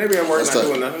 That's They cool. be at work That's not tough.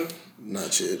 doing nothing.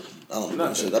 Not shit. I don't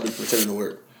know shit. I be pretending to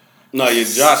work. No, yeah,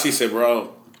 Josh, he said,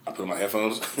 bro, I put on my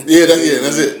headphones. Yeah, that's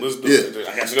it. Let's do Yeah. it.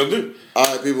 I got you to do. All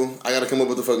right, people. I gotta come up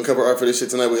with the fucking cover art for this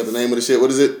shit tonight. We got the name of the shit. What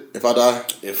is it? If I die.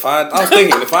 I was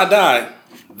thinking, if I die,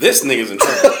 this nigga's in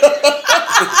trouble.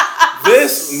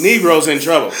 This Negro's in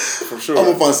trouble. For sure. I'm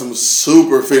gonna find some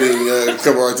super fitting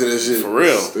cover art to this shit. For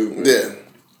real. Yeah.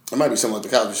 It might be something like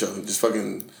the Cosby Show. Just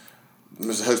fucking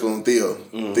Mr. Huxtable and Theo.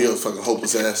 Theo's fucking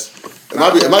hopeless ass. It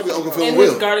might be Uncle Phil and And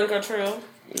Will. his garden control.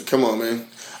 Come on, man.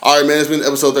 All right, man. It's been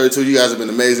episode 32. You guys have been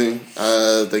amazing.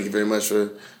 Thank you very much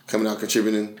for coming out,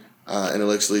 contributing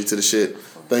intellectually to the shit.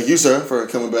 Thank you, sir, for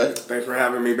coming back. Thanks for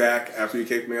having me back after you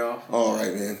kicked me off. All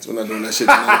right, man. We're not doing that shit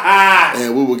tonight.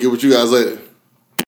 And we will get with you guys later.